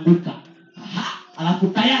 wanaanguka. Alafu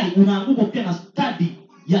tayari unaanguka pia na study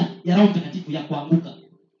ya Roho Mtakatifu ya kuanguka.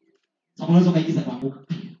 Sasa unaweza kaigiza kuanguka.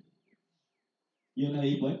 Hiyo na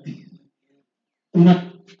hivyo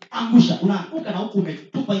unaangusha, unaanguka na huku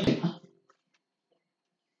umetupa ile.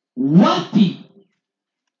 Wapi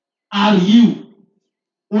are you?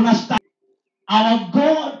 Unastahili our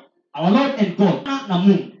God, our Lord and God na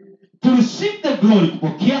Mungu to receive the glory,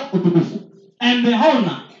 kupokea utukufu, and the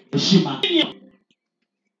honor, heshima.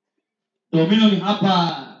 Dominion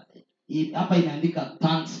hapa imeandika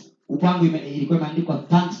thanks. Upango ilikuwa imeandikwa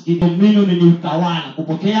thanksgiving. Dominion ni utawala,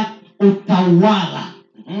 kupokea utawala.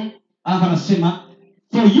 Hapa anasema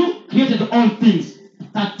for you created all things.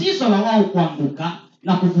 Tatizo la wao kuanguka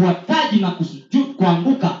na kuvua taji na kusujudu,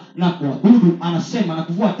 kuanguka na kuabudu, anasema na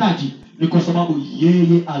kuvua taji ni kwa sababu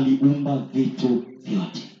yeye aliumba vitu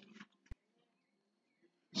vyote.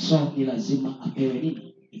 So ni lazima apewe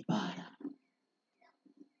nini? Ibada.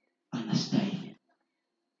 Anastahili.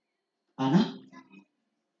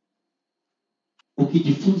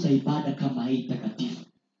 Ukijifunza ibada kama hii takatifu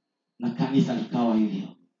na kanisa likawa hivyo,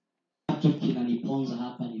 kitu kinaniponza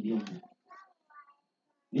hapa ni vyombo.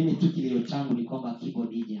 Mimi tu kilio changu ni kwamba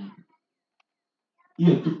keyboard ije hapa.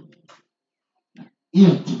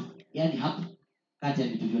 Hiyo tu. Yaani hapo kati ya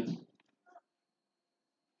vitu vyote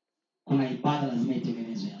kuna ibada lazima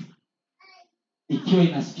itengenezwe hapa. Ikiwa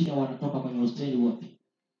inasikia wanatoka kwenye hosteli wote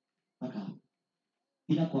mpaka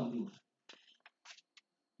bila kuambiwa.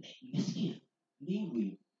 Nimesikia mbingu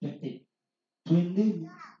hiyo. Twendeni.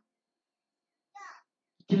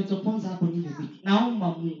 Kinachoponza hapo ni hiyo vitu.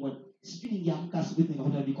 Naomba Mungu, sijui ningeamka asubuhi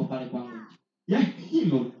nikakuta niko pale kwangu. Yaani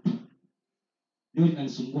hilo leo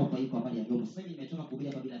linanisumbua kwa hiyo habari ya vyombo. Sasa nimetoka kuhubiri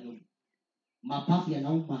hapa bila vyombo. Mapafu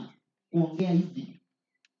yanauma kuongea hivi.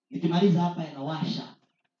 Nikimaliza hapa yanawasha.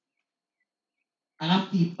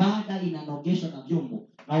 Alafu ibada inanogeshwa na vyombo.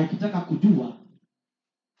 Na ukitaka kujua,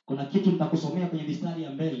 kuna kitu nitakusomea kwenye mistari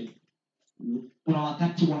ya mbele. Kuna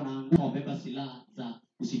wakati wanaanguka wamebeba silaha za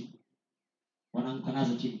usiku. Wanaanguka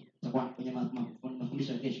nazo chini. Tutakuwa kwenye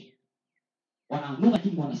mafundisho ya kesho. Wanaanguka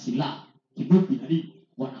chini, wana silaha, kibubu na nini,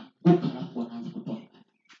 wanaanguka alafu wanaanza kutoka.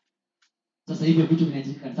 Sasa hivi vitu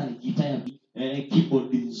vinahitajika kanisani, gitaa ya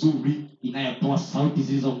keyboard nzuri inayotoa sauti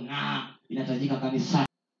zilizong'aa inahitajika kanisani.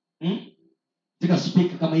 Tika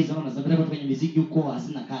speaker kama hizo naona zinapelekwa kwenye muziki huko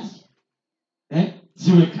hazina kazi.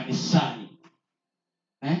 Ziwe kanisani.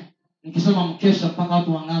 Nikisema mkesha mpaka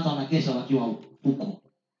watu wangaza wanakesha wakiwa huko.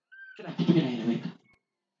 Kila kitu kinaeleweka.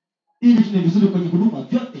 Hivi vitu ni vizuri kwenye huduma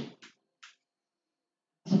vyote.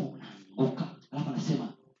 Sasa unaanguka. Alafu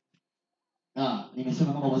anasema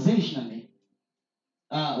nimesema kama wazee 24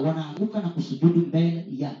 wanaanguka na kusujudu mbele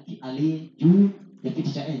yake aliye juu ya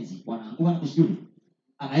kiti cha enzi. Wanaanguka na kusujudu.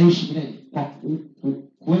 Anaishi milele kwa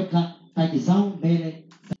kuweka taji zao mbele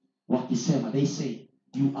wakisema, they say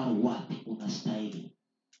you are worthy, unastahili.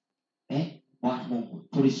 Bwana Mungu,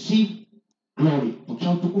 to receive glory,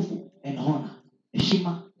 pokea utukufu and honor,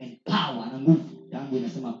 heshima and power na nguvu. Yangu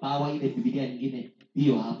inasema power, ile Biblia nyingine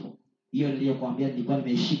hiyo hapo. Hiyo niliyokuambia nilikuwa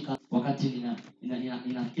nimeshika wakati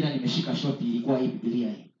kila nimeshika shoti ilikuwa hii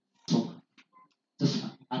Biblia hii. Sasa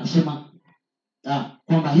anasema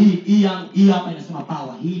kwamba hii hapa inasema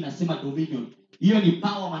power, hii inasema dominion. Hiyo ni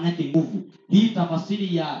power, maana yake nguvu. Hii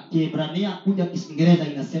tafsiri ya Kiebrania kuja Kiingereza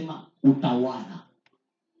inasema utawala.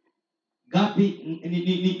 Gapi ni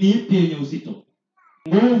ipi yenye uzito?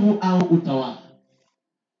 Nguvu au utawala?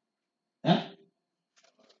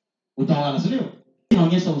 Utawala, sio?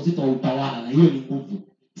 Inaonyesha uzito wa utawala na hiyo ni nguvu.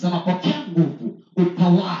 Sema pokea nguvu,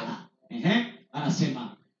 utawala.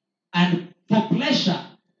 Anasema and for pleasure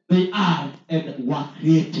they are and were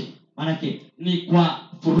created. Maana yake ni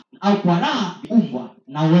kwa au kwa raha umbwa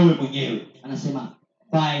na wewe mwenyewe. Anasema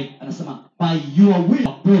by your will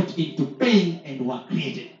brought into being and were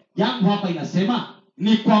created. Yangu hapa inasema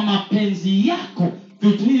ni kwa mapenzi yako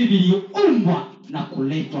vitu hivi viliumbwa na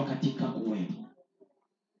kuletwa katika uwepo.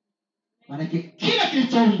 Maana yake kila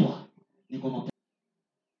kilichoumbwa ni kwa mapenzi.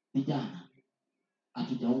 Vijana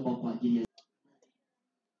hatujaumbwa kwa ajili ya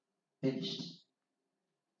finished.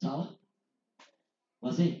 Sawa?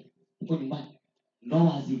 Wazee uko nyumbani, ndoa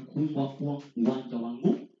hazikuumbwa kuwa uwanja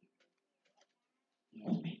wangu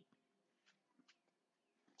ngome.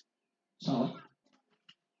 Sawa?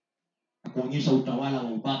 Kuonyesha utawala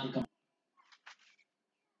wa ubabe kama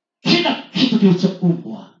kila kitu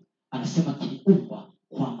kilichoumbwa anasema kiliumbwa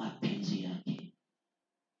kwa mapenzi yake.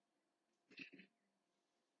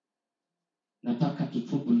 Nataka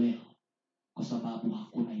tutubu leo kwa sababu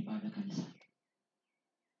hakuna ibada kanisani.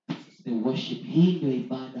 The worship, hii ndio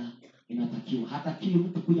ibada inatakiwa. Hata kile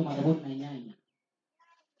mtu kuja madhabahuni na nyanya,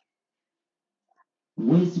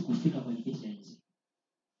 huwezi kufika kwenye kiti cha enzi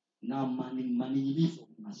na maning'inizo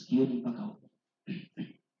masikioni mpaka huko,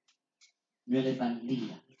 nywele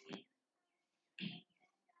bandia.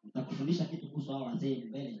 Nitakufundisha kitu kuhusu hao wazee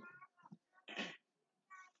mbele.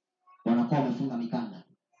 Wanakuwa wamefunga mikanda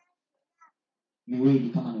miwili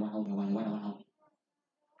kama ni wanaume, wale wanaume,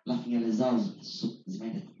 alafu nywele zao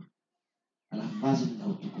zimeenda, alafu vazi ni la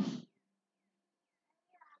utukufu.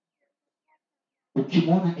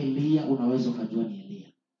 Ukimwona Elia unaweza ukajua ni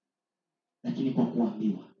Elia, lakini kwa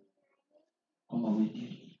kuambiwa kwamba wewe ni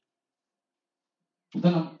Elia.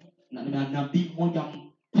 Utaona na nabii mmoja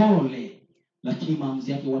mpole, lakini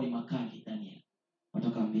maamuzi yake huwa ni makali. Daniel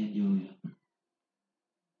watakwambia ndio huyo.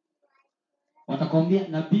 Watakwambia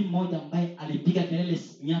nabii mmoja ambaye alipiga kelele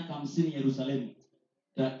miaka 50 Yerusalemu,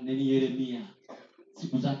 ni Yeremia.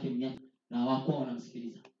 Siku zake miaka na hawakuwa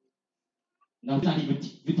wanamsikiliza. Na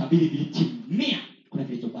vitabiri vilitimia, kuna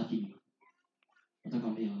kilichobaki nyuma.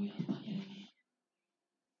 Watakwambia huyo hapa Yeremia.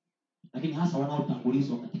 Lakini hasa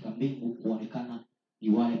wanaotangulizwa katika mbingu kuonekana ni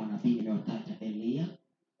wale manabii nimeotaja, Elia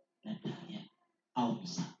na Daniel au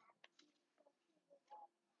Musa.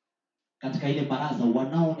 Katika ile baraza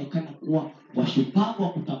wanaoonekana kuwa washupavu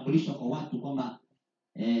wa kutambulishwa kwa watu kwamba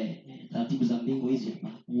taratibu za mbingu hizi hapa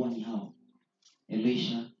huwa ni hao.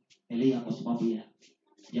 Elia kwa sababu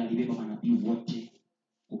ya alibeba manabii wote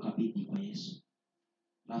kukabidhi kwa Yesu.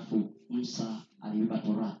 Alafu Musa alibeba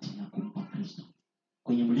Torati na kumpa Kristo.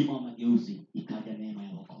 Kwenye mlima wa mageuzi ikaja neema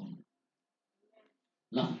ya wokovu.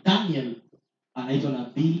 Alafu Daniel anaitwa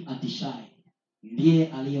nabii Atishai,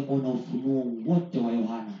 ndiye aliyeona ufunuo wote wa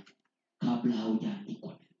Yohana kabla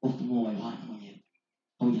haujaandikwa. Ufunuo wa Yohana mwenyewe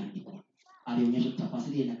haujaandikwa. Alionyesha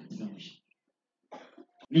tafasiri ya nyakati za mwisho.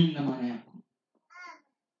 Nini na maana yako?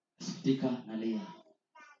 Sikitika na lea.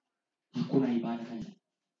 Hakuna ibada kanisani.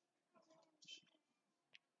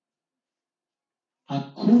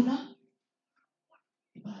 Hakuna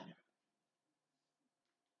ibada.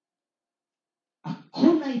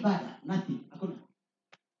 Hakuna ibada. Nothing. Hakuna.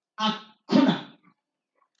 Hakuna.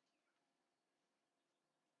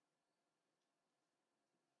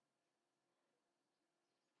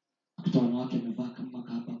 Kutoa wanawake wamevaa kama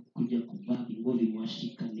hapa kuja kuvaa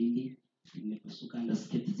sukanda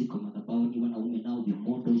sketi ziko madhabahuni, wanaume nao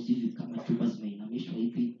vimondo hivi kama chupa zimeinamishwa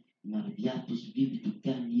hivi, na viatu hivi vitu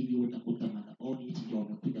gani hivi, utakuta madhabahuni eti ndio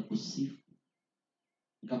wamekuja kusifu.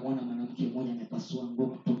 Nikamwona mwanamke mmoja amepasua nguo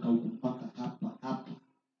kutoka huku mpaka hapa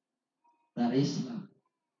Dar es Salaam.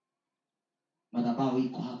 Madhabahu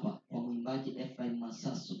iko hapa kwa mwimbaji Ephraim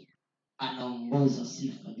Masasu, anaongoza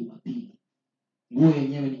sifa Jumapili. Nguo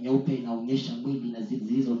yenyewe ni nyeupe, inaonyesha mwili na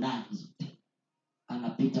zilizo ndani zote.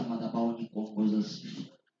 Anapita madhabahuni kuongoza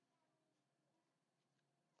sifa,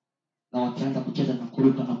 na wakianza kucheza na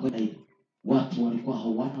kuruka na kwenda hivi, watu walikuwa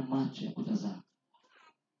hawana macho ya kutazama.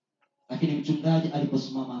 Lakini mchungaji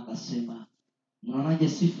aliposimama akasema, mnaonaje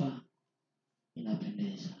sifa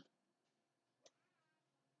inapendeza?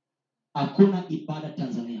 Hakuna ibada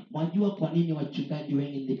Tanzania. Mwajua kwa nini wachungaji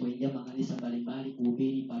wengi nilipoingia makanisa mbalimbali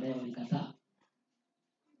kuhubiri baadaye walikataa?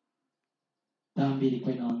 Dhambi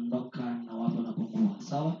ilikuwa inaondoka na watu wanapungua,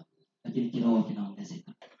 sawa? Lakini kiroho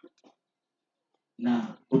kinaongezeka.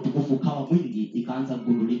 Na utukufu kawa mwingi, ikaanza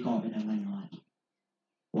kugundulika wamedanganya watu.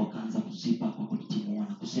 Wakaanza kuzipa kwa kutimua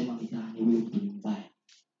na kusema mitaani, huyo mtu ni mbaya.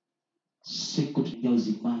 Siku tuingia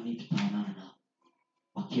uzimani tutaonana nao.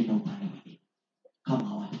 Wakienda upande mwingine. Kama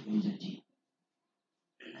hawatageuza njia.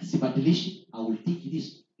 Sibadilishi au think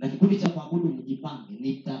this. Na kikundi cha kuabudu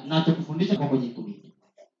mjipange. Nachokufundisha kwa kwenye kundi.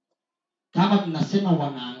 Kama tunasema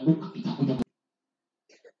wanaanguka, itakuja.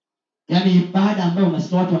 Yaani ibada ambayo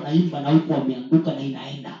unasikia watu wanaimba na huko wameanguka na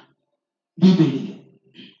inaenda. Ndivyo ilivyo.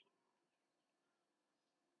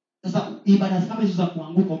 Sasa ibada kama hizo za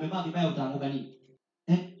kuanguka, umevaa vibaya utaanguka nini?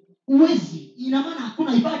 Uwezi. Ina maana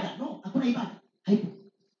hakuna ibada. No, hakuna ibada. Haipo.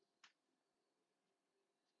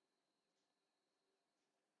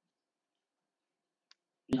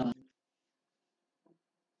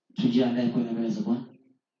 Tujiandae kwenda mbele za Bwana.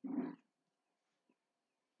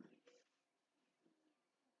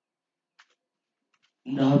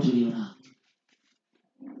 Muda wote ulionao.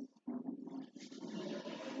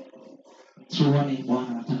 Tuone Bwana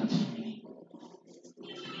anataka tufanye nini.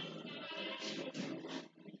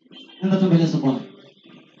 Nenda tu mbele za Bwana.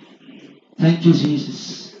 Thank you Jesus.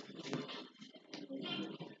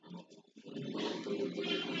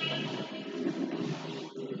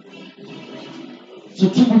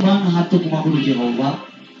 Tutubu maana hatukumwabudu Jehova,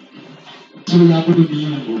 tuliabudu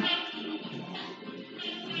miungu.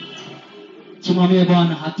 Tumwambie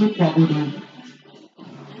Bwana hatukuabudu.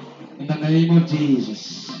 In the name of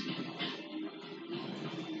Jesus.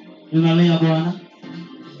 Ninalia Bwana,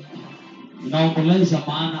 ninaomboleza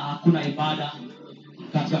maana hakuna ibada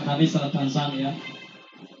katika kanisa la Tanzania.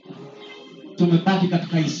 Tumebaki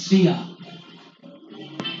katika hisia,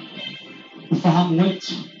 ufahamu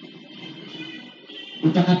wetu,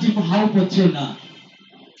 utakatifu haupo tena.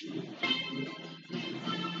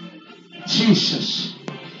 Jesus.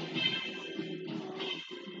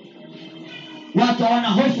 Watu hawana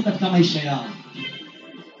hofu katika maisha yao.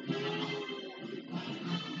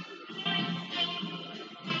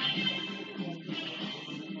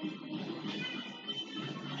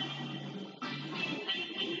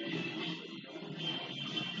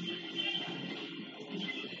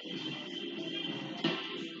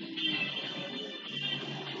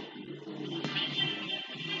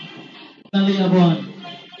 Nalia Bwana.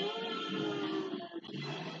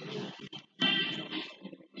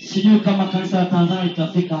 Sijui kama kanisa la Tanzania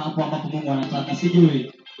litafika hapo ambapo Mungu anataka.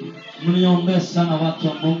 Sijui. Mniombee sana watu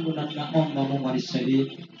wa Mungu na ninaomba Mungu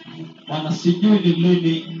anisaidie. Bwana, sijui ni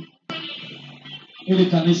lini ili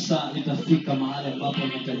kanisa litafika mahali ambapo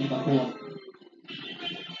linahitajika kuwa.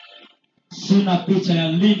 Sina picha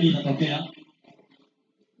ya lini itatokea.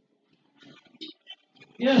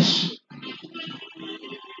 Yes.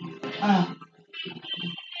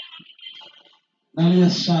 Nalia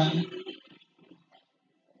sana.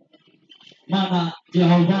 Maana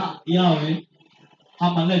Jehova Yawe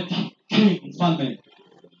Hamaleki King mfalme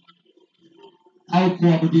au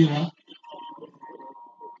kuabudiwa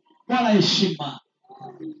wala heshima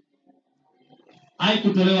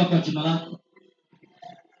haikutolewa kwa jina lako.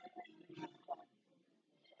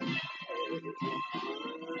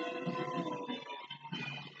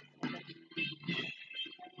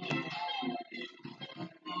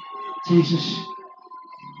 Jesus.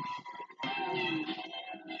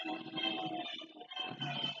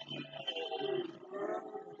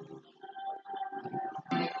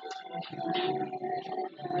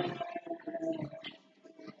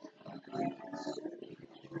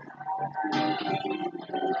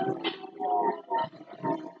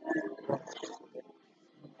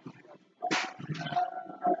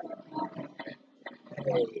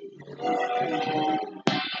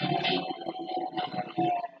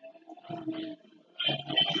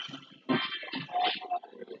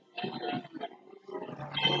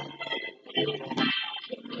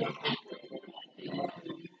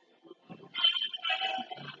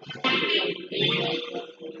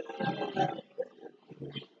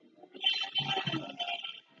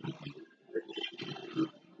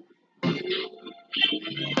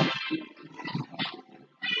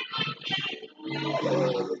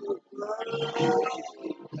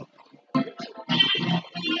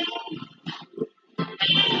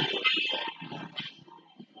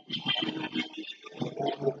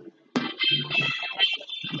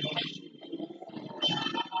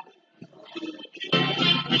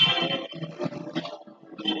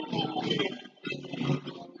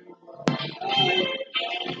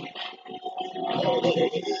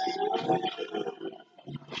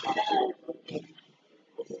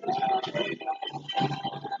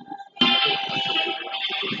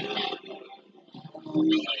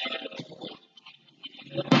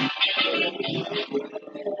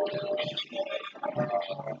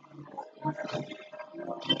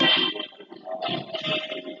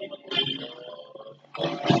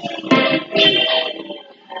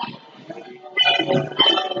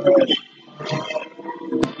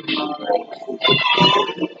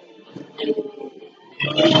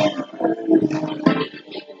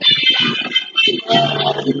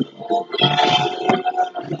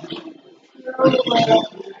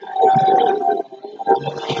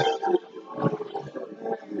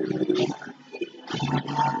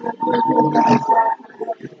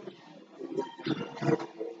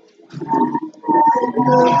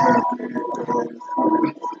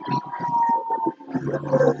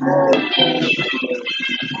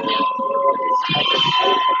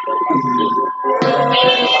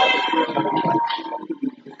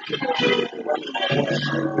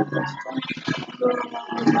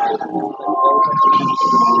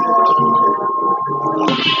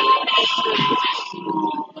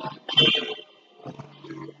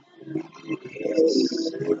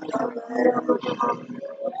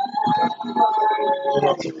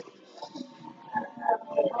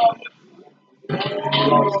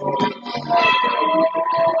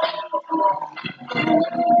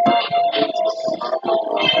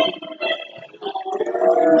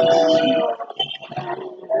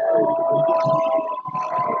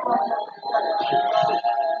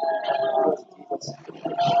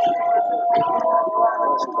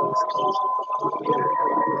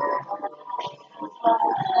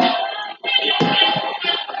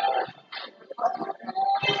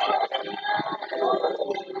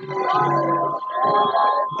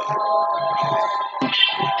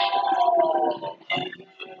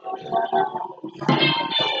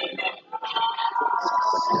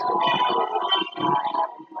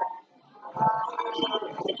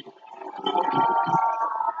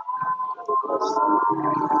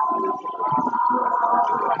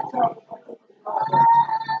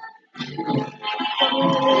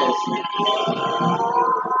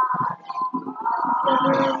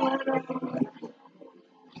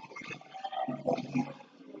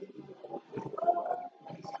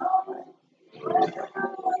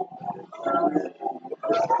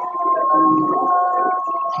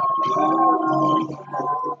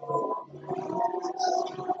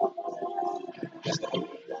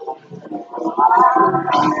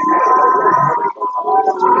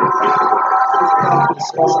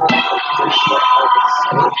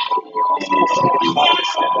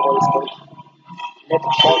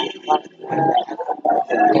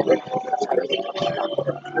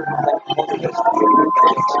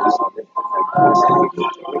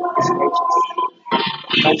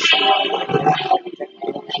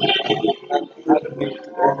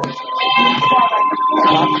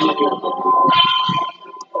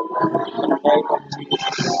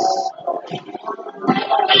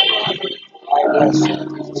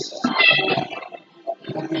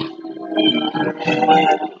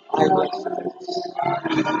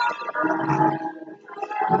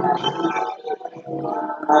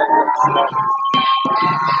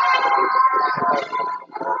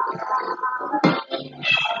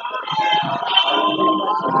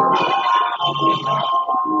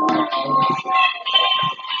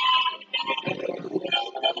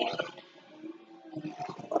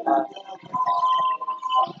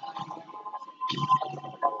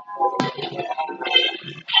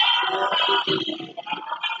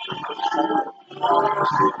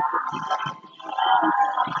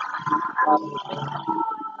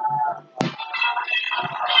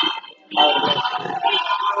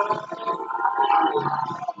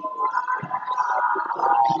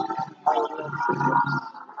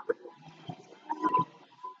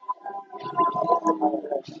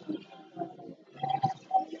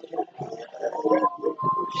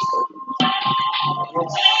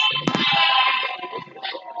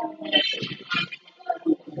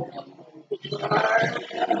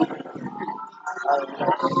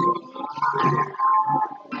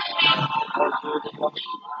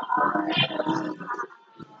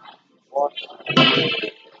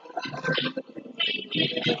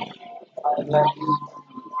 I bless you.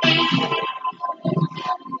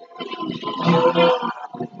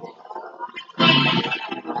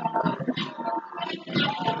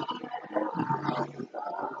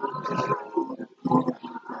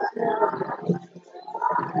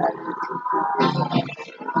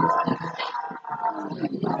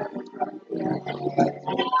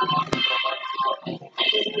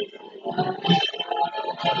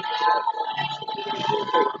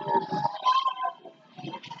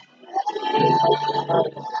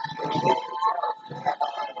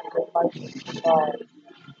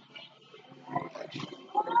 My God,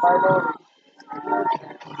 my Lord,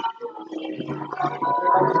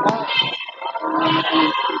 right now,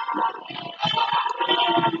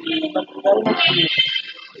 in the name of Jesus,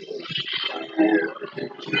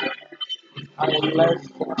 I bless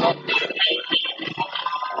you.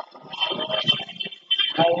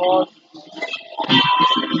 I was,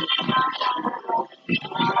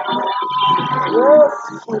 yes,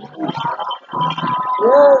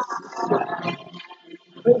 yes,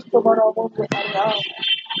 Cristo maravilloso, María,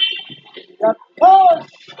 ya todos,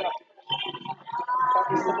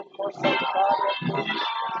 camisa de fuerza y María,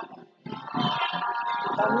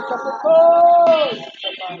 camisa de fuerza,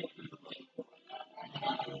 María.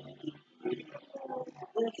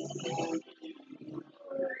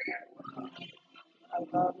 I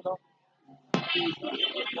love you.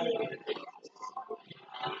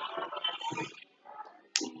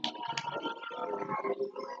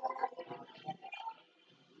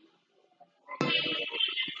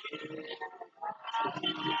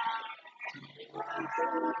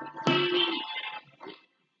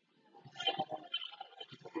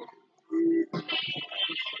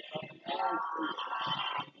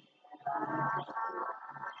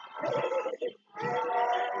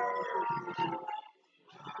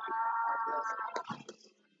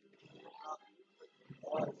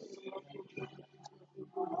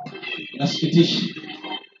 Inasikitisha,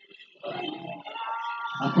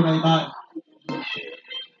 hakuna imani,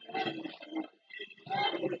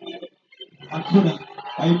 hakuna.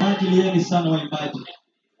 Waimbaji, lieni sana waimbaji,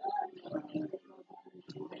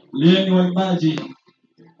 lieni waimbaji.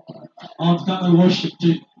 Mount Carmel Worship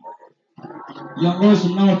Team, viongozi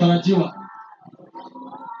mnaotarajiwa,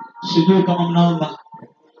 sijui kama mnaomba.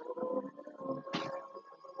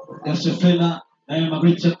 Yosefina na Emma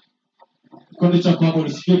Richard, kikundi cha kuabudu,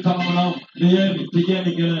 sijui kama mnaomba. Lieni,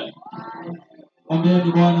 pigeni kelele,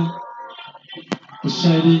 mwambieni Bwana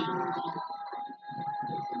ushahidi,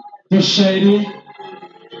 ushahidi.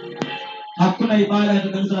 Hakuna ibada ya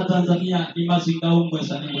kanisa la Tanzania ni mazingaumbwe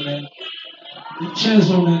sanimu leo.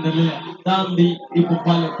 Mchezo unaendelea, dhambi ipo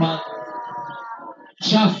pale pale,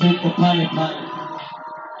 chafu ipo pale pale,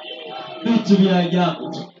 vitu vya ajabu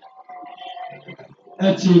tu.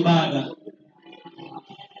 Eti ibada.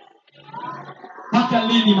 Hata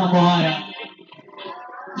lini mambo haya?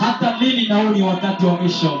 Hata lini? Na huu ni wakati wa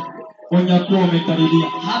mwisho, unyakuo umekaribia.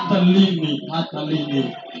 Hata lini? Hata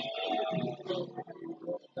lini?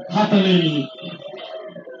 Hata lini?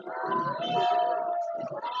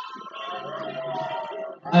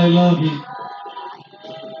 I love you.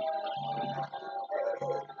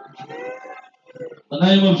 In the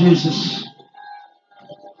name of Jesus.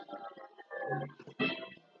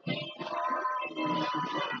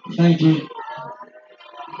 Thank you.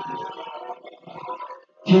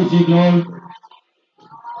 Give you glory.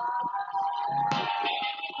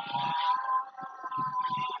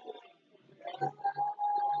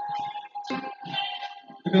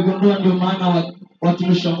 Nimegundua ndio maana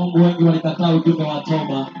watumishi wa Mungu wengi walikataa ujumbe wa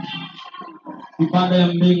toba. Ibada ya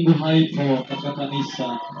mbingu haipo katika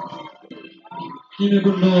kanisa.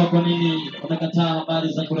 Nimegundua kwa nini wamekataa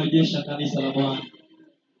habari za kurejesha kanisa la Bwana.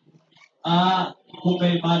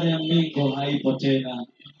 Kumbe ibada ya mbingu haipo tena.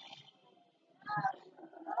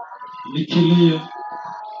 Ni kilio,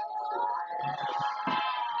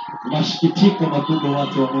 masikitiko makubwa,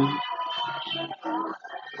 watu wa Mungu.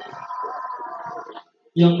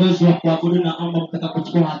 Viongozi wa kuabudu, naomba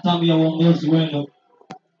mtakapochukua hatamu ya uongozi wenu,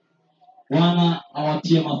 Bwana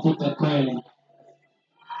awatie mafuta kweli,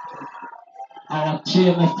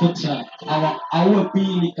 awatie mafuta, awe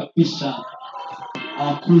pili kabisa,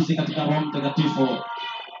 awakuzi katika Roho Mtakatifu.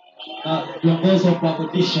 Na viongozi wa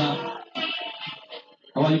kuabudisha,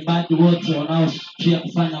 waimbaji wote wanaosikia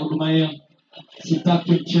kufanya huduma hiyo,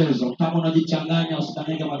 sitaki mchezo. Kama unajichanganya,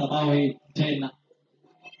 usikanyaga madhabahu hii tena.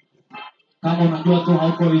 Kama unajua tu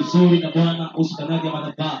hauko vizuri na Bwana, usikanyaga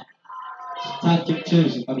madhabahu. Sitaki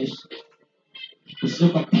mchezo kabisa.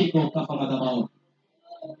 Usitoka pigo ukafa madhabahu.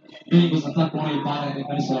 Mbingu zinataka kuona ibada katika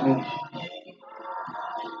kanisa la Mungu.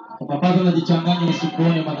 Kwa sababu unajichanganya,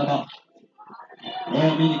 usikuone madhabahu.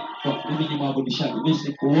 Mimi ni mwabudishaji. Mimi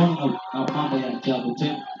sikuona na mambo ya ajabu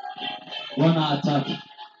tena. Bwana hataki.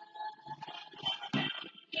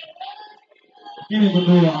 Mimi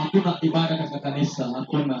nimegundua hakuna ibada katika kanisa,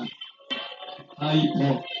 hakuna.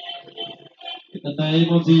 Haipo. In the name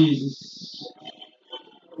of Jesus.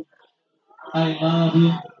 I love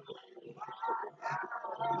you.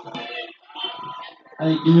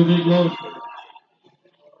 I give you glory.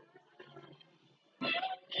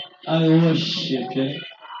 I worship you.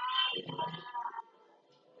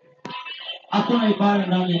 Hakuna ibada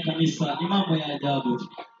ndani ya kanisa, ni mambo ya ajabu tu.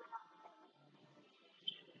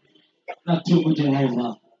 Natubu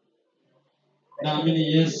Jehova. Naamini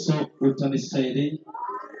Yesu utanisaidia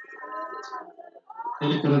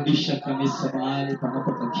ili kurudisha kanisa mahali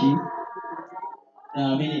panapotakiwa.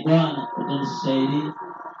 Naamini Bwana utanisaidia.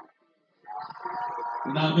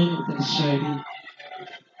 Naamini utanisaidia.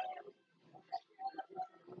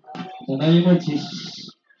 In the name of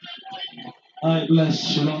Jesus, I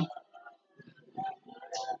bless you, Lord.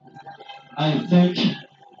 I thank you.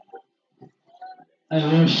 I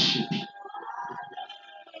worship you.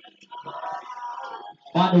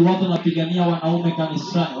 Bado watu wanapigania wanaume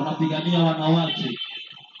kanisani, wanapigania wanawake.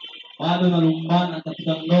 Bado wanalumbana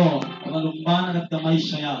katika ndoa, wanalumbana katika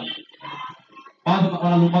maisha yao. Bado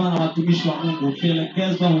wanalumbana na watumishi wa Mungu,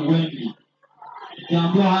 ukielekezwa huendi.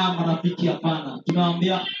 Ukiambiwa haya marafiki hapana.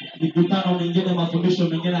 Tunaambia mikutano mingine, mafundisho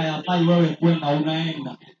mengine hayafai wewe kwenda,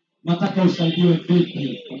 unaenda. Unataka usaidiwe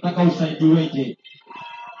vipi? Unataka usaidiweje?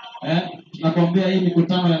 Tunakwambia hii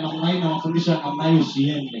mikutano ya namna hii na mafundisho ya namna hii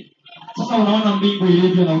usiende. Sasa unaona mbingu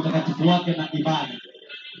ilivyo na utakatifu wake na ibada.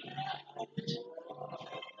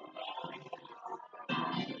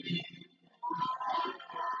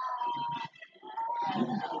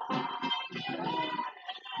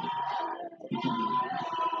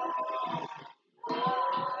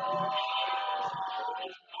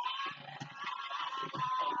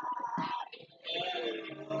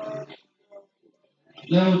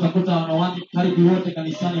 Leo utakuta wanawake karibu wote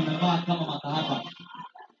kanisani wamevaa kama makahaba.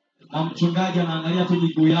 Na mchungaji anaangalia tu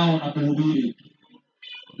miguu yao na kuhubiri.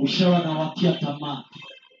 Mwishowe anawatia tamaa.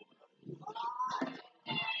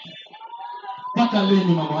 Mpaka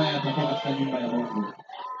lini mambo haya yatakuwa katika nyumba ya Mungu?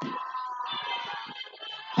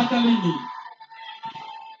 Mpaka lini?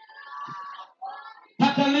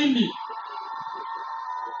 Mpaka lini?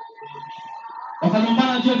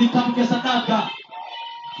 Watalumbana juu ya vikapu vya sadaka,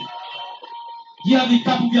 juu ya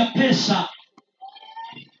vikapu vya pesa.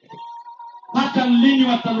 Mpaka lini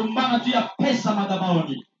watalumbana juu ya pesa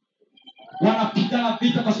madhabahuni? Wanapigana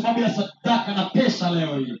vita kwa sababu ya sadaka na pesa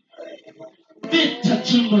leo hii. Vita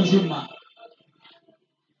chungu nzima.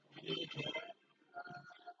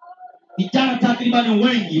 Vijana takribani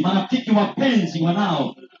wengi, marafiki wapenzi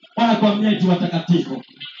wanao, wanakuambia eti watakatifu.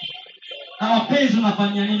 Na wapenzi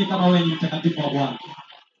unafanya nini kama wewe ni mtakatifu wa Bwana?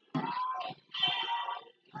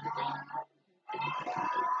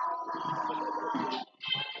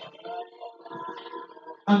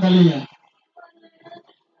 Angalia.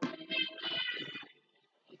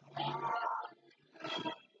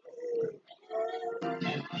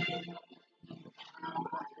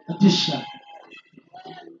 Atisha.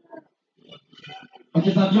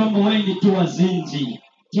 Wacheza vyombo wengi tu wazinzi.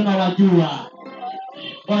 Tunawajua.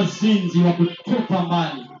 Wazinzi wa kutupa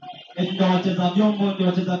mbali. Eti ndio wacheza vyombo, ndio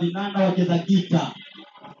wacheza vinanda, wacheza gita.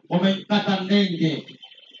 Wamekata ndenge.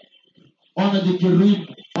 Wanajikirimu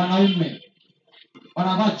wanaume.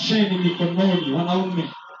 Wanavaa cheni mikononi wanaume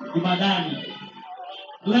ibadani.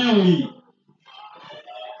 Leo hii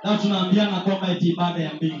na tunaambiana kwamba eti ibada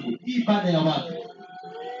ya mbingu. Hii ibada ya wapi?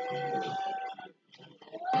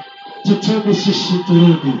 Tutubu sisi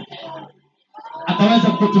turudi.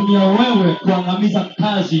 Ataweza kutumia wewe kuangamiza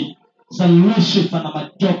kazi za Lucifer na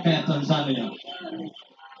majoka ya Tanzania.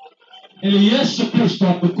 Ili Yesu Kristo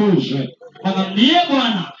atukuzwe. Kama ndiye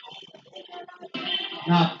Bwana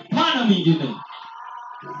na hapana mwingine.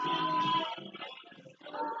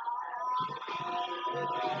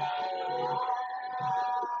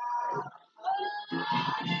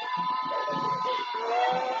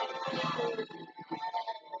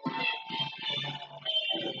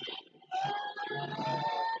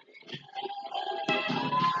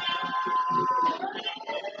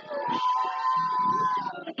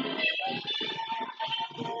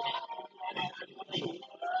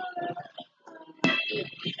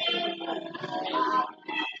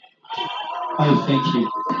 I thank you.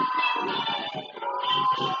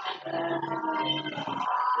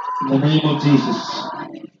 In the name of Jesus.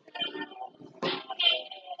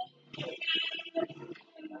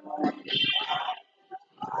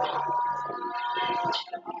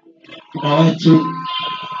 Kuna wetu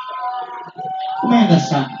Asante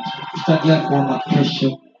sana. Tutaendelea kuomba kesho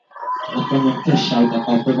na kwenye kesha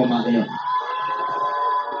utakaokuwepo mahali hapa.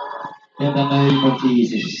 In the name of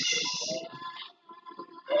Jesus.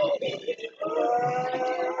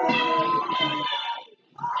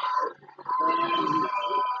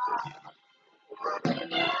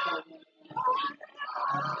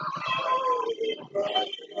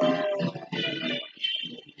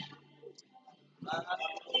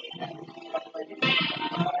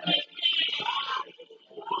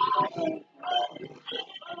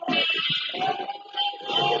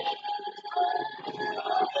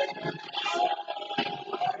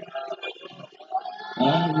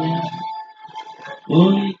 Amen.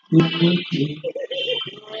 Unikumbuke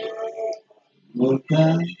muka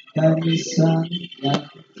kanisa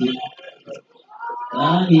lake.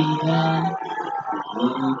 Aina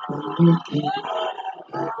unikumbuke.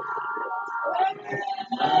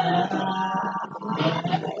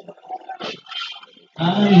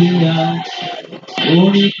 Aina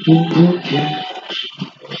unikumbuke.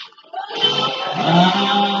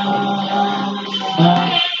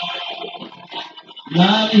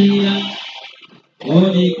 Maria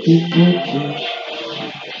unikumbuke.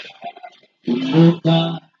 Kumbuka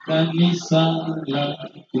kanisa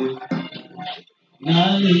lake.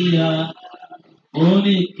 Maria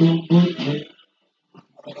unikumbuke.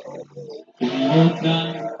 Kumbuka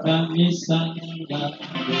kanisa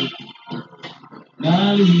lake.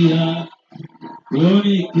 Maria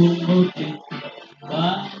unikumbuke.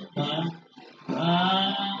 Baba,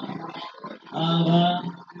 Baba,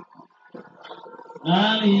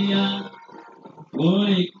 Maria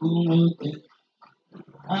unikumbuke.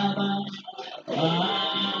 Baba, Baba,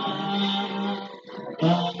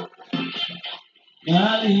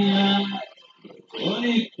 Maria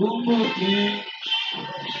unikumbuke.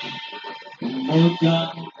 Kumbuka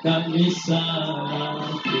kanisa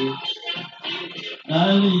lake.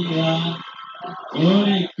 Maria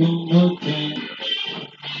unikumbuke.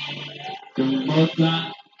 Kumbuka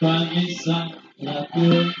kanisa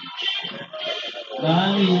lake.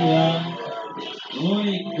 Maria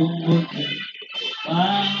unikumbuke.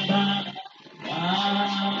 Baba,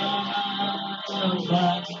 Baba,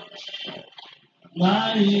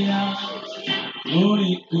 Maria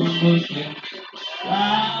unikumbuke.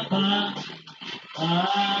 Baba,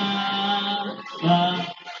 Baba,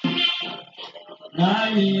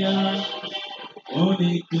 Maria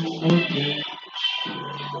unikumbuke.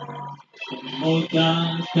 Kumbuka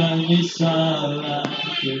kanisa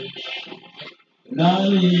lake.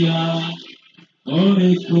 Maria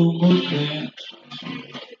unikumbuke.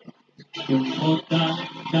 Kumbuka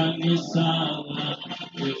kanisa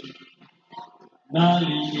lake.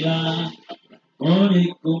 Maria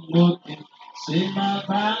unikumbuke. Sema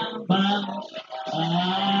Baba,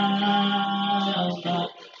 Baba,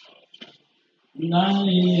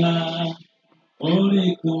 Maria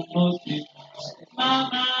unikumbuke. Sema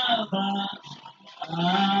Baba,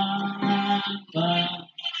 Baba,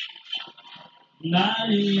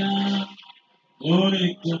 Maria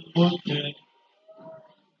unikumbuke.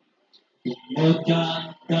 Kumbuka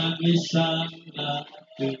kanisa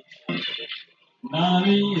lake.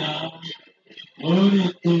 Maria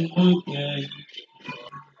unikumbuke.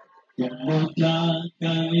 Kumbuka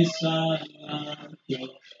kanisa lake.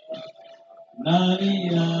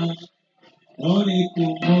 Maria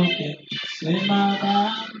unikumbuke. Sema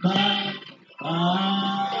Baba,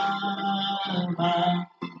 Baba,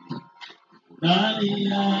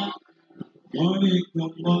 Maria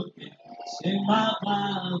unikumbuke. Sema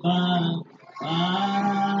Baba,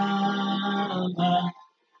 Baba,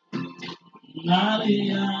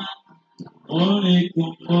 Maria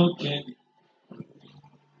unikumbuke.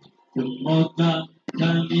 Kumbuka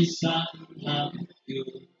kanisa lake.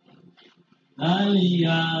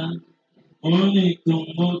 Maria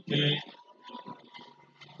unikumbuke.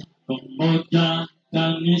 Kumbuka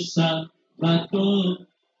kanisa lako.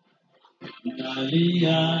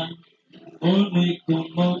 Maria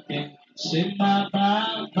unikumbuke. Sema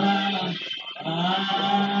Baba,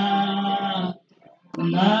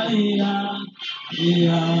 Maria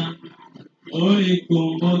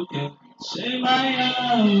unikumbuke. Sema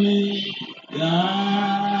Yahweh,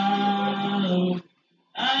 Yahweh,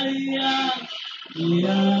 Maria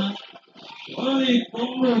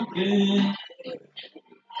unikumbuke.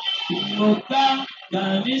 Kumbuka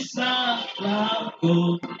kanisa lako.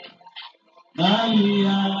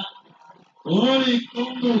 Maria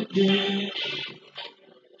unikumbuke.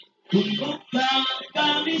 Kumbuka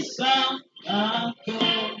kanisa lako.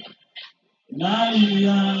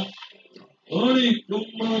 Maria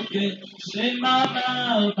unikumbuke. Sema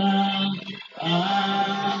Baba,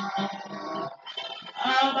 Baba,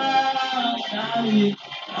 Maria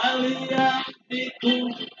nalia niku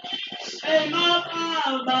sema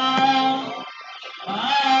Baba,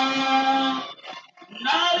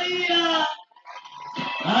 nalia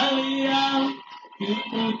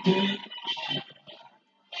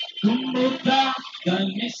kumbuka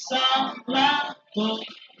kanisa lako,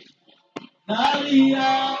 nalia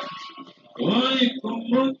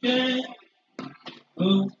ulikumbuke,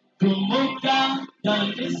 kumbuka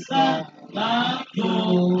kanisa lako,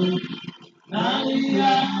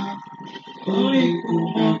 nalia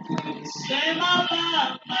ulikumbuke, sema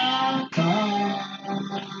Baba,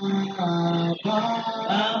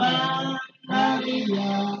 Baba,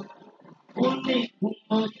 nalia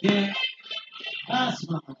unikumbuke,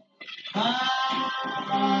 asma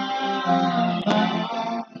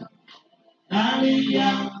Baba, nalia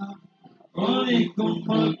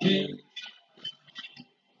unikumbuke,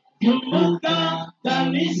 kumbuka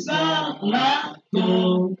kanisa lako,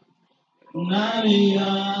 nalia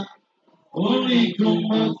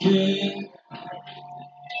unikumbuke,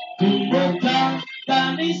 kumbuka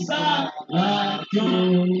kanisa lako,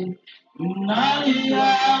 nalia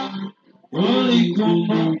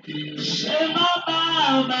unikumbuke, sema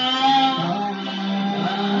Baba,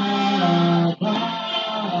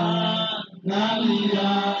 nalia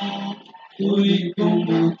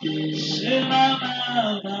unikumbuke, sema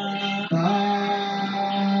Baba,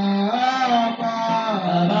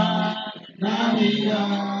 nalia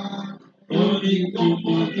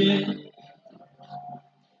unikumbuke,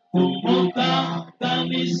 kumbuka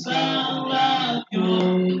kanisa lako,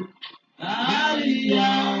 nalia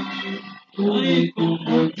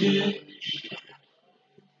unikumbuke,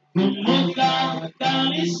 kumbuka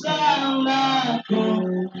kanisa lako,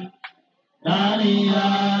 nalia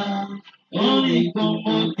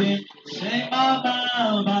unikumbuke, sema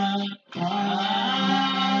Baba,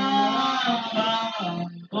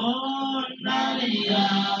 oh nalia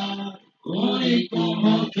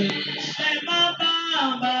unikumbuke, sema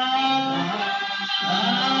Baba,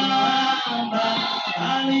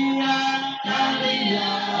 nalia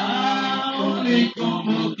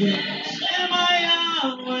unikumbuke, sema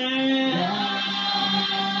Yahweh,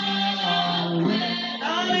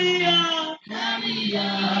 nalia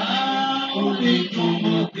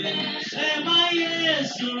unikumbuke, sema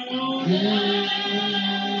Yesu,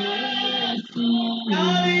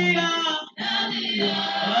 nalia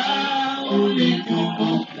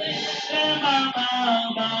unikumbuke, sema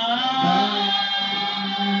Baba,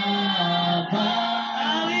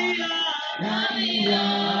 nalia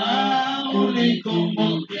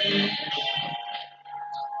unikumbuke,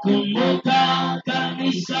 kumbuka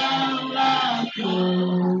kanisa lako,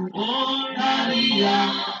 oh nalia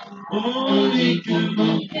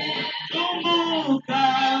unikumbuke, kumbuka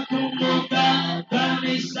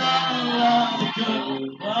kanisa lako,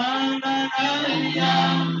 Bwana nalia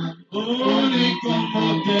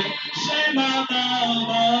unikumbuke, sema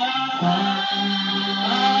Baba,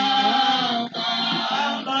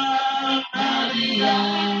 nalia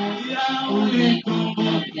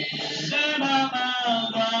unikumbuke, sema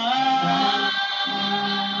Baba,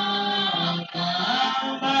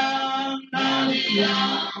 nalia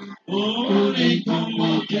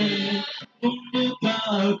unikumbuke, kumbuka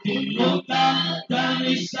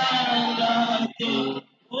kanisa lako,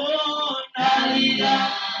 oh nalia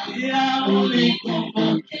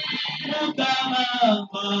unikumbuke, kumbuka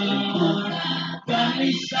Baba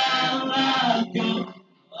kanisa lako,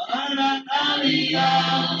 Bwana nalia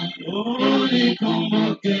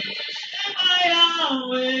unikumbuke, sema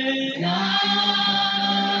Yahweh,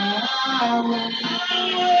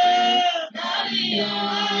 nalia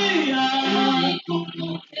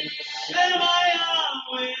unikumbuke, sema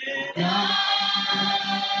Yahweh,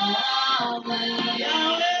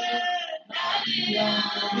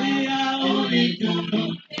 nalia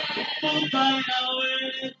unikumbuke, kumbuka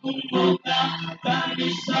Yahweh, kumbuka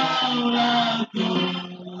kanisa lako,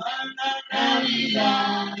 Bwana nalia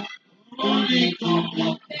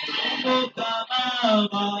unikumbuke, kumbuka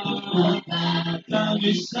Baba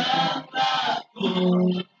kanisa lako,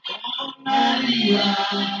 oh nalia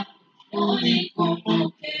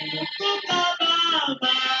unikumbuke, kumbuka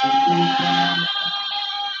Baba,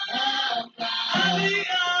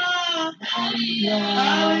 nalia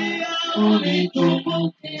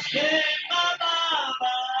unikumbuke, sema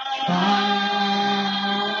Baba,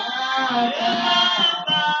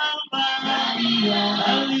 nalia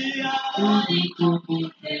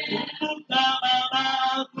unikumbuke, kumbuka Baba,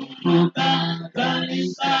 kumbuka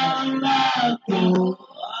kanisa lako,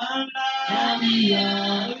 Bwana nalia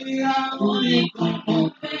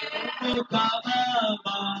unikumbuke, kumbuka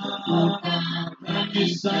Baba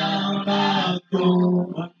kanisa lako,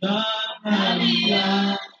 Bwana nalia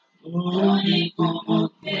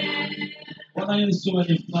Bwana Yesu wewe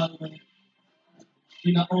ni mfalme.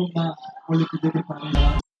 Ninaomba ulikujibu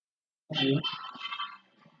kanisa hayo.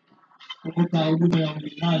 Kumbuka huduma ya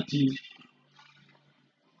ulimaji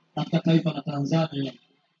katika taifa la Tanzania.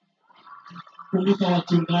 Kumbuka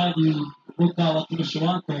wachungaji, kumbuka watumishi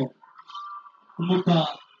wako, kumbuka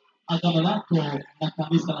agano lako na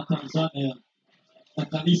kanisa la Tanzania na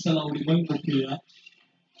kanisa la ulimwengu pia.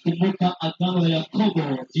 Kumbuka agano la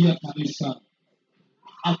Yakobo juu ya kanisa,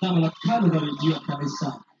 agano la Kalvari juu ya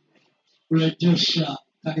kanisa. Rejesha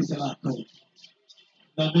kanisa lako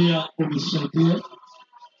na pia unisaidie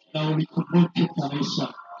na unikumbuke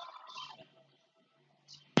kanisa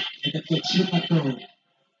katika jina kuu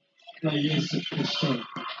la Yesu Kristo.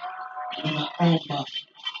 Ninaomba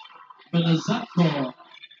mbele zako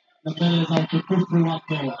na mbele za utukufu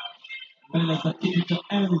wako, mbele za kiti cha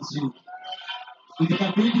enzi,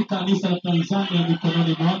 nikikabidhi kanisa la Tanzania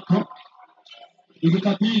mikononi mwako,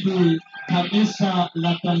 nikikabidhi kanisa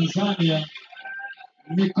la Tanzania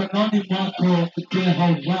mikononi mwako,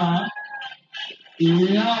 Jehova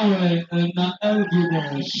Yawe na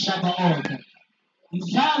Elgibo Shabaoth,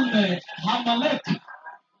 mfalme Hamalek,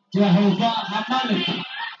 Jehova Hamalek,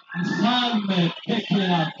 mfalme peke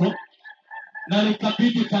yako. Na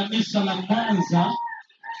likabidhi kanisa la Mwanza,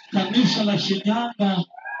 kanisa la Shinyanga,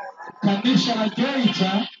 kanisa la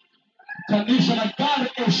Geita, kanisa la Dar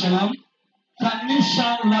es Salaam,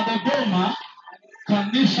 kanisa la Dodoma,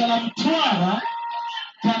 kanisa la Mtwara,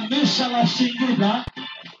 kanisa la Singida,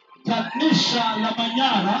 kanisa la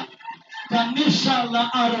Manyara, kanisa la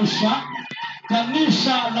Arusha,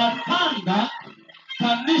 kanisa la Tanga,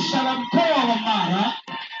 kanisa la mkoa wa Mara,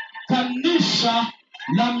 kanisa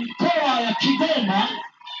la mkoa ya Kigoma,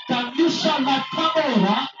 kanisa la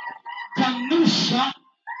Tabora, kanisa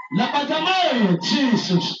la Bagamoyo,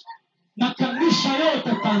 Jesus, na kanisa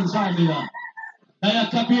yote Tanzania. Na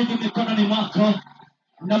yakabidhi mikononi mwako,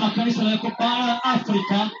 na makanisa yako bara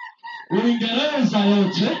Afrika, Uingereza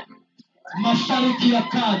yote, Mashariki ya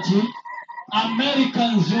Kati, Amerika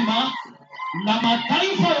nzima, na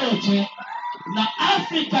mataifa yote, na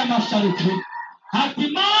Afrika Mashariki,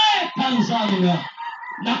 hatimaye Tanzania.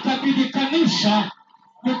 Na kabidhi kanisa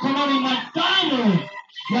mikononi mwa damu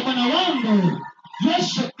ya Bwana wangu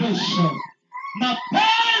Yesu Kristo.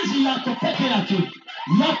 Mapenzi yako peke yake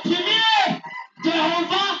yatimie,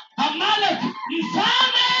 Jehova Hamalek,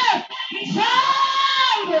 mfalme,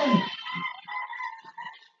 mfalme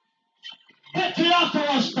peke yako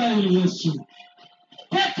wastahili Yesu,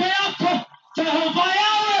 peke yako Jehova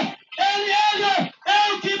Yawe, Eliele,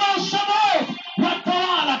 Elgibo Shabaoth,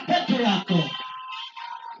 watawala peke yako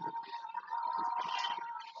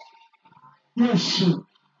Yesu.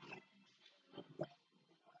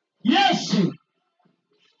 Yesu,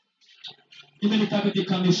 nimelikabidhi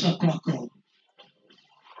kanisa kwako,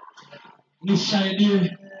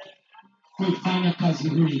 nisaidie kuifanya kazi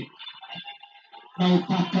hii, na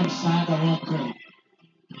upata msaada wako.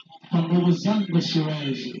 Kwa nguvu zangu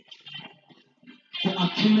siwezi, kwa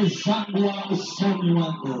akili zangu wala usomi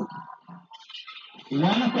wangu,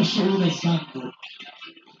 wala kwa shuhuda zangu,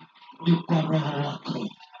 ni kwa Roho wako.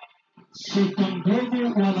 Si kwa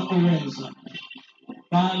nguvu wala uweza,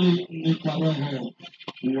 bali ni kwa Roho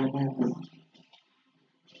wa Mungu.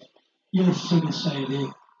 Yesu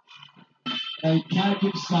nisaidie, nahitaji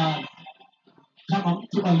msaada kama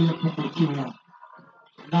mtu aliyepungukiwa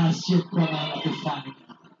na asiyekuwa na la kufanya.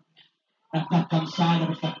 Nataka msaada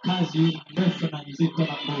katika kazi ndefu na nzito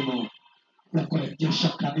na ngumu ya kurejesha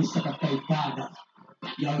kanisa katika ibada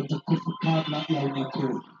ya utukufu kabla ya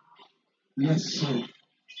unyakuo. Yesu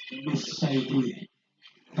nisaidie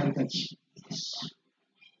katika jina la Yesu.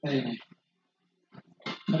 Amen.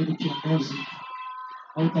 Karibu kiongozi,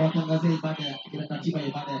 au utawatangazia ibada ya ratiba ya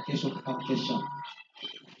ibada ya kesho tukamkesha.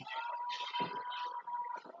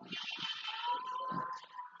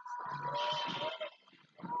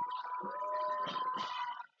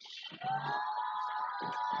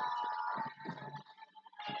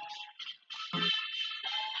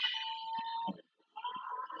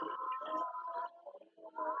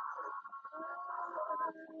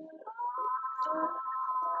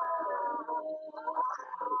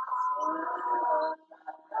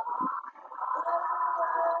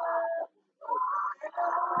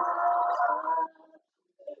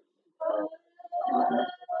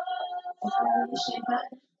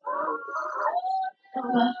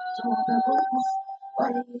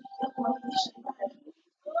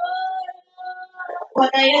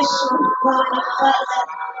 Bwana Yesu, wewe ni mfalme,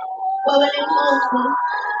 wewe ni Mungu,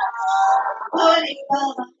 wewe ni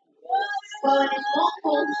Baba, wewe ni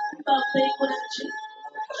Mungu wa mbingu na nchi.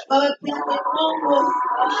 Wewe pia ni Mungu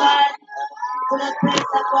ambaye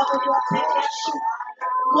tunapenda kuabudiwa peke yako.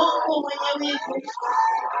 Mungu mwenye wivu,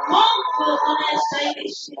 Mungu unayestahili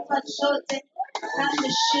sifa zote na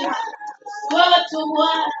heshima. Wewe tu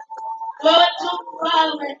Bwana, wewe tu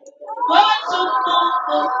Mfalme, wewe tu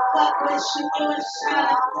Mungu wa kuheshimiwa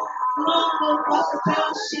sana. Mungu kwa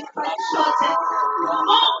kupewa sifa zote,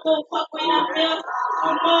 Mungu kwa kuinamiwa,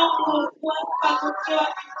 Mungu kwa kupewa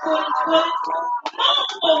kiburi,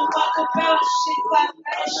 Mungu kwa kupewa sifa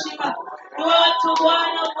na heshima. Ni wewe tu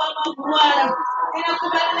Bwana wa mabwana.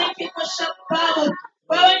 Ninakubariki kwa sababu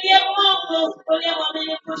wewe ndiye Mungu uliye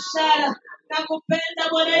mwaminifu sana. Nakupenda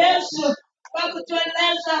Bwana Yesu kwa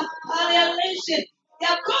kutueleza hali halisi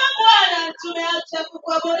ya kuwa Bwana tumeacha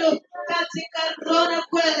kukuabudu katika roho na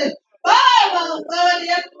kweli. Baba, wewe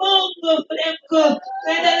ndiye Mungu uliye mkuu.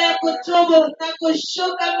 Endelea kutubu na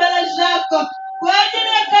kushuka mbele zako kwa ajili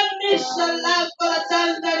ya kanisa lako la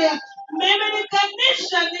Tanzania. Mimi ni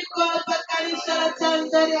kanisa, niko hapa kanisa la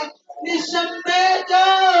Tanzania. Nisamehe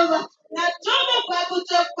Jehova, natubu kwa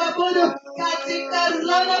kutokuabudu katika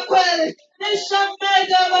roho na kweli. Nisamehe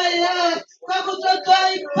Jehova Yahweh kwa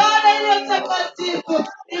kutotoa ibada iliyo takatifu,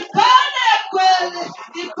 ibada ya kweli,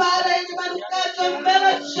 ibada yenye manukato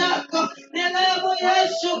mbele zako. Ni damu ya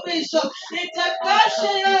Yesu Kristo, nitakashe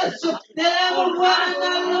Yesu. Ni damu Bwana,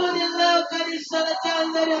 narudi leo kanisa la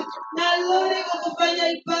Tanzania, narudi kwa kufanya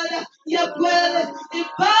ibada ya kweli,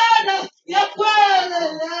 ibada ya kweli.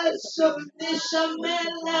 Yesu, nisamehe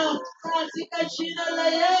leo katika jina la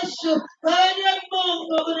Yesu. Wewe ndiye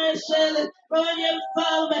Mungu unayestahili, wewe ndiye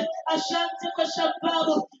Mfalme. Asante kwa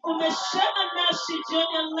sababu umesema nasi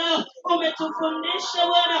jioni ya leo, umetufundisha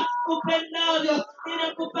Bwana upendavyo.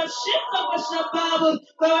 Ninakupa sifa kwa sababu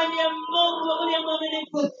wewe ndiye Mungu uliye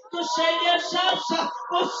mwaminifu. Tusaidie sasa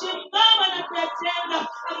kusimama na kuyatenda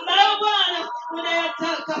ambayo Bwana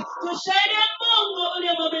unayataka. Tusaidie Mungu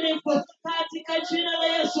uliye mwaminifu katika jina la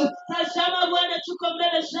Yesu. Tazama Bwana, tuko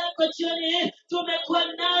mbele zako jioni hii. Tumekuwa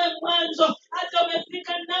nawe mwanzo hata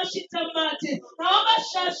umefika nasi tamati. Naomba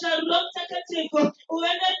sasa Roho Mtakatifu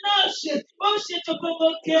uende nasi,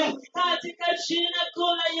 usitupungukie katika jina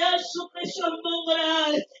kuu la Yesu Kristo, Mungu na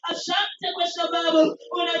hai. Asante kwa sababu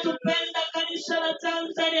unatupenda kanisa la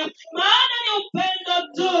Tanzania, maana ni upendo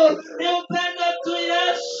tu, ni upendo tu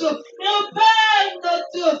Yesu, ni upendo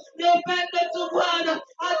tu, ni upendo tu Bwana.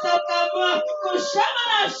 Hata ukaamua kusema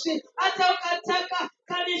nasi, hata ukataka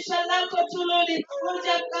kanisa lako turudi,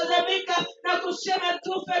 hujakadhabika na kusema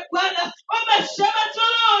tufe Bwana, umesema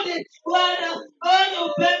turudi Bwana. Ni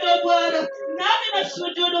upendo Bwana, nami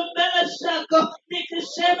nasujudu mbele zako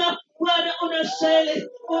nikisema Bwana unastahili,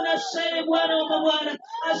 unastahili Bwana wa mabwana.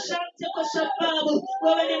 Asante kwa sababu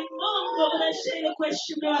wewe ni Mungu unastahili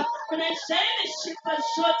kuheshimiwa, unastahili sifa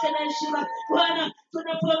zote na heshima Bwana.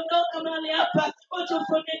 Tunapoondoka mahali hapa,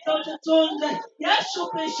 utufunike, ututunze Yesu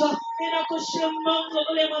Kristo. Ninakusihi Mungu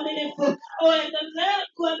uliye mwaminifu, uendelee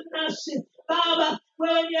kuwa nasi Baba.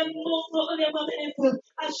 Wewe ndiye Mungu uliye mwaminifu.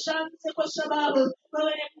 Asante kwa sababu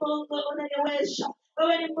wewe ni Mungu unayeweza,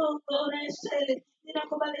 wewe ni Mungu unayestahili.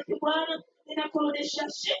 Ninakubariki Bwana, ninakurudisha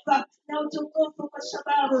sifa na utukufu kwa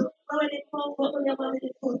sababu wewe ni Mungu uliye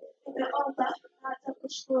mwaminifu. Nimeomba hata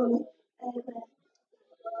kushukuru. Amen.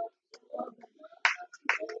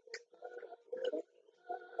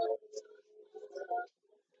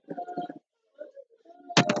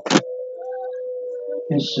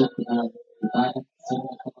 Kesho kuna ibada kusema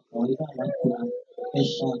kama kawaida, alafu kuna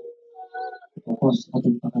kesha tutakuwa saa 3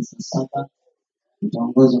 mpaka saa 7.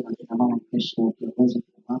 Utaongozwa na kina mama. Kesho utaongozwa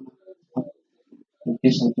kina mama,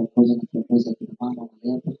 kesho utaongozwa na kiongozi wa kina mama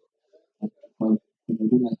Mariamu kwa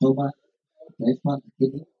huduma ya toba taifa,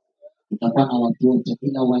 lakini utakuwa na watu wote,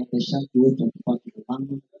 ila waendeshaji wote watakuwa kina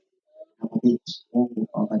mama na mabinti. Mungu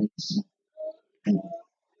awabariki sana.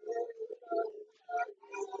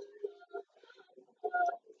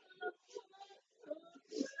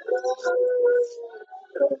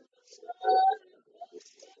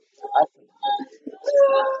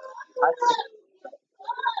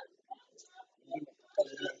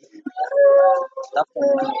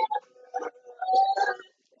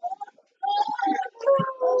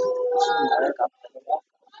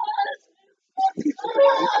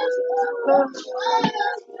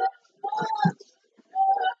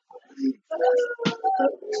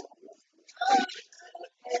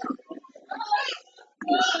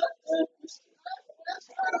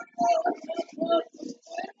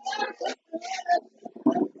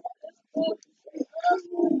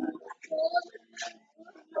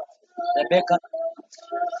 Rebeka,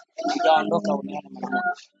 sijaondoka unione mama.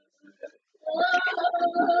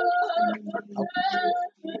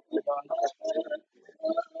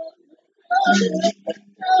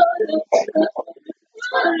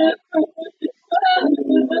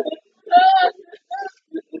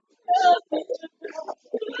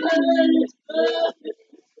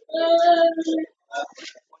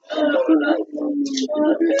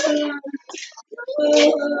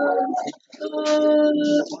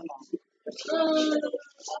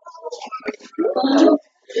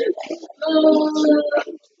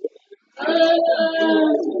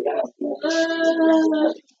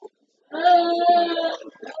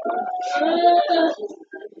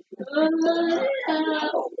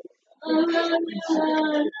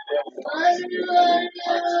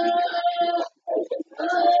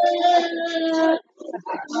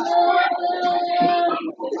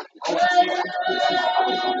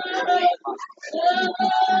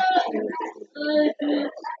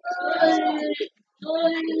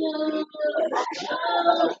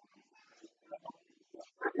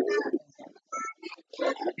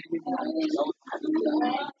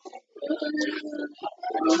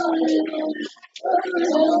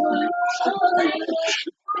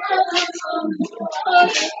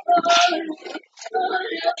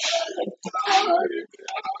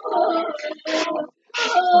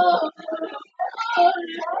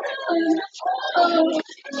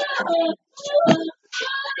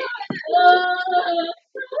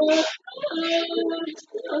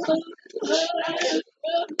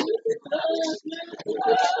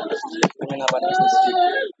 Mimi hapa ni sisi.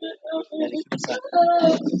 Yaani sasa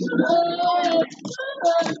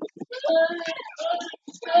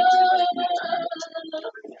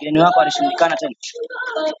mgeni wako alishindikana tena.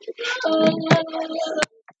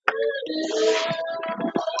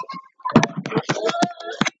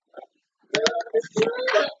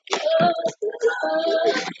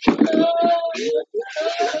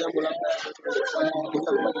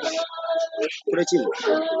 Kule chini.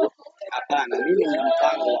 Hapana, mimi nina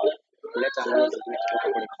mpango wa kuleta nguo zingine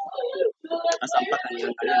kutoka kule. Sasa mpaka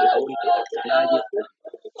niangalie nauli itapatikanaje.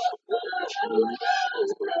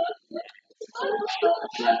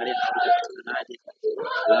 Niangalie nauli itapatikanaje.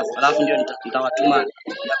 Alafu ndio nitawatuma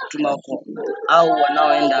kutuma huko au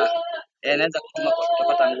wanaoenda naweza kutuma kwa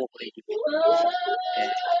kupata nguo kule hivi.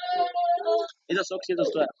 Hizo socks hizo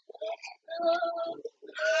stoa.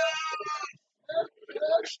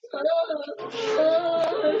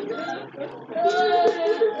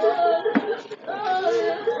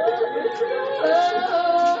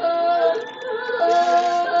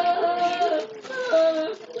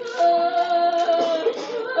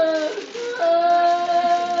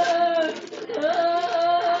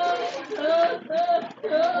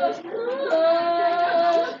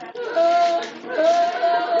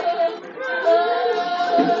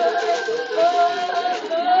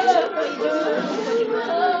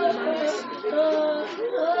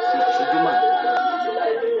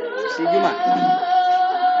 Si Juma.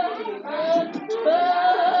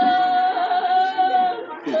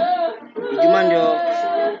 Juma ndio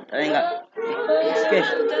tarehe ngapi?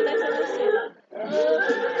 Kesho.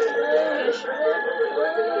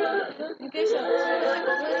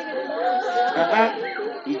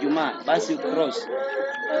 Ijumaa basi cross.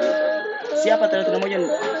 Si hapa tarehe 31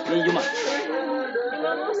 ni Ijumaa.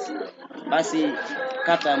 Basi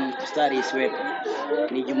kata mstari isiwepo.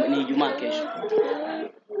 Ni Ijumaa kesho.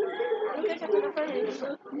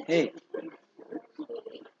 Hey.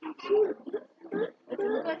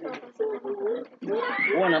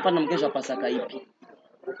 Wewe unapanda mkesha wa Pasaka ipi?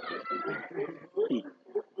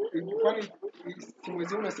 Kwani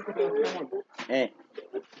mwezi una siku 31?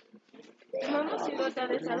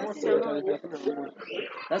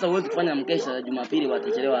 Sasa huwezi kufanya mkesha Jumapili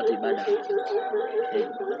watachelewa watu ibada.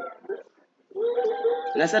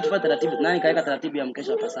 Na sasa tufuate taratibu. Nani kaweka taratibu ya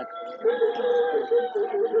mkesha wa Pasaka?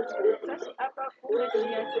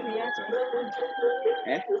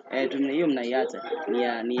 Hiyo mnaiacha.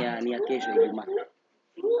 Ni ya kesho Ijumaa.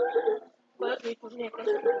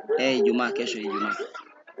 Ijumaa kesho Ijumaa.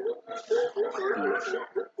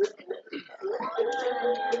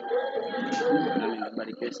 Amen.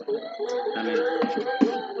 Barikiwe sana. Amen.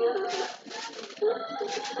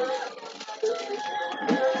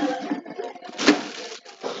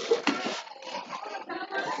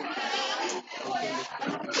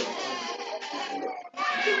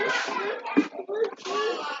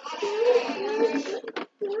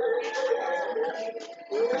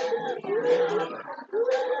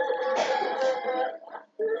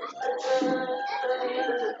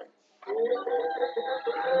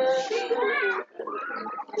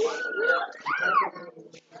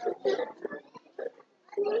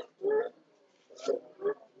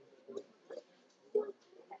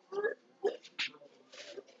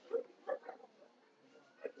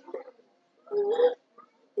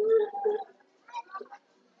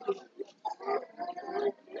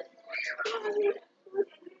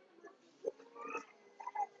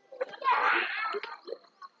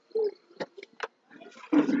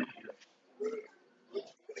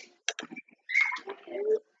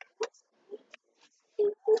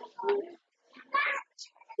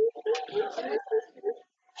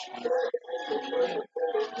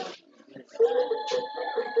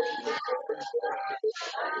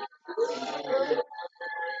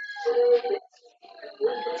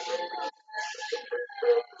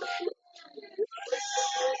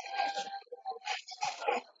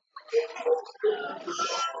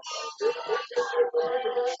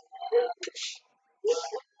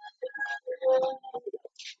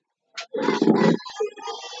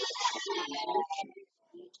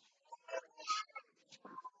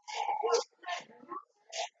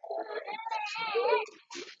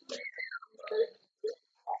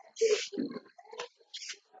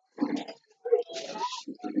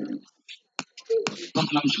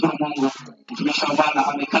 tunamshukuru Mungu. Mtumishi wa Bwana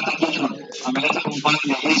amekata kichwa, ameleta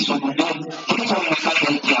kumfanya Yesu mwenyewe. Kichwa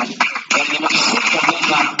kimekata hiki hapa. Nimeshika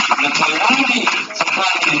Bwana na tayari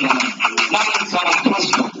safari inaendelea. Nami sana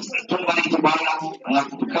Kristo. Tubariki Bwana na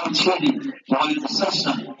kutukaa chini tuanze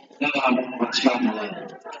sasa neno la Mungu katika milele.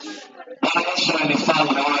 Bwana Yesu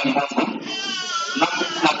amefanya na wewe ni Mungu.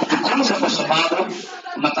 Na kutukuza kwa sababu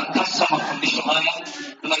unatakasa mafundisho haya,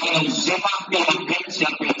 tunajua uzima ya mapenzi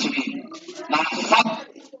yako yatimie. Na kufanya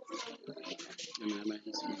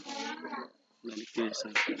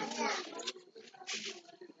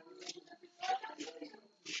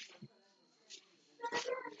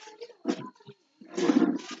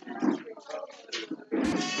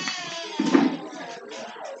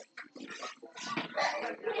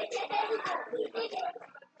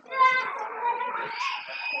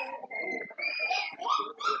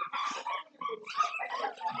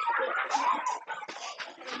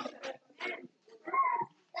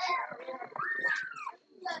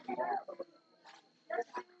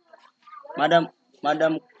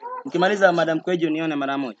Madam, ukimaliza Madam Kwejo nione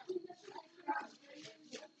mara moja.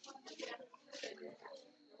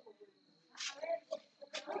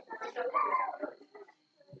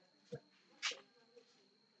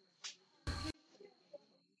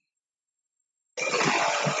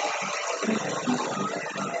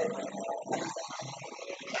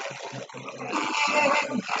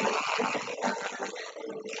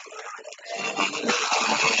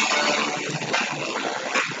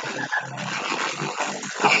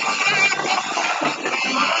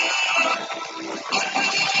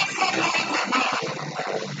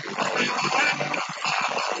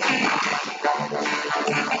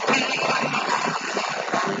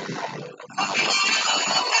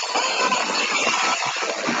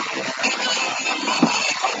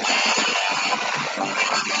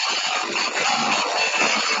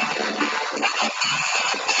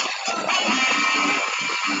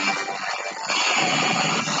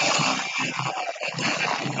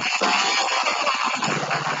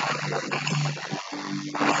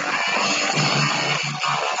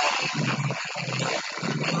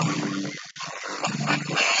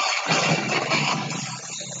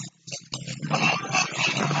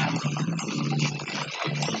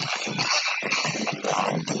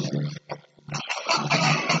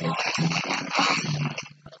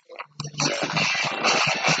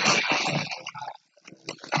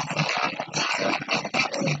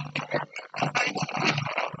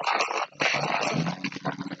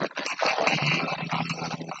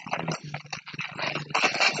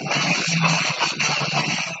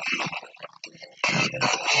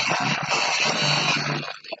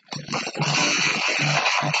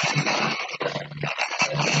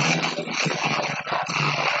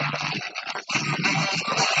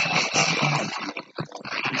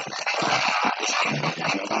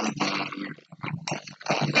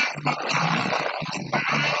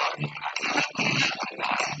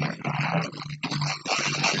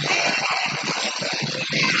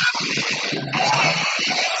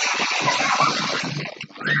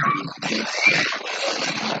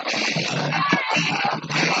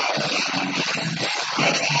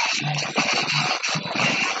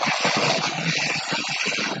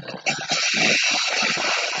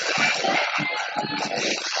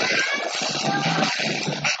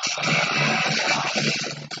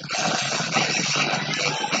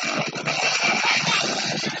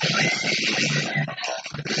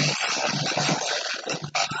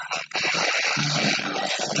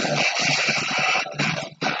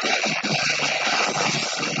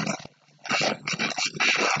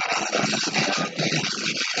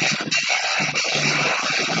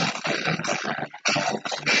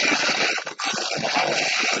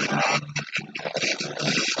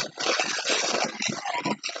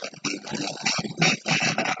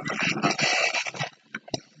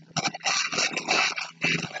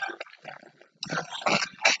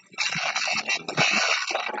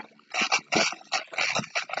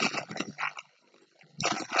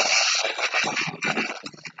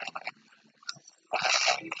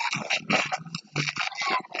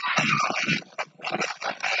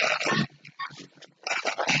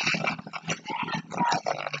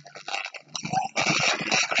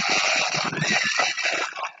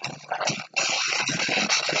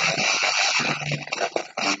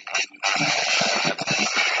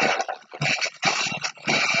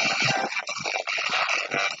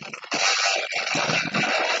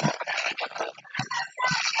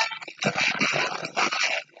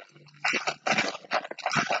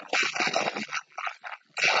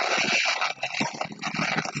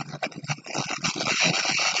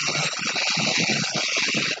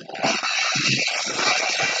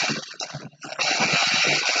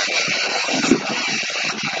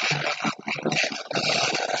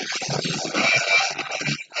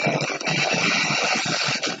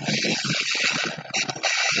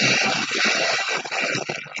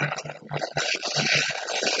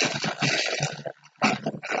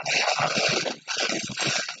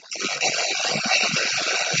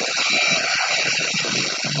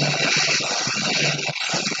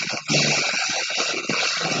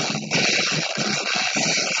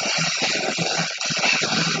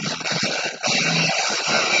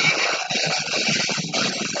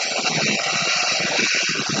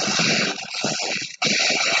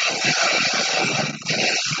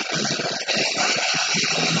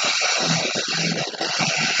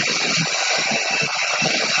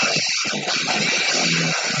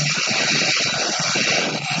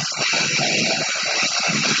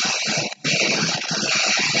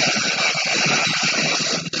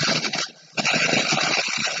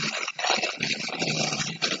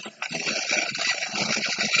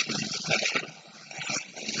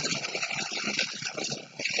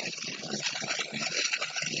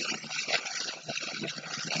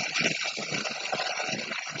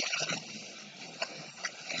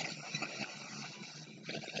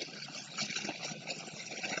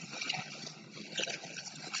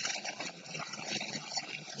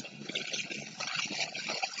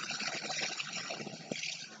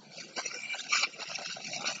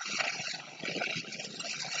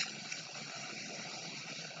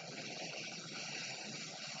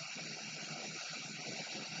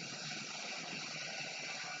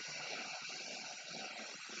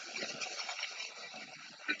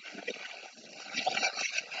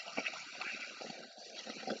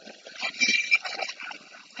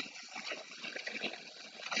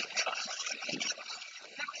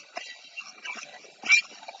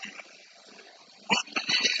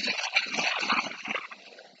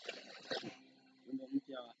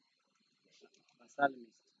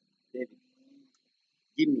 Psalmist David.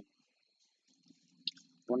 Jimmy,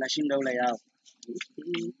 wanashinda ule yao.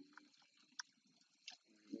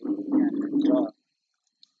 Anatoa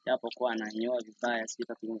japo kwa ananyoa vibaya,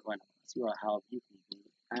 sio hawajui kumzungumza.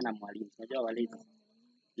 Ana mwalimu. Unajua walezi.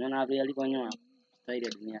 Unaona vile alivyonyoa staili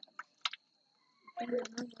ya dunia.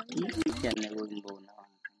 Yana wimbo na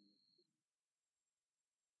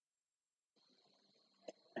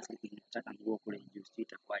sasa nataka nguo kule juu sio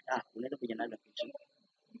itakuwa. Unaweza kuja nazo kesho.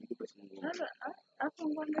 Sasa hapo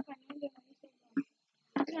ngombe kaniende na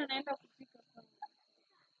mimi anaenda kupika kwa.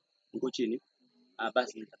 Uko chini?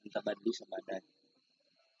 Basi nitabadilisha baadaye.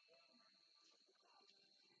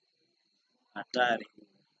 Hatari.